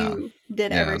 Yeah. You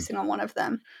did every single one of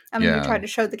them. You tried to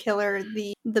show the killer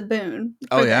the boon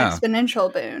for the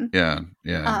exponential boon. Yeah.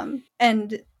 Yeah.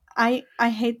 And I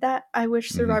hate that. I wish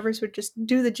survivors would just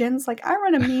do the gens. Like, I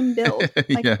run a meme build.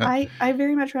 Like, I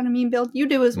very much run a meme build. You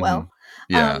do as well.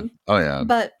 Yeah. Oh yeah.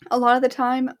 But a lot of the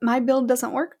time my build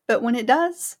doesn't work, but when it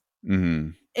does,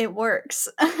 it works.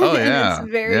 Oh yeah. And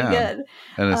it's very good.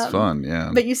 And it's fun.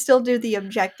 Yeah. But you still do the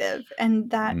objective. And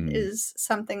that is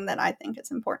something that I think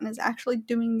is important, is actually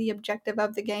doing the objective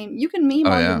of the game. You can meme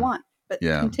all you want, but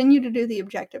continue to do the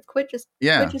objective. Quit just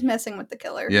messing with the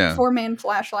killer. 4-man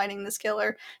flashlighting this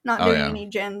killer, not doing any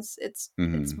gens. It's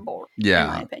boring, in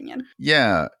my opinion.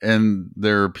 Yeah. And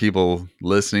there are people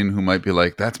listening who might be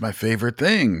like, that's my favorite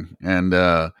thing. And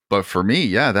but for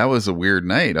me, that was a weird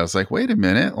night. I was like, wait a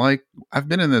minute, like, I've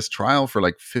been in this trial for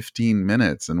like 15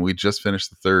 minutes and we just finished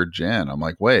the 3rd gen. I'm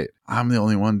like, wait, I'm the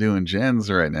only one doing gens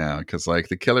right now. Because like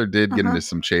the killer did get into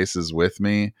some chases with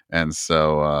me. And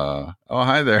so oh,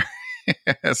 hi there.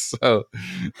 So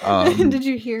did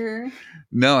you hear her?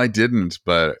 No, I didn't,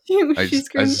 but I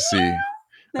just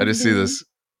see this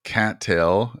cat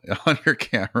tail on your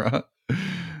camera.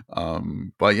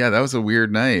 But yeah, that was a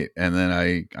weird night. And then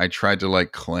I tried to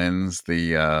like cleanse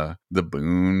the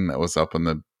boon that was up in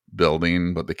the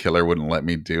building, but the killer wouldn't let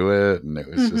me do it. And it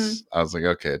was just, I was like,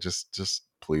 okay, just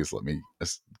please let me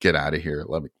get out of here.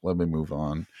 Let me move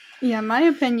on. Yeah, my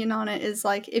opinion on it is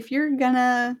like if you're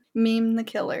gonna meme the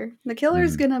killer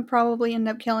is Mhm. gonna probably end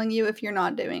up killing you if you're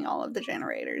not doing all of the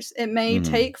generators. It may Mhm.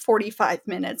 take 45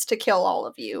 minutes to kill all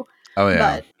of you, Oh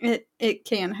yeah. but it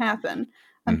can happen.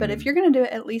 But if Mhm. you're gonna do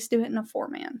it, at least do it in a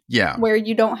 4-man, Yeah. where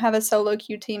you don't have a solo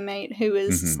queue teammate who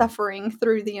is Mhm. suffering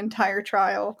through the entire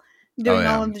trial, Oh doing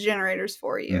yeah. all of the generators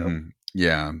for you, Mhm.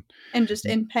 Yeah. and just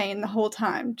in pain the whole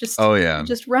time. Oh yeah.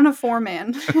 Just run a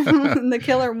 4-man. The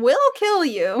killer will kill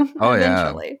you Oh yeah.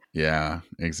 eventually. Yeah,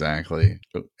 exactly.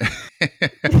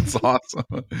 It's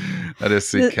awesome. That is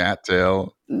the Th-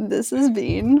 cattail. this is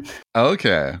Bean.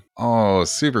 Okay. Oh,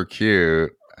 super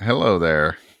cute. Hello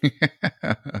there.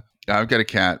 I've got a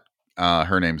cat.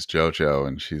 Her name's Jojo,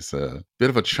 and she's a bit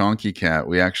of a chunky cat.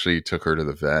 We actually took her to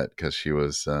the vet because she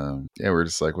was, we're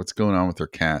just like, what's going on with her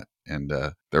cat? And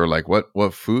they were like,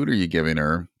 what food are you giving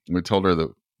her? And we told her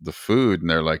the food, and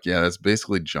they're like, yeah, that's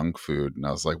basically junk food. And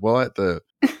I was like, well, at the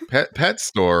pet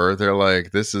store, they're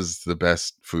like, this is the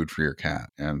best food for your cat.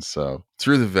 And so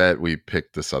through the vet, we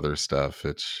picked this other stuff.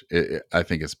 I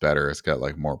think it's better. It's got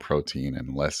like more protein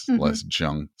and less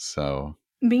junk. So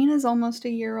Bean is almost a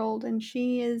year old, and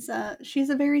she's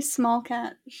a very small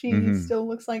cat. She mhm. still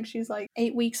looks like she's like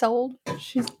 8 weeks old.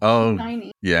 She's Oh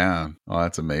tiny. yeah. Oh,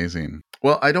 that's amazing.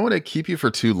 Well, I don't want to keep you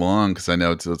for too long because I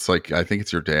know it's like I think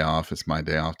it's your day off. It's my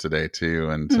day off today too,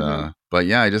 and hmm but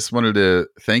yeah, I just wanted to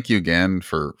thank you again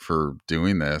for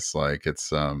doing this. Like it's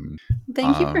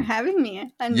Thank you for um having me.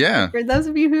 And yeah. for those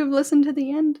of you who have listened to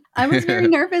the end, I was very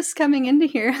nervous coming into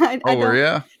here. I Oh, were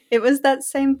don't. you? It was that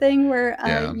same thing where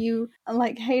Yeah. you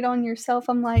like hate on yourself.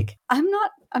 I'm like, I'm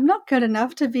not good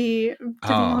enough to be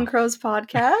on Oh. Crow's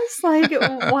podcast. Like,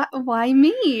 why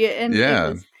me? And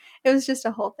Yeah. it was just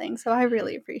a whole thing. So I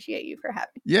really appreciate you for having.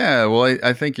 Yeah, well,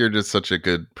 I think you're just such a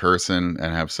good person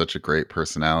and have such a great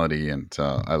personality, and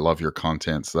I love your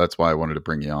content. So that's why I wanted to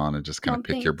bring you on and just kind Oh, of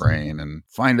pick your thanks. brain and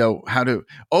find out how to.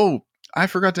 Oh, I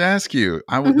forgot to ask you.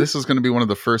 hmm This was going to be one of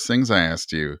the first things I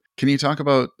asked you. Can you talk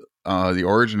about the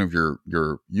origin of your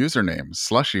username,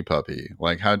 Slushy Puppy?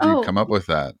 Like, how'd you Oh, come up with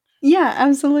that? yeah,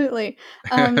 absolutely.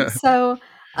 So,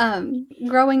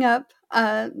 growing up,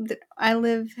 I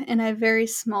live in a very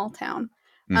small town.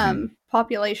 Hmm.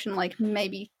 Population like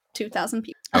maybe 2,000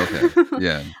 Okay. people.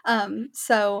 Yeah.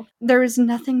 So there is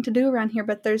nothing to do around here,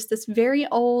 but there's this very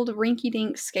old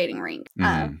rinky-dink skating rink,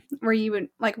 Hmm. where you would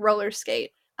like roller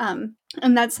skate. And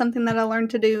that's something that I learned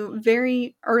to do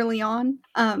very early on.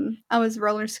 I was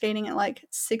roller skating at like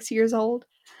 6 years old.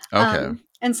 Okay.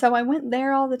 And so I went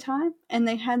there all the time, and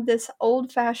they had this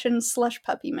old fashioned slush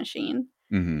puppy machine.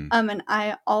 Hmm. And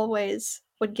I always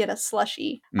would get a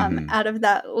slushy Hmm. out of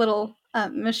that little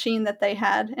machine that they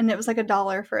had, and it was like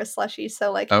 $1 for a slushy.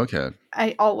 So like Okay.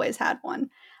 I always had one.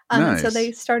 And so they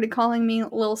Nice. started calling me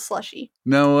Little Slushy,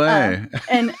 No way.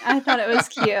 and I thought it was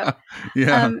cute.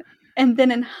 Yeah. Um, and then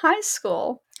in high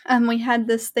school, we had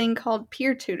this thing called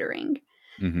peer tutoring.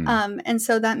 Hmm. And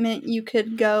so that meant you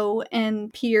could go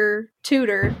and peer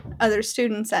tutor other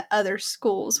students at other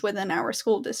schools within our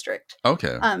school district.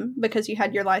 Okay. Because you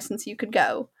had your license, you could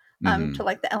go Hmm. to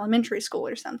like the elementary school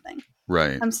or something.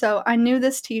 Right. So I knew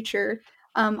this teacher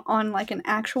on like an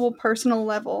actual personal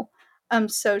level.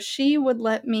 So she would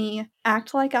let me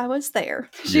act like I was there.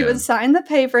 She Yeah. would sign the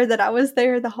paper that I was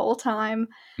there the whole time.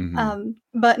 Hmm.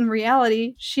 But in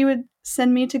reality, she would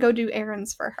send me to go do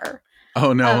errands for her.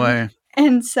 Oh, no Um, way.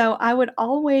 and so I would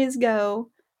always go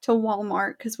to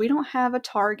Walmart because we don't have a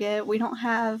Target. We don't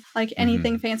have like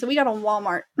anything Hmm. fancy. We got a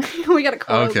Walmart. We got a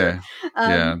Kroger. Okay.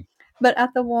 Yeah. Um, but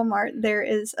at the Walmart, there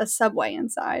is a Subway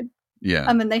inside. Yeah.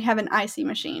 And they have an icy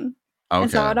machine. And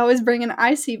so Okay. I'd always bring an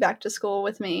icy back to school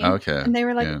with me. Okay. And they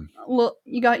were like, Yeah. "Look,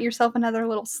 you got yourself another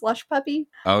little slush puppy."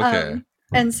 Okay. Um,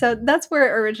 and so that's where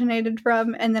it originated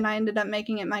from. And then I ended up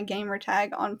making it my gamer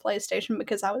tag on PlayStation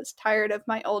because I was tired of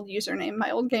my old username.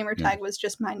 My old gamer Yeah. tag was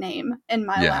just my name and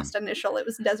my Yeah. last initial. It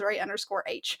was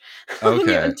Desiree_H.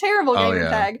 Okay. Terrible Oh, gamer yeah.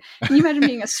 tag. Can you imagine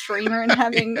being a streamer and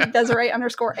having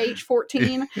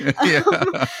Desiree_H14?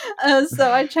 Yeah.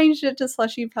 So I changed it to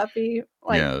Slushy Puppy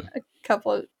like Yeah.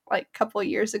 couple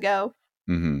years ago.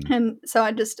 Hmm. And so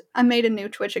I made a new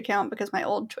Twitch account because my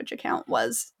old Twitch account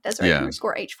was Desiree Yeah.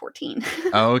 underscore H14.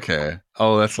 Oh, okay.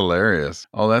 Oh, that's hilarious.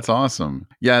 Oh, that's awesome.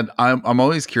 Yeah, I'm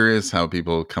always curious how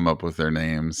people come up with their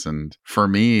names. And for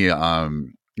me,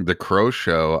 the Crow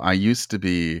Show, I used to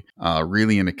be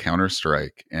really into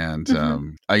Counter-Strike, and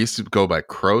hmm I used to go by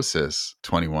Crosis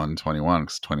 2121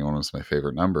 because 21 was my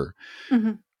favorite number.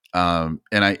 hmm And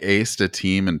I aced a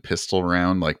team in pistol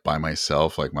round like by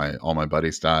myself. Like all my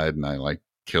buddies died, and I like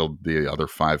killed the other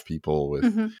 5 people with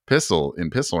Mm-hmm. pistol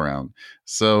round.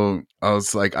 So I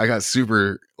was like, I got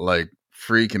super like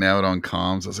freaking out on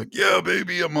comms. I was like, yeah,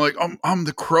 baby. I'm like, I'm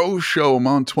the Crow Show. I'm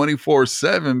on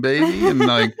 24/7, baby. And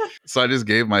like, so I just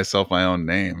gave myself my own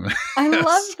name. I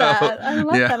love So, that. I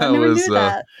love that. I it never was, knew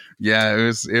that. yeah,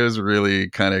 it was really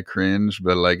kind of cringe,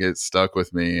 but like it stuck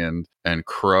with me. And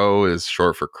Crow is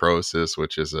short for Croesus,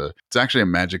 which is it's actually a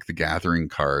Magic the Gathering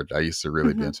card. I used to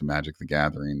really be Mm-hmm. into Magic the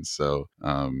Gathering. So,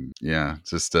 yeah,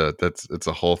 just, it's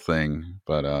a whole thing,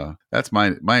 but, that's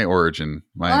my origin,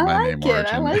 I my like name it.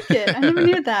 I origin. like it. I never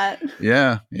knew that.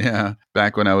 Yeah, yeah.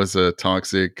 Back when I was a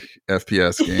toxic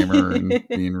FPS gamer and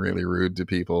being really rude to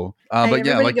people. Hey, But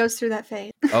yeah, everybody like, goes through that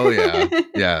phase. oh yeah,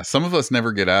 yeah. Some of us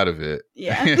never get out of it.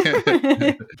 Yeah.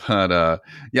 But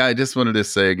yeah, I just wanted to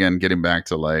say again, getting back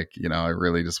to like, I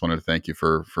really just wanted to thank you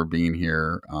for being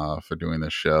here, for doing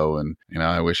this show, and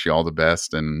I wish you all the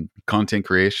best in content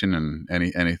creation and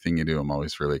anything you do. I'm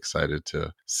always really excited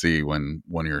to see when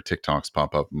one of your TikToks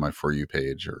pop up on my For You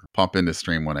page or pop into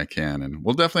stream when I can, and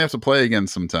we'll definitely have to play again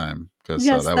sometime because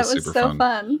Yes, that that was was super so fun.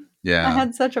 fun. I Yeah,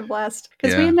 had such a blast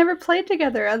because we yeah. had never played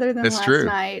together other than It's last true.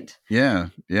 night. Yeah,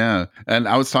 yeah. And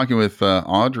I was talking with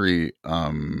Audrey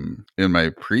in my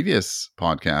previous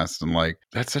podcast, and like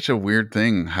that's such a weird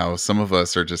thing how some of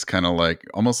us are just kind of like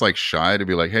almost like shy to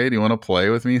be like, "Hey, do you want to play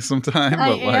with me sometime?" I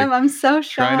But like am. I'm so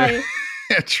trying shy.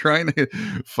 to trying to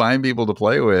find people to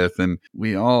play with, and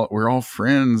we're all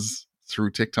friends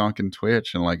through TikTok and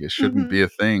Twitch, and like it shouldn't Hmm. be a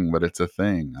thing, but it's a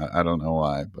thing. I don't know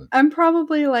why, but I'm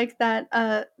probably like that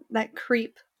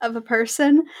creep of a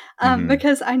person mhm.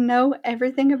 because I know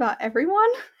everything about everyone,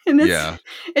 and Yeah.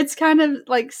 it's kind of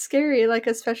like scary, like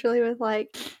especially with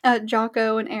like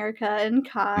Jocko and Erica and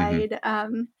Mhm.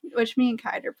 Kide, which me and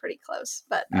Kide are pretty close,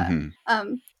 but Mhm.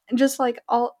 um, just like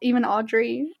all even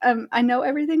Audrey, I know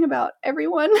everything about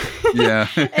everyone, Yeah.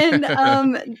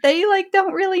 and they like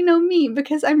don't really know me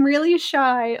because I'm really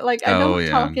shy. Like I Oh don't yeah.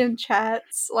 talk in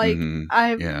chats. Like Mhm.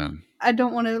 I Yeah. I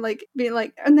don't want to like be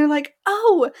like, and they're like,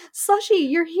 "Oh, Slushy,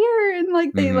 you're here," and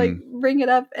like they like Mhm. bring it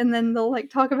up, and then they'll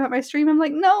like talk about my stream. I'm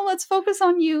like, "No, let's focus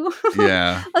on you.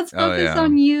 Yeah. Let's Oh focus yeah.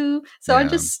 on you." So Yeah.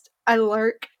 I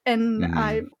lurk and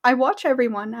Mhm. I watch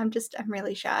everyone. I'm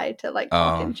really shy to like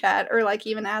talk Oh in chat or like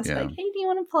even ask yeah. like, "Hey, do you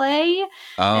want to play?"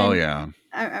 Oh And yeah.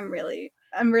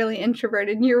 I'm really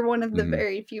introverted. You're one of the Mhm.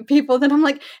 very few people that I'm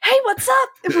like, "Hey, what's up?"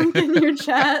 If I'm in your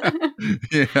chat.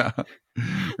 Yeah.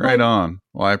 Right Like, on.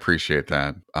 Well, I appreciate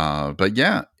that. But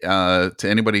yeah, to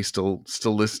anybody still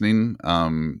listening,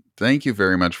 thank you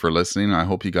very much for listening. I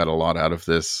hope you got a lot out of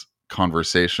this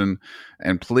conversation.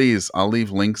 And please, I'll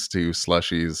leave links to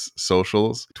Slushy's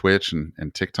socials, Twitch and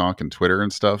TikTok and Twitter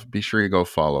and stuff. Be sure you go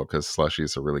follow because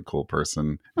Slushy's a really cool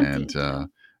person. oh, And thank you.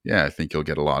 yeah, I think you'll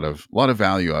get a lot of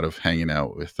value out of hanging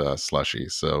out with Slushy.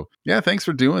 So yeah, thanks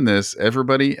for doing this.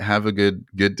 Everybody have a good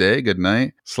day, good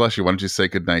night. Slushy, why don't you say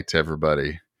good night to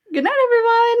everybody? Good night,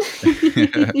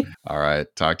 everyone. All right,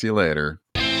 talk to you later.